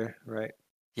leads there, right?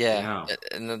 Yeah, Yeah.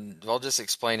 and then I'll just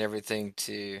explain everything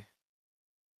to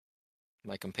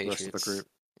my The rest of the compatriots. group.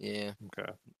 Yeah,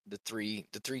 Okay. the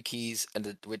three keys,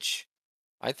 and which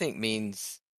I think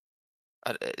means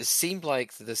it seemed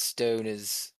like the stone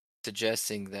is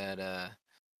suggesting that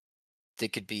there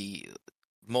could be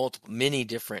many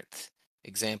different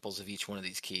examples of each one of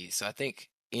these keys. So I think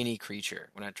any creature,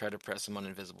 when I try to press them on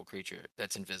invisible creature,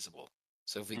 that's invisible.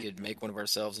 So if we could make one of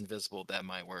ourselves invisible, that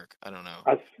might work. I don't know.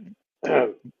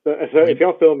 So if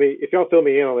y'all fill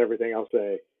me in on everything, I'll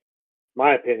say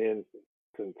my opinion,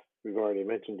 since we've already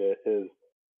mentioned it, is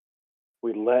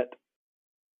we let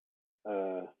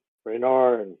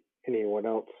Renar and anyone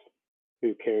else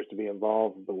who cares to be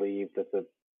involved believe that the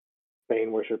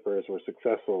Bane worshippers were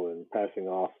successful in passing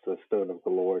off the Stone of the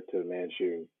Lord to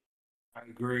Manchun. I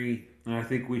agree. And I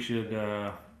think we should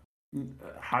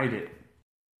hide it.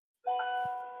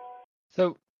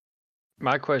 So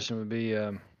my question would be,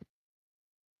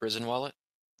 Prison wallet?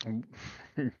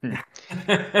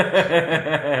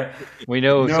 we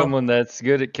know No. someone that's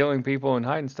good at killing people and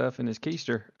hiding stuff in his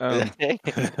keister. All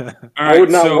I would right.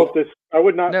 not So want this. I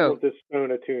would not No. want this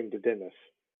stone attuned to Dennis.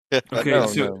 okay. No,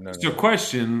 So no, no, so no.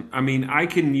 question. I mean, I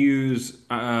can use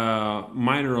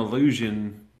minor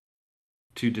illusion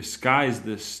to disguise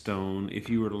this stone. If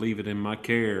you were to leave it in my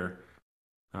care,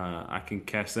 I can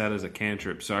cast that as a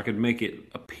cantrip, so I could make it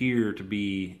appear to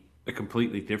be a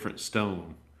completely different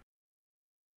stone.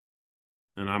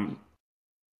 And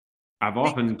I've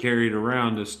often carried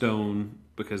around a stone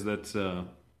because that's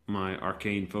my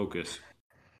arcane focus.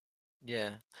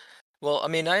 Yeah. Well, I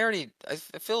mean, I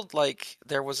feel like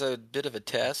there was a bit of a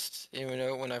test,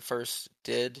 when I first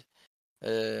did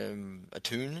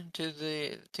attune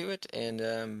to it,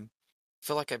 and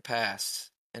feel like I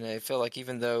passed, and I feel like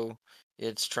even though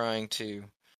it's trying to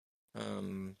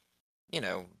um, you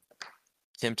know,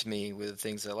 tempt me with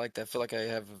things I like, I feel like I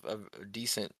have a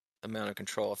decent amount of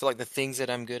control. I feel like the things that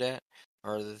I'm good at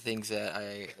are the things that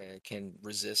I can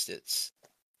resist its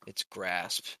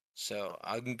grasp. So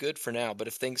I'm good for now, but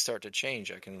if things start to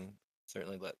change, I can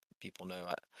certainly let people know.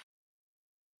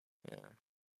 Yeah,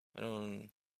 I don't.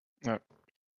 Uh,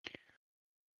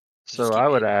 Just So keep me.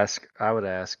 I would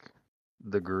ask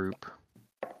the group,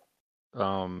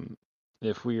 um,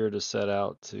 if we are to set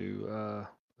out to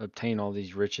obtain all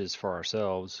these riches for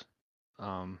ourselves,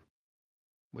 um,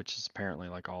 which is apparently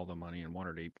like all the money in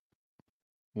Waterdeep.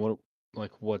 What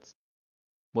like what's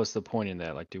the point in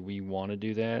that? Like, do we want to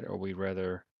do that, or we'd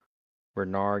rather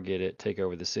Renar get it, take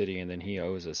over the city, and then he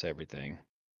owes us everything?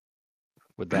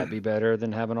 Would that be better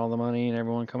than having all the money and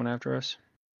everyone coming after us?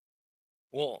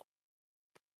 Well,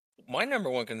 my number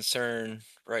one concern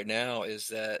right now is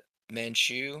that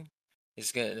Manchu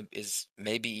is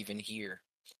maybe even here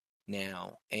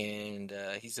now, and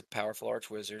he's a powerful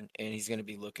archwizard, and he's going to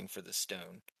be looking for the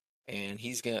stone, and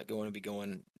he's going to be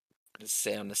going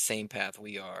on the same path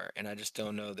we are, and I just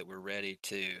don't know that we're ready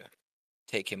to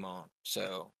take him on.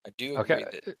 So I do agree Okay,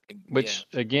 that, yeah, which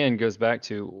again goes back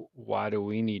to why do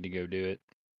we need to go do it?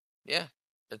 yeah,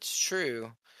 that's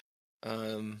true.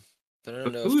 Um, but I don't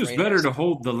But know if who is better Raynor's. to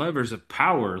hold the levers of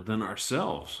power than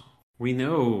ourselves? We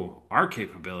know our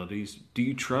capabilities. Do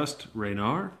you trust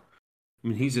Raynar? I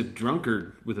mean, he's a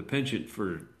drunkard with a penchant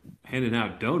for handing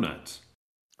out donuts.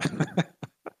 Is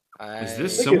I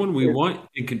this I think someone we it's want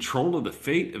in control of the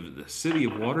fate of the city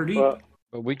of Waterdeep? well.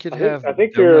 But we could I have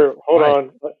think donut you're hold fight.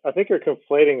 on. I think you're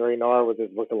conflating Reynard with his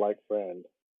lookalike friend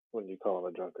when you call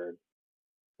him a drunkard.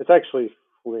 It's actually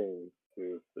Fling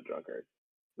who's the drunkard,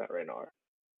 not Reynard.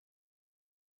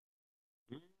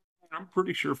 I'm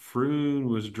pretty sure Froon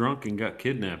was drunk and got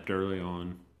kidnapped early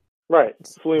on. Right,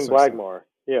 Fling So, so. Blagmar.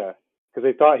 Yeah, because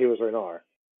they thought he was Reynard.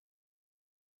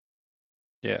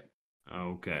 Yeah.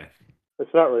 Okay.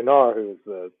 It's not Reynard who's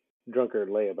the drunkard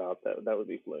layabout. That would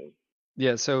be Fling.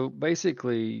 Yeah, so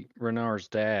basically Renar's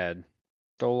dad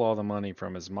stole all the money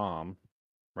from his mom,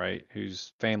 right?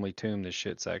 Whose family tomb this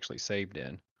shit's actually saved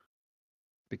in.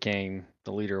 Became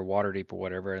the leader of Waterdeep or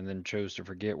whatever, and then chose to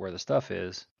forget where the stuff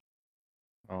is.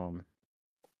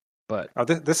 But Oh,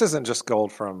 this isn't just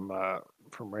gold from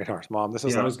Radar's mom. This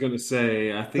is Yeah, I was going to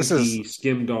say, I think this is he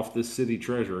skimmed off the city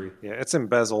treasury. yeah, it's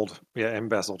embezzled. Yeah,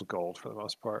 embezzled gold for the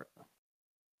most part.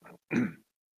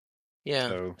 Yeah.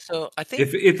 so So I think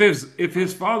If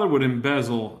his father would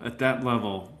embezzle at that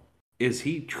level, is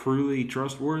he truly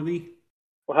trustworthy?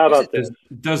 Well, how here's the about thing. this?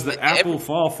 Does the apple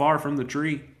fall far from the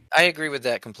tree? I agree with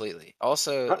that completely.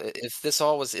 Also, How, if this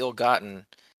all was ill-gotten,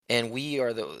 and we are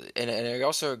and I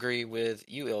also agree with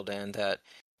you, Ildan, that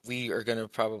we are going to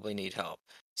probably need help.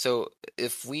 So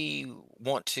if we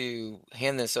want to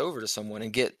hand this over to someone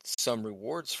and get some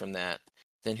rewards from that,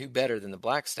 then who better than the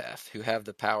Blackstaff, who have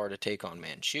the power to take on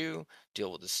Manchu,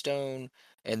 deal with the stone,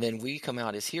 and then we come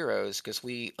out as heroes because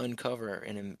we uncover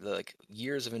like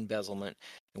years of embezzlement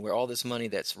and where all this money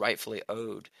that's rightfully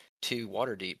owed to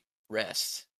Waterdeep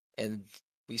rests and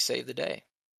we save the day.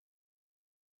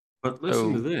 But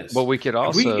listen to but this: we could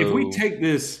if we also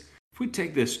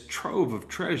take this trove of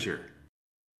treasure,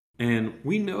 and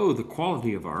we know the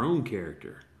quality of our own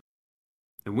character,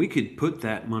 and we could put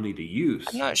that money to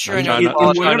I'm use. not sure I I I'm mean, know trying the not in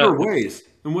I'm quality. trying to whatever ways,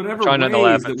 I'm trying not to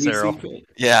laugh at that we see Sarril. fit.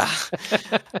 Yeah.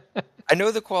 I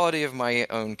know the quality of my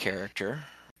own character,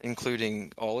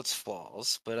 including all its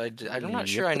flaws, but I'm not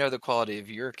sure Yep. I know the quality of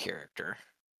your character.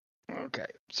 Okay.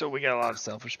 So we got a lot of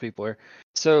selfish people here.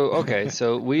 So okay,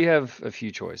 so we have a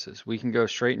few choices. We can go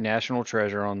straight national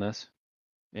treasure on this,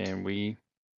 and we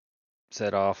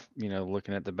set off,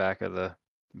 looking at the back of the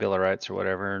Bill of Rights or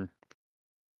whatever, and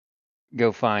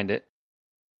go find it,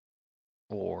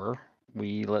 or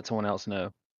we let someone else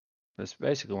know. That's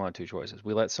basically one of two choices.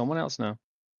 We let someone else know,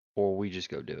 or we just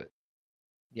go do it.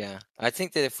 Yeah. I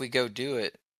think that if we go do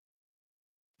it,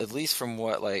 at least from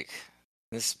what like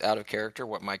this out of character,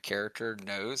 what my character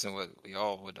knows and what we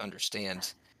all would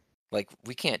understand, like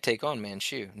we can't take on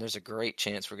Manchu. And there's a great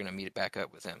chance we're gonna meet back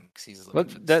up with him because he's looking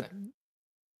for But this thing. that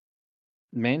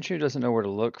Manchu doesn't know where to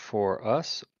look for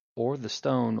us or the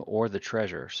stone or the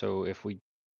treasure. So if we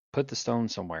put the stone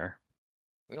somewhere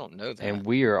We don't know that. and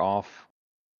we are off,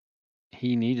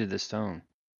 he needed the stone.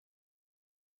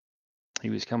 He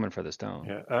was coming for the stone.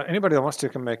 Yeah. Anybody that wants to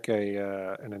can make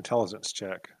an intelligence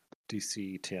check,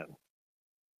 DC 10.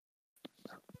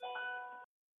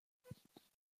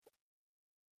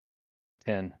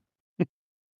 10.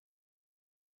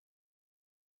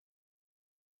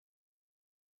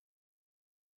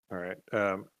 All right.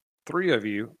 Three of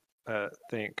you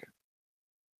think.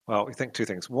 Well, we think two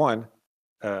things. One,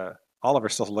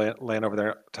 Oliver's still laying over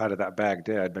there tied to that bag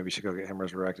dead. Maybe you should go get him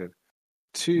resurrected.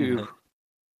 Two,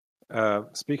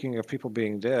 speaking of people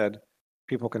being dead,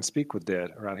 people can speak with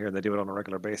dead around here, and they do it on a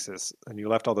regular basis. And you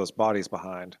left all those bodies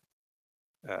behind.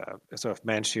 So if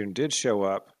Manchun did show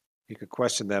up, he could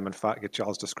question them and get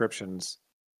y'all's descriptions,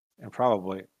 and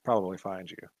probably find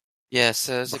you. Yes,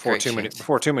 there's a great chance.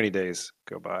 Before too many days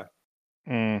go by.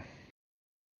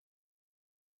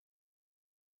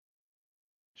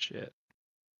 Shit.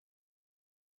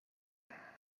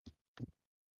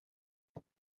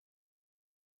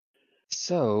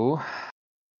 So,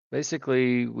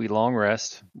 basically, we long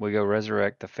rest. We go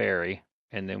resurrect the fairy,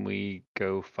 and then we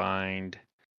go find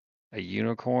a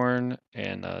unicorn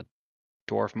and a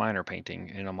dwarf miner painting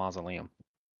in a mausoleum.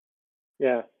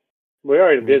 Yeah, we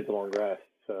already did the long rest.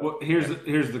 So. Well, here's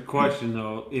the question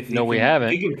though. If we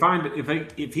haven't.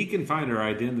 If he can find her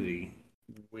identity,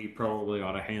 we probably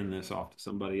ought to hand this off to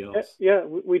somebody else. Yeah,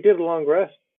 we did a long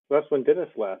rest. That's when Dennis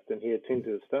left, and he attuned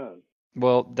to the stone.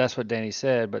 Well, that's what Danny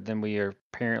said, but then we are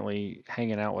apparently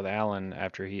hanging out with Alan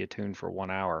after he attuned for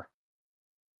 1 hour.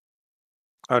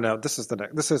 Oh no, this is the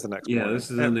next. Yeah, morning.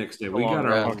 this is the next day. We got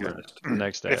our long rest.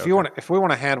 Next day. If we want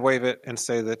to hand wave it and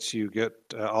say that you get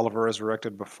Oliver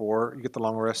resurrected before you get the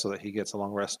long rest, so that he gets a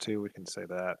long rest too, we can say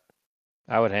that.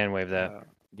 I would hand wave that.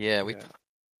 We'll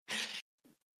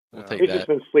take He's that. just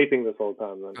been sleeping this whole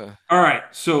time then. All right,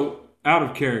 so out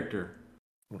of character,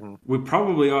 Mm-hmm. we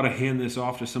probably ought to hand this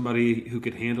off to somebody who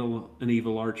could handle an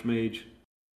evil archmage.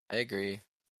 I agree.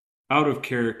 Out of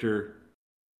character,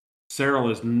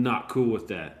 Sarril is not cool with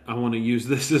that. I want to use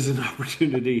this as an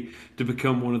opportunity to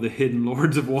become one of the hidden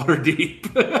lords of Waterdeep.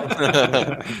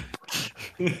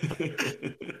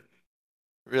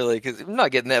 Really, because I'm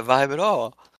not getting that vibe at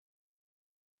all.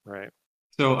 Right.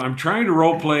 So I'm trying to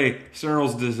roleplay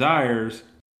Sarril's desires,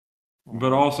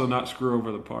 but also not screw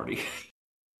over the party.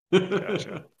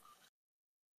 Gotcha.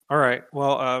 All right.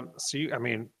 Well,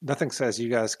 nothing says you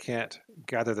guys can't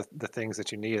gather the things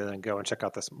that you need and then go and check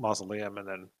out this mausoleum and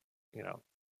then,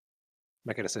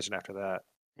 make a decision after that.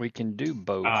 We can do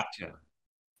both.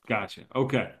 Gotcha.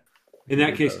 Okay. In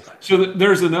that case, so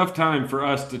there's enough time for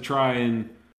us to try and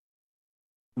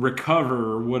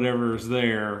recover whatever's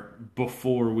there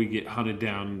before we get hunted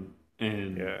down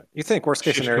and you think worst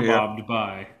case scenario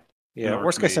by. Yeah,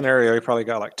 worst case scenario, you probably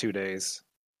got like 2 days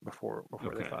before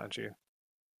they find you.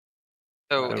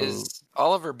 So is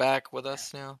Oliver back with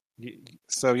us now?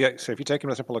 So if you take him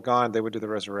to the Temple of Gond, they would do the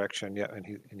resurrection. Yeah, and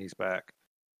he's back.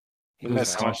 He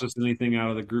does it cost us anything out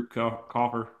of the group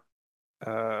coffer?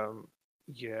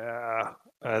 Yeah.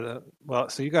 Well,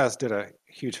 so you guys did a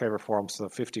huge favor for him, so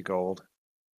 50 gold.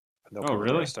 Oh,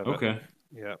 really? Okay.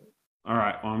 Yeah. All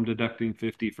right. Well, I'm deducting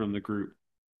 50 from the group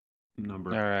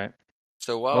number. All right.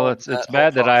 So it's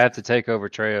bad that I have to take over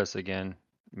Treos again,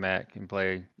 Matt, and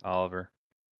play Oliver.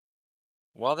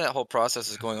 While that whole process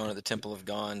is going on at the Temple of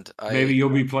Gond, maybe you'll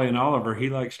be playing Oliver. He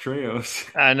likes Treos.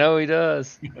 I know he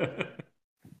does.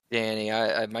 Danny,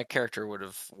 my character would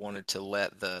have wanted to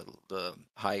let the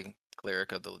High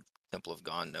Cleric of the Temple of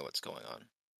Gond know what's going on.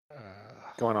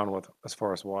 Going on with as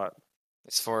far as what?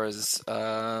 As far as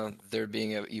there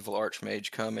being an evil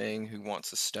archmage coming who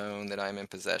wants a stone that I'm in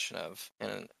possession of,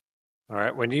 and all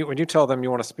right. When you tell them you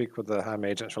want to speak with the high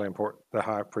mage, it's really important. The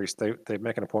high priest, they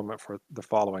make an appointment for the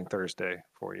following Thursday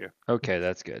for you. Okay,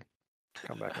 that's good.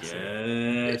 Come back and see.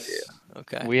 Yeah.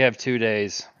 Okay. We have 2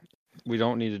 days. We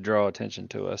don't need to draw attention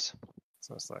to us.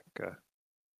 So it's like,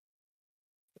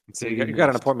 so you got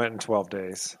an appointment in 12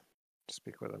 days to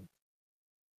speak with him.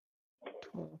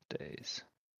 12 days.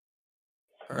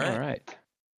 All right.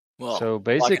 Well, so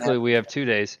basically we have 2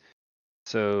 days.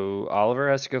 So Oliver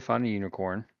has to go find a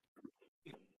unicorn.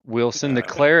 We'll send the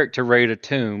cleric to raid a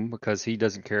tomb because he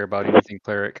doesn't care about anything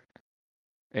cleric.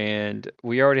 And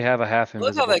we already have a half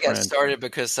invisible friend. How that got friend. started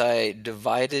because I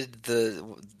divided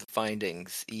the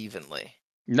findings evenly.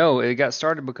 No, it got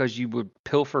started because you would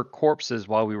pilfer corpses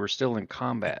while we were still in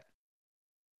combat.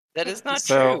 That is not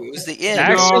true. It was the end.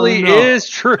 Actually, is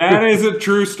true. That is a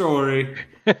true story.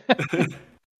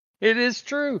 It is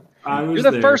true. You're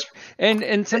the first,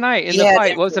 and tonight in the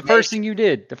fight, what was the first thing you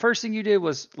did? The first thing you did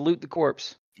was loot the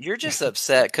corpse. You're just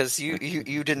upset because you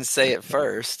didn't say it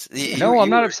first. I'm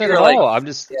not upset at all. I'm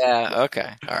just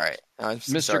okay, all right.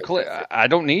 Mr. I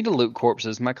don't need to loot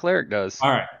corpses. My cleric does. All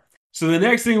right. So the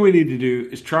next thing we need to do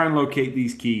is try and locate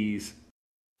these keys,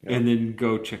 and then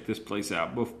go check this place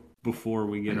out before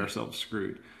we get ourselves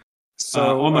screwed.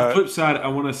 So on the flip side, I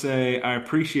want to say I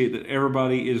appreciate that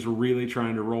everybody is really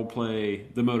trying to role play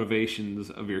the motivations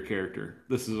of your character.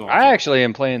 This is awesome. I actually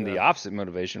am playing the opposite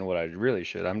motivation of what I really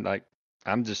should.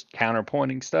 I'm just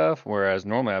counterpointing stuff, whereas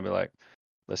normally I'd be like,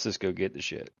 let's just go get the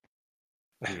shit.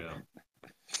 Yeah.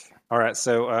 all right,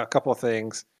 so a couple of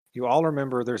things. You all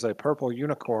remember there's a purple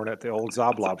unicorn at the old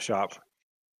Zoblob shop.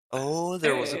 Oh,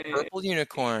 there was a purple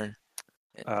unicorn.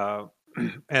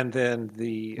 And then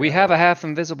We have a half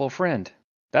invisible friend.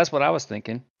 That's what I was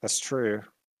thinking. That's true.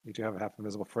 You do have a half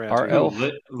invisible friend. Our elf.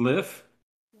 Liff?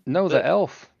 No, the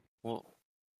elf. Well,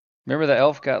 Remember the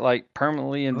elf got like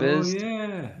permanently invised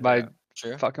by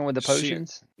sure. fucking with the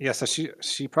potions? So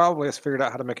she probably has figured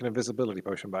out how to make an invisibility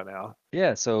potion by now.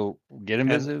 Yeah, so get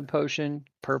invisibility potion,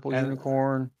 purple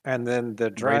unicorn. And then the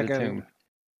dragon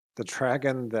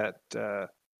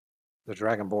the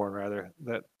dragonborn rather,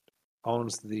 that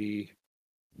owns the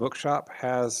bookshop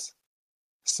has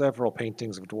several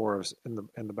paintings of dwarves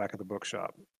in the back of the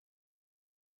bookshop.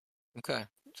 Okay,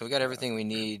 so we got everything we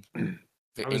need.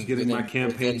 I was getting my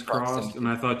campaigns crossed, and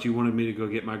I thought you wanted me to go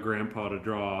get my grandpa to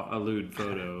draw a lewd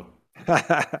photo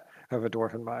of a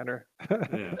dwarven miner.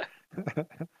 Yeah.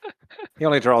 He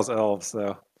only draws elves,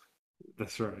 so.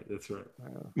 That's right.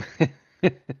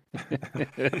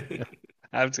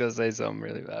 I was gonna say something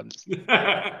really bad.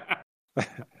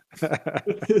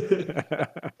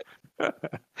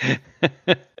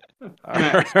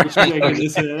 I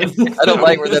don't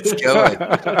like where that's going.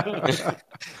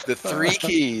 The three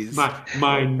keys.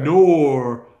 My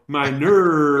ner.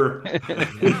 No.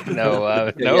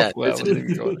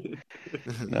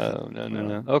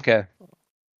 Okay.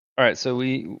 All right. So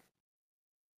we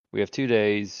have 2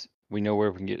 days. We know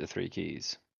where we can get the 3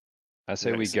 keys. I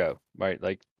say we go. Right.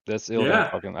 Like that's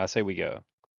Ildan talking. I say we go.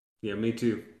 Yeah, me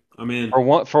too. I'm in.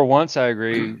 For once, I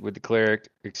agree with the cleric,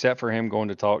 except for him going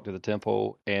to talk to the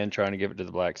temple and trying to give it to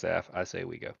the black staff. I say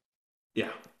we go.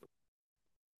 Yeah.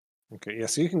 Okay. Yeah.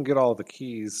 So you can get all the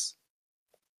keys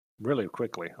really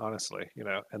quickly, honestly,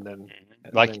 and then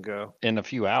go in a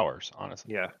few hours,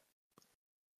 honestly. Yeah.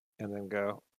 And then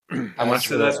go.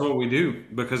 So that's what we do,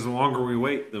 because the longer we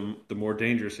wait, the more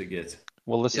dangerous it gets.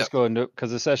 Well, let's just go into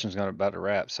because the session's about to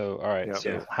wrap. So, all right. Yep.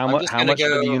 So, how much for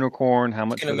the unicorn? How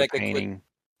much for the painting?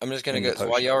 I'm just going to go. So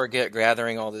while y'all are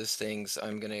gathering all these things,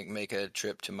 I'm going to make a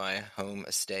trip to my home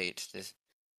estate to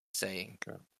say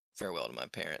farewell to my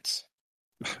parents.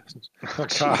 Oh,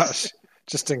 gosh.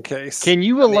 Just in case. Can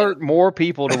you alert more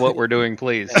people to what we're doing,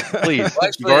 please? Please.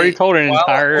 Well, you've already told an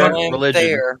entire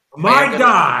religion.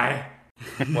 Die.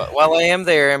 While I am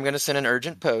there, I'm going to send an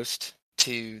urgent post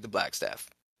to the Blackstaff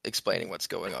explaining what's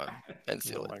going on and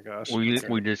seal it. Oh my gosh. We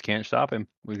just can't stop him.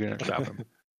 We're going to stop him.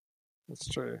 That's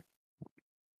true.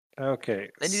 Okay.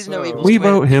 They need to know Evil's we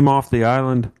vote him off the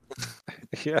island.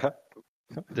 Yeah.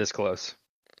 This close.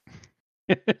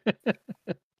 He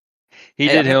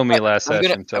did heal me last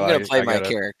session, so I'm going to play my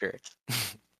character.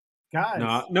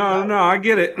 Guys. No, I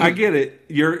get it.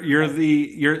 You're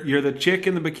the chick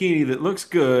in the bikini that looks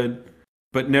good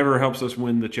but never helps us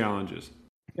win the challenges.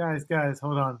 Guys,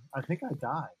 hold on. I think I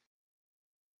died.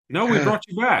 No, we brought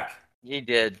you back. You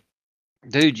did.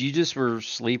 Dude, you just were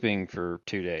sleeping for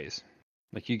 2 days.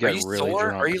 Like you got really sore?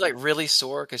 drunk. Are you like really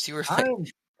sore? Because you were like... I'm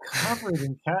covered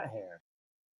in cat hair.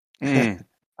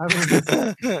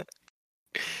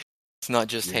 It's not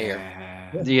just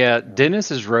hair. Yeah,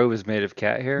 Dennis's robe is made of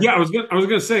cat hair. Yeah, I was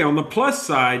gonna say, on the plus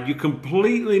side, you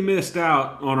completely missed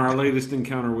out on our latest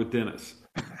encounter with Dennis.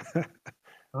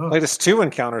 Latest 2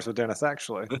 encounters with Dennis,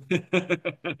 actually.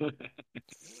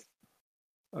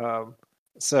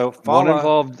 So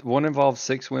one involved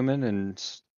 6 women and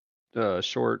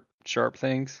short, sharp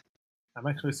things. I'm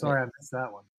actually sorry I missed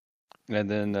that one. And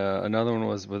then another one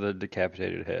was with a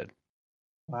decapitated head.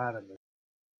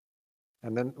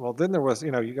 And then there was,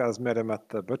 you guys met him at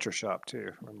the butcher shop too.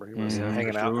 Remember, he was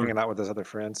hanging out with his other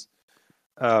friends.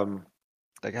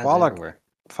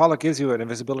 Fala gives you an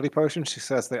invisibility potion. She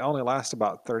says they only last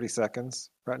about 30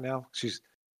 seconds right now. She's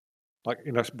like,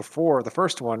 before the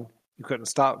first one, you couldn't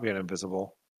stop being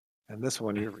invisible. And this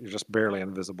one, you're just barely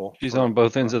invisible. She's on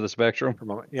both ends of the spectrum. For a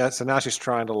moment. Yeah, so now she's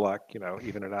trying to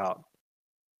even it out.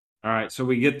 All right, so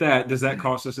we get that. Does that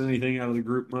cost us anything out of the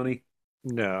group money?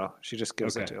 No, she just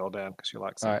gives it to Ildan because she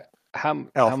likes it. All right, how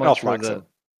much likes the it?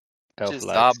 Elf is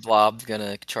Blob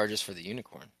gonna charge us for the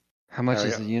unicorn? How much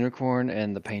is the unicorn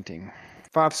and the painting?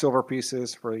 5 silver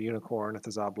pieces for a unicorn at the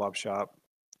Zoblob shop.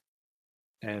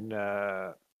 And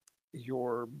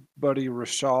your buddy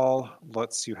Rashal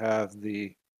lets you have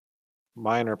the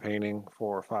minor painting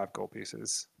for 5 gold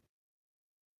pieces.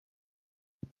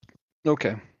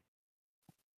 Okay.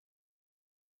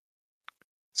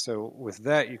 So with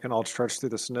that, you can all trudge through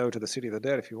the snow to the City of the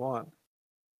Dead if you want.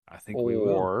 I think we will.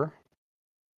 Or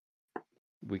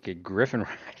we could griffin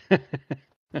ride.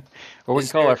 Or we Is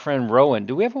can call there- our friend Rowan.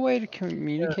 Do we have a way to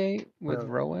communicate with no.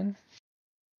 Rowan?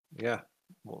 Yeah.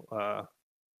 Well,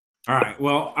 All right.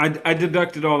 Well, I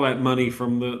deducted all that money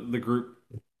from the group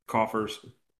coffers,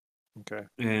 okay.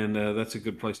 and that's a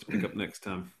good place to pick up next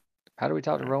time. How do we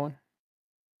talk to Rowan?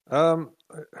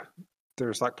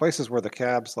 There's like places where the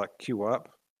cabs like queue up,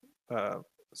 so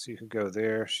you can go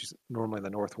there. She's normally in the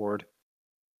North Ward.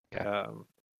 Okay.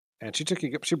 And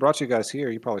she brought you guys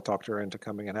here. You probably talked her into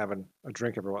coming and having a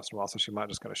drink every once in a while, so she might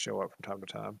just kind of show up from time to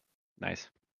time. Nice.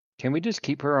 Can we just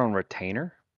keep her on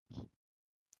retainer?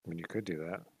 I mean, you could do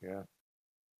that. Yeah.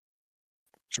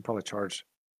 She'll probably charge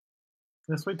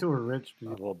Let's wait till we're rich, a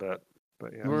dude. little bit,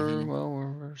 but yeah.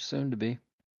 We're soon to be.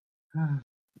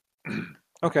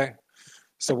 Okay.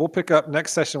 So we'll pick up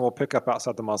next session. We'll pick up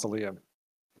outside the mausoleum.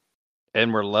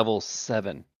 And we're level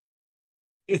 7.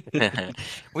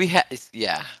 We had,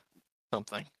 yeah,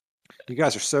 something. You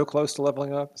guys are so close to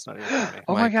leveling up. It's not even funny.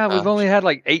 Oh My my god, we've gosh. only had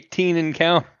like 18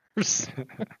 encounters.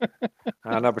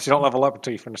 I know, but you don't level up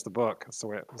until you finish the book. That's the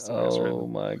way it's Oh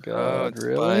written. my Oh, god, it's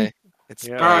really? by- It's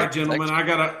Yeah. All by right, gentlemen. text-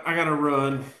 I gotta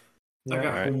run. I got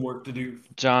Alright. homework to do.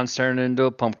 John's turning into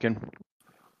a pumpkin.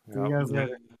 See you guys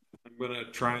later. I'm gonna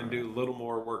try and do a little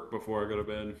more work before I go to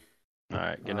bed. All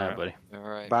right, good All night, right. buddy. All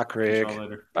right. Bye, Catch Craig. y'all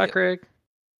later. Bye, Yep. Craig.